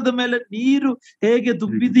 ಸಮುದ್ರದ ಮೇಲೆ ನೀರು ಹೇಗೆ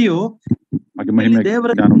ತುಂಬಿದೆಯೋ ಹಾಗೆ ಮಹಿಮೆ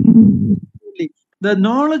ಜ್ಞಾನ, the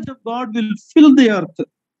knowledge of God will fill the earth.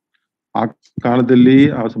 ಆ ಕಾಲದಲ್ಲಿ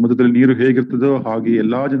ಆ ಸಮುದ್ರದಲ್ಲಿ ನೀರು ಹೇಗಿರ್ತದೋ ಹಾಗೆ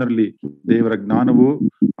ಎಲ್ಲಾ ಜನರಲ್ಲಿ ದೇವರ ಜ್ಞಾನವು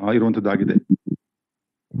ಇರುವಂತದ್ದಾಗಿದೆ.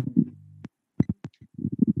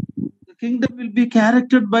 The kingdom will be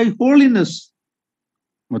characterized by holiness.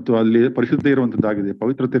 ಮತ್ತು ಅಲ್ಲಿ ಪರಿಶುದ್ಧತೆ ಇರುವಂತದ್ದಾಗಿದೆ,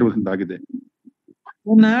 ಪವಿತ್ರತೆ ಇರುವಂತದ್ದಾಗಿದೆ.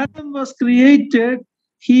 When Adam was created,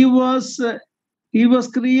 he was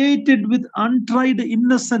created with untried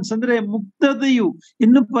innocence. ಅಂದ್ರೆ ಮುಕ್ತತೆಯು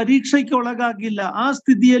ಇನ್ನು ಪರೀಕ್ಷೆಗೆ ಒಳಗಾಗಿಲ್ಲ. ಆ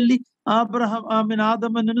ಸ್ಥಿತಿಯಲ್ಲಿ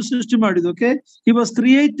ಆದಮನನ್ನು ಸೃಷ್ಟಿ ಮಾಡಿದ್ದು. Okay, he was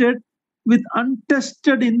created with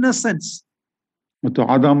untested innocence. ಮತ್ತು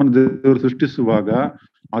ಆದಾಮನ ದೇವರು ಸೃಷ್ಟಿಸುವಾಗ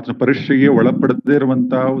ಆತನ ಪರೀಕ್ಷೆಗೆ ಒಳಪಡದೇ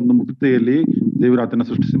ಇರುವಂತಹ ಒಂದು ಮುಕ್ತತೆಯಲ್ಲಿ ದೇವರು ಆತನ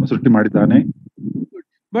ಸೃಷ್ಟಿ ಮಾಡಿದ್ದಾನೆ.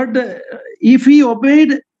 But if he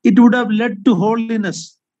obeyed, it would have led to holiness.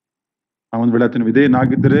 ಒಂದು ವೇಳೆ ಆತನ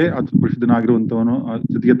ವಿಧೇಯನಾಗಿದ್ದರೆ ಆತನ ಪರಿಶುದ್ಧನಾಗಿರುವಂತವನು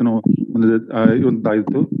ಸ್ಥಿತಿಗೆ ಆತನು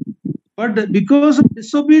ಒಂದಾಯಿತು. But because of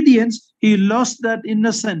disobedience, he lost that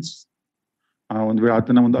innocence. ಒಂದು ವೇಳೆ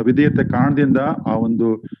ಆತನ ಒಂದು ಅವಿಧೇಯತೆ ಕಾರಣದಿಂದ ಆ ಒಂದು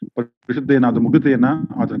ಪರಿಶುದ್ಧೆಯನ್ನಾದ ಮುಗ್ಧತೆಯನ್ನ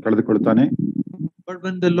ಆತನ ಕಳೆದುಕೊಳ್ತಾನೆ. But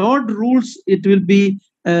when the Lord rules, it will be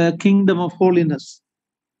a kingdom of holiness.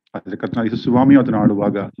 ಆದ್ರೆ ಕರ್ತನಾದ ಯೇಸು ಸ್ವಾಮಿ ಆತನ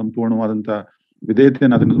ಆಳುವಾಗ ಸಂಪೂರ್ಣವಾದಂತ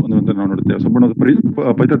ವಿಧೇಯತೆಯನ್ನ ಅದನ್ನು ನಾವು ನೋಡುತ್ತೇವೆ, ಸಂಪೂರ್ಣ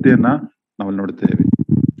ಪವಿತ್ರತೆಯನ್ನ ನಾವು ನೋಡುತ್ತೇವೆ.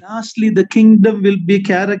 Lastly, the kingdom will be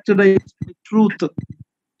characterized by truth.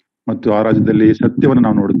 ಮತ್ತು ಆ ರಾಜ್ಯದಲ್ಲಿ ಸತ್ಯವನ್ನು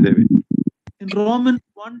ನಾವು ನೋಡುತ್ತೇವೆ. In Romans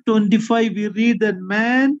 1:25 we read that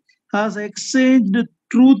man has exchanged the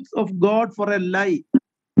truth of God for a lie.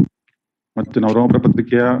 ಮತ್ತು ನಾವು ರೋಮರ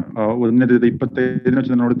ಪತ್ರಿಕೆಯ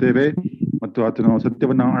 1:25 ನೋಡುತ್ತೇವೆ, ಮತ್ತು ಆತನು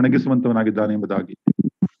ಸತ್ಯವನ್ನು ಅಣಗಿಸುವಂತವನಾಗಿದ್ದಾನೆ ಎಂಬುದಾಗಿ.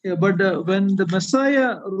 But when the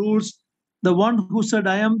Messiah rules, the one who said,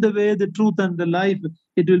 I am the way, the truth and the life,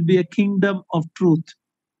 it will be a kingdom of truth.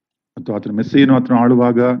 ಮತ್ತು ಆತನ ಮೆಸ್ಸಿಯನು ಆತನು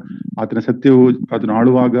ಆಳುವಾಗ ಆತನು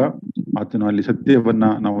ಆಳುವಾಗ ಆತನು ಅಲ್ಲಿ ಸತ್ಯವನ್ನ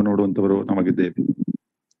ನಾವು ನೋಡುವಂತವರು ನಾವಾಗಿದ್ದೇವೆ.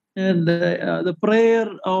 And the prayer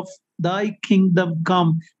of thy kingdom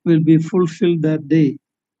come will be fulfilled that day.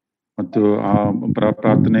 ಮತ್ತು ಆ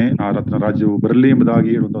ಪ್ರಾರ್ಥನೆ ಆ ರತ್ನ ರಾಜ್ಯವು ಬರಲಿ ಎಂಬುದಾಗಿ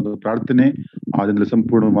ಹೇಳುವಂತ ಒಂದು ಪ್ರಾರ್ಥನೆ ಆ ದಿನದಲ್ಲಿ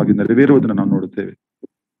ಸಂಪೂರ್ಣವಾಗಿ ನೆರವೇರುವುದನ್ನು ನಾವು ನೋಡುತ್ತೇವೆ.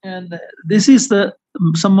 And this is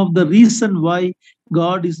some of the reason why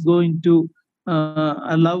God is going to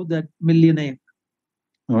allow that millennium.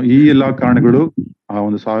 ಈ ಎಲ್ಲಾ ಕಾರಣಗಳು ಆ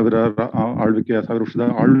ಒಂದು 1000 ವರ್ಷದ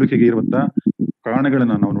ಆಳ್ವಿಕೆಗೆ ಇರುವಂತ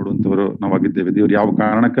ಕಾರಣಗಳನ್ನ ನಾವು ನೋಡುವಂತವರು ನಾವಾಗಿದ್ದೇವೆ. ದೇವರು ಯಾವ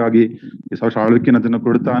ಕಾರಣಕ್ಕಾಗಿ ಈ 1000 ವರ್ಷ ಆಳ್ವಿಕೆಯನ್ನು ಅದನ್ನು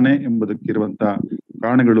ಕೊಡುತ್ತಾನೆ ಎಂಬುದಕ್ಕಿರುವಂತ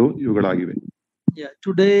ಕಾರಣಗಳು ಇವುಗಳಾಗಿವೆ. Yeah,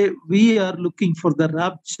 today we are looking for the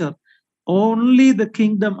rapture. Only the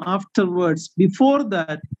kingdom afterwards. Before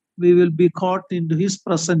that, we will be caught into his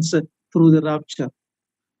presence through the rapture.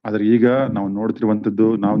 ಆದ್ರೆ ಈಗ ನಾವು ನೋಡ್ತಿರುವಂತದ್ದು,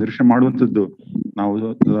 ನಾವು ನಿರೀಕ್ಷೆ ಮಾಡುವಂತದ್ದು, ನಾವು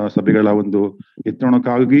ಸಭೆಗಳ ಒಂದು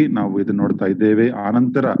ಎತ್ತಣಕ್ಕಾಗಿ ನಾವು ಇದನ್ನು ನೋಡ್ತಾ ಇದ್ದೇವೆ.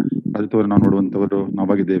 ಆನಂತರ ಅದನ್ನು ನಾವು ನೋಡುವಂತವರು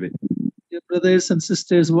ನಾವಾಗಿದ್ದೇವೆ. Brothers and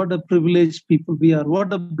sisters, what a privileged people we are. What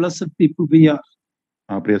a blessed people we are.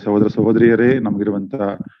 ಪ್ರಿಯ ಸಹೋದರ ಸಹೋದರಿಯರೇ, ನಮಗಿರುವಂತ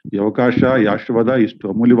ಈ ಅವಕಾಶ, ಈ ಆಶೀರ್ವಾದ ಎಷ್ಟು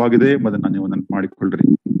ಅಮೂಲ್ಯವಾಗಿದೆ ಎಂಬುದನ್ನ ನೀವು ನೆನಪು ಮಾಡಿಕೊಳ್ಳ್ರಿ.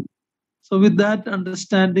 So with that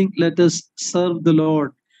understanding, let us serve the Lord.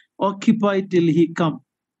 Occupy till he come.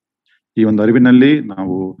 ಈ ಒಂದು ಅರಿವಿನಲ್ಲಿ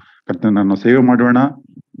ನಾವು ಕರ್ತನನ್ನು ಸೇವೆ ಮಾಡೋಣ.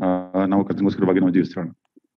 ನಾವು ಕರ್ತನಿಗೋಸ್ಕರವಾಗಿ ನಾವು ಜೀವಿಸೋಣ.